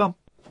 Stick up your bum.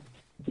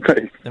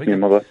 Hey, your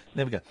mother.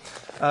 There we go.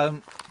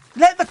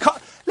 Let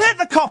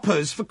the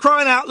coppers, for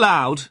crying out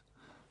loud,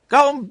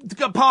 go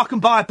park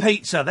and buy a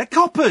pizza. They're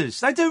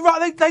coppers. They do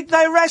right.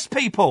 They arrest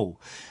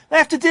people. They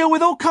have to deal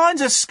with all kinds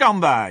of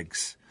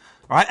scumbags.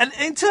 Right? And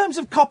in terms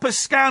of copper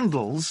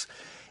scandals,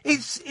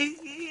 it's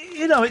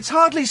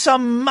hardly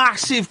some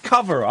massive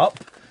cover-up,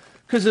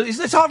 because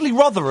it's hardly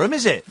Rotherham,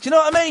 is it? Do you know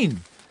what I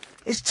mean?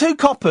 It's 2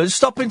 coppers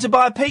stopping to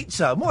buy a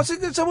pizza. What's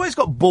it? It's always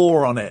got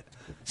boar on it.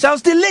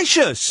 Sounds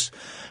delicious.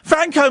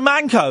 Franco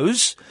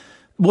Manco's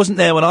wasn't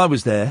there when I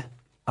was there.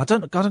 I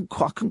couldn't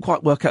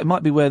quite work out. It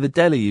might be where the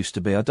deli used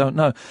to be. I don't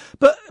know.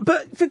 But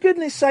for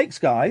goodness sakes,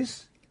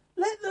 guys,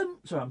 let them.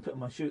 Sorry, I'm putting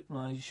my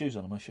shoes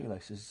on and my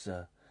shoelaces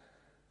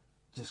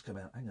just come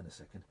out. Hang on a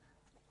second.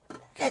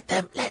 Let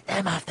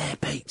them have their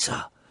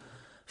pizza.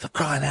 For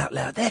crying out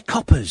loud, they're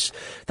coppers.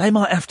 They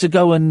might have to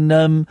go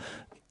and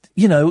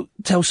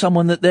tell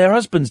someone that their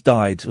husband's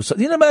died or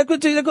something. They've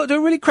got to do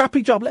a really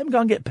crappy job. Let them go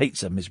and get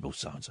pizza. Miserable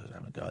so-and-so.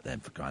 Don't go at them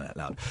for crying out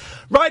loud.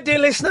 Right, dear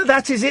listener,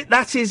 that is it.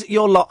 That is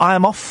your lot. I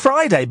am off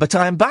Friday, but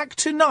I am back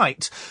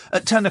tonight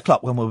at 10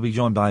 o'clock when we'll be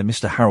joined by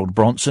Mr. Harold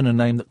Bronson, a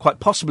name that quite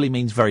possibly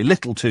means very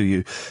little to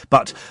you.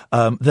 But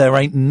there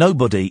ain't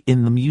nobody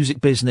in the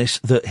music business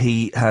that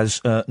he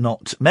has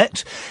not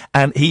met.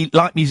 And he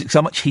liked music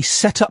so much, he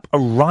set up a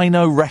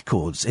Rhino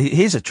Records.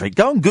 Here's a treat.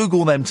 Go and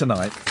Google them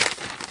tonight,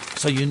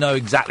 so you know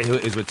exactly who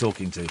it is we're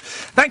talking to.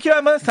 Thank you,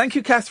 Emma. Thank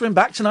you, Catherine.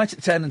 Back tonight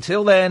at 10.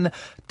 Until then,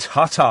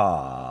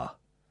 ta-ta.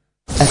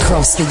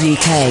 Across the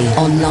UK,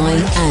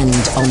 online and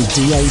on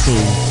DAB.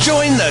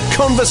 Join the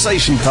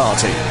conversation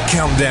party.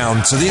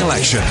 Countdown to the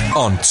election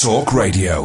on Talk Radio.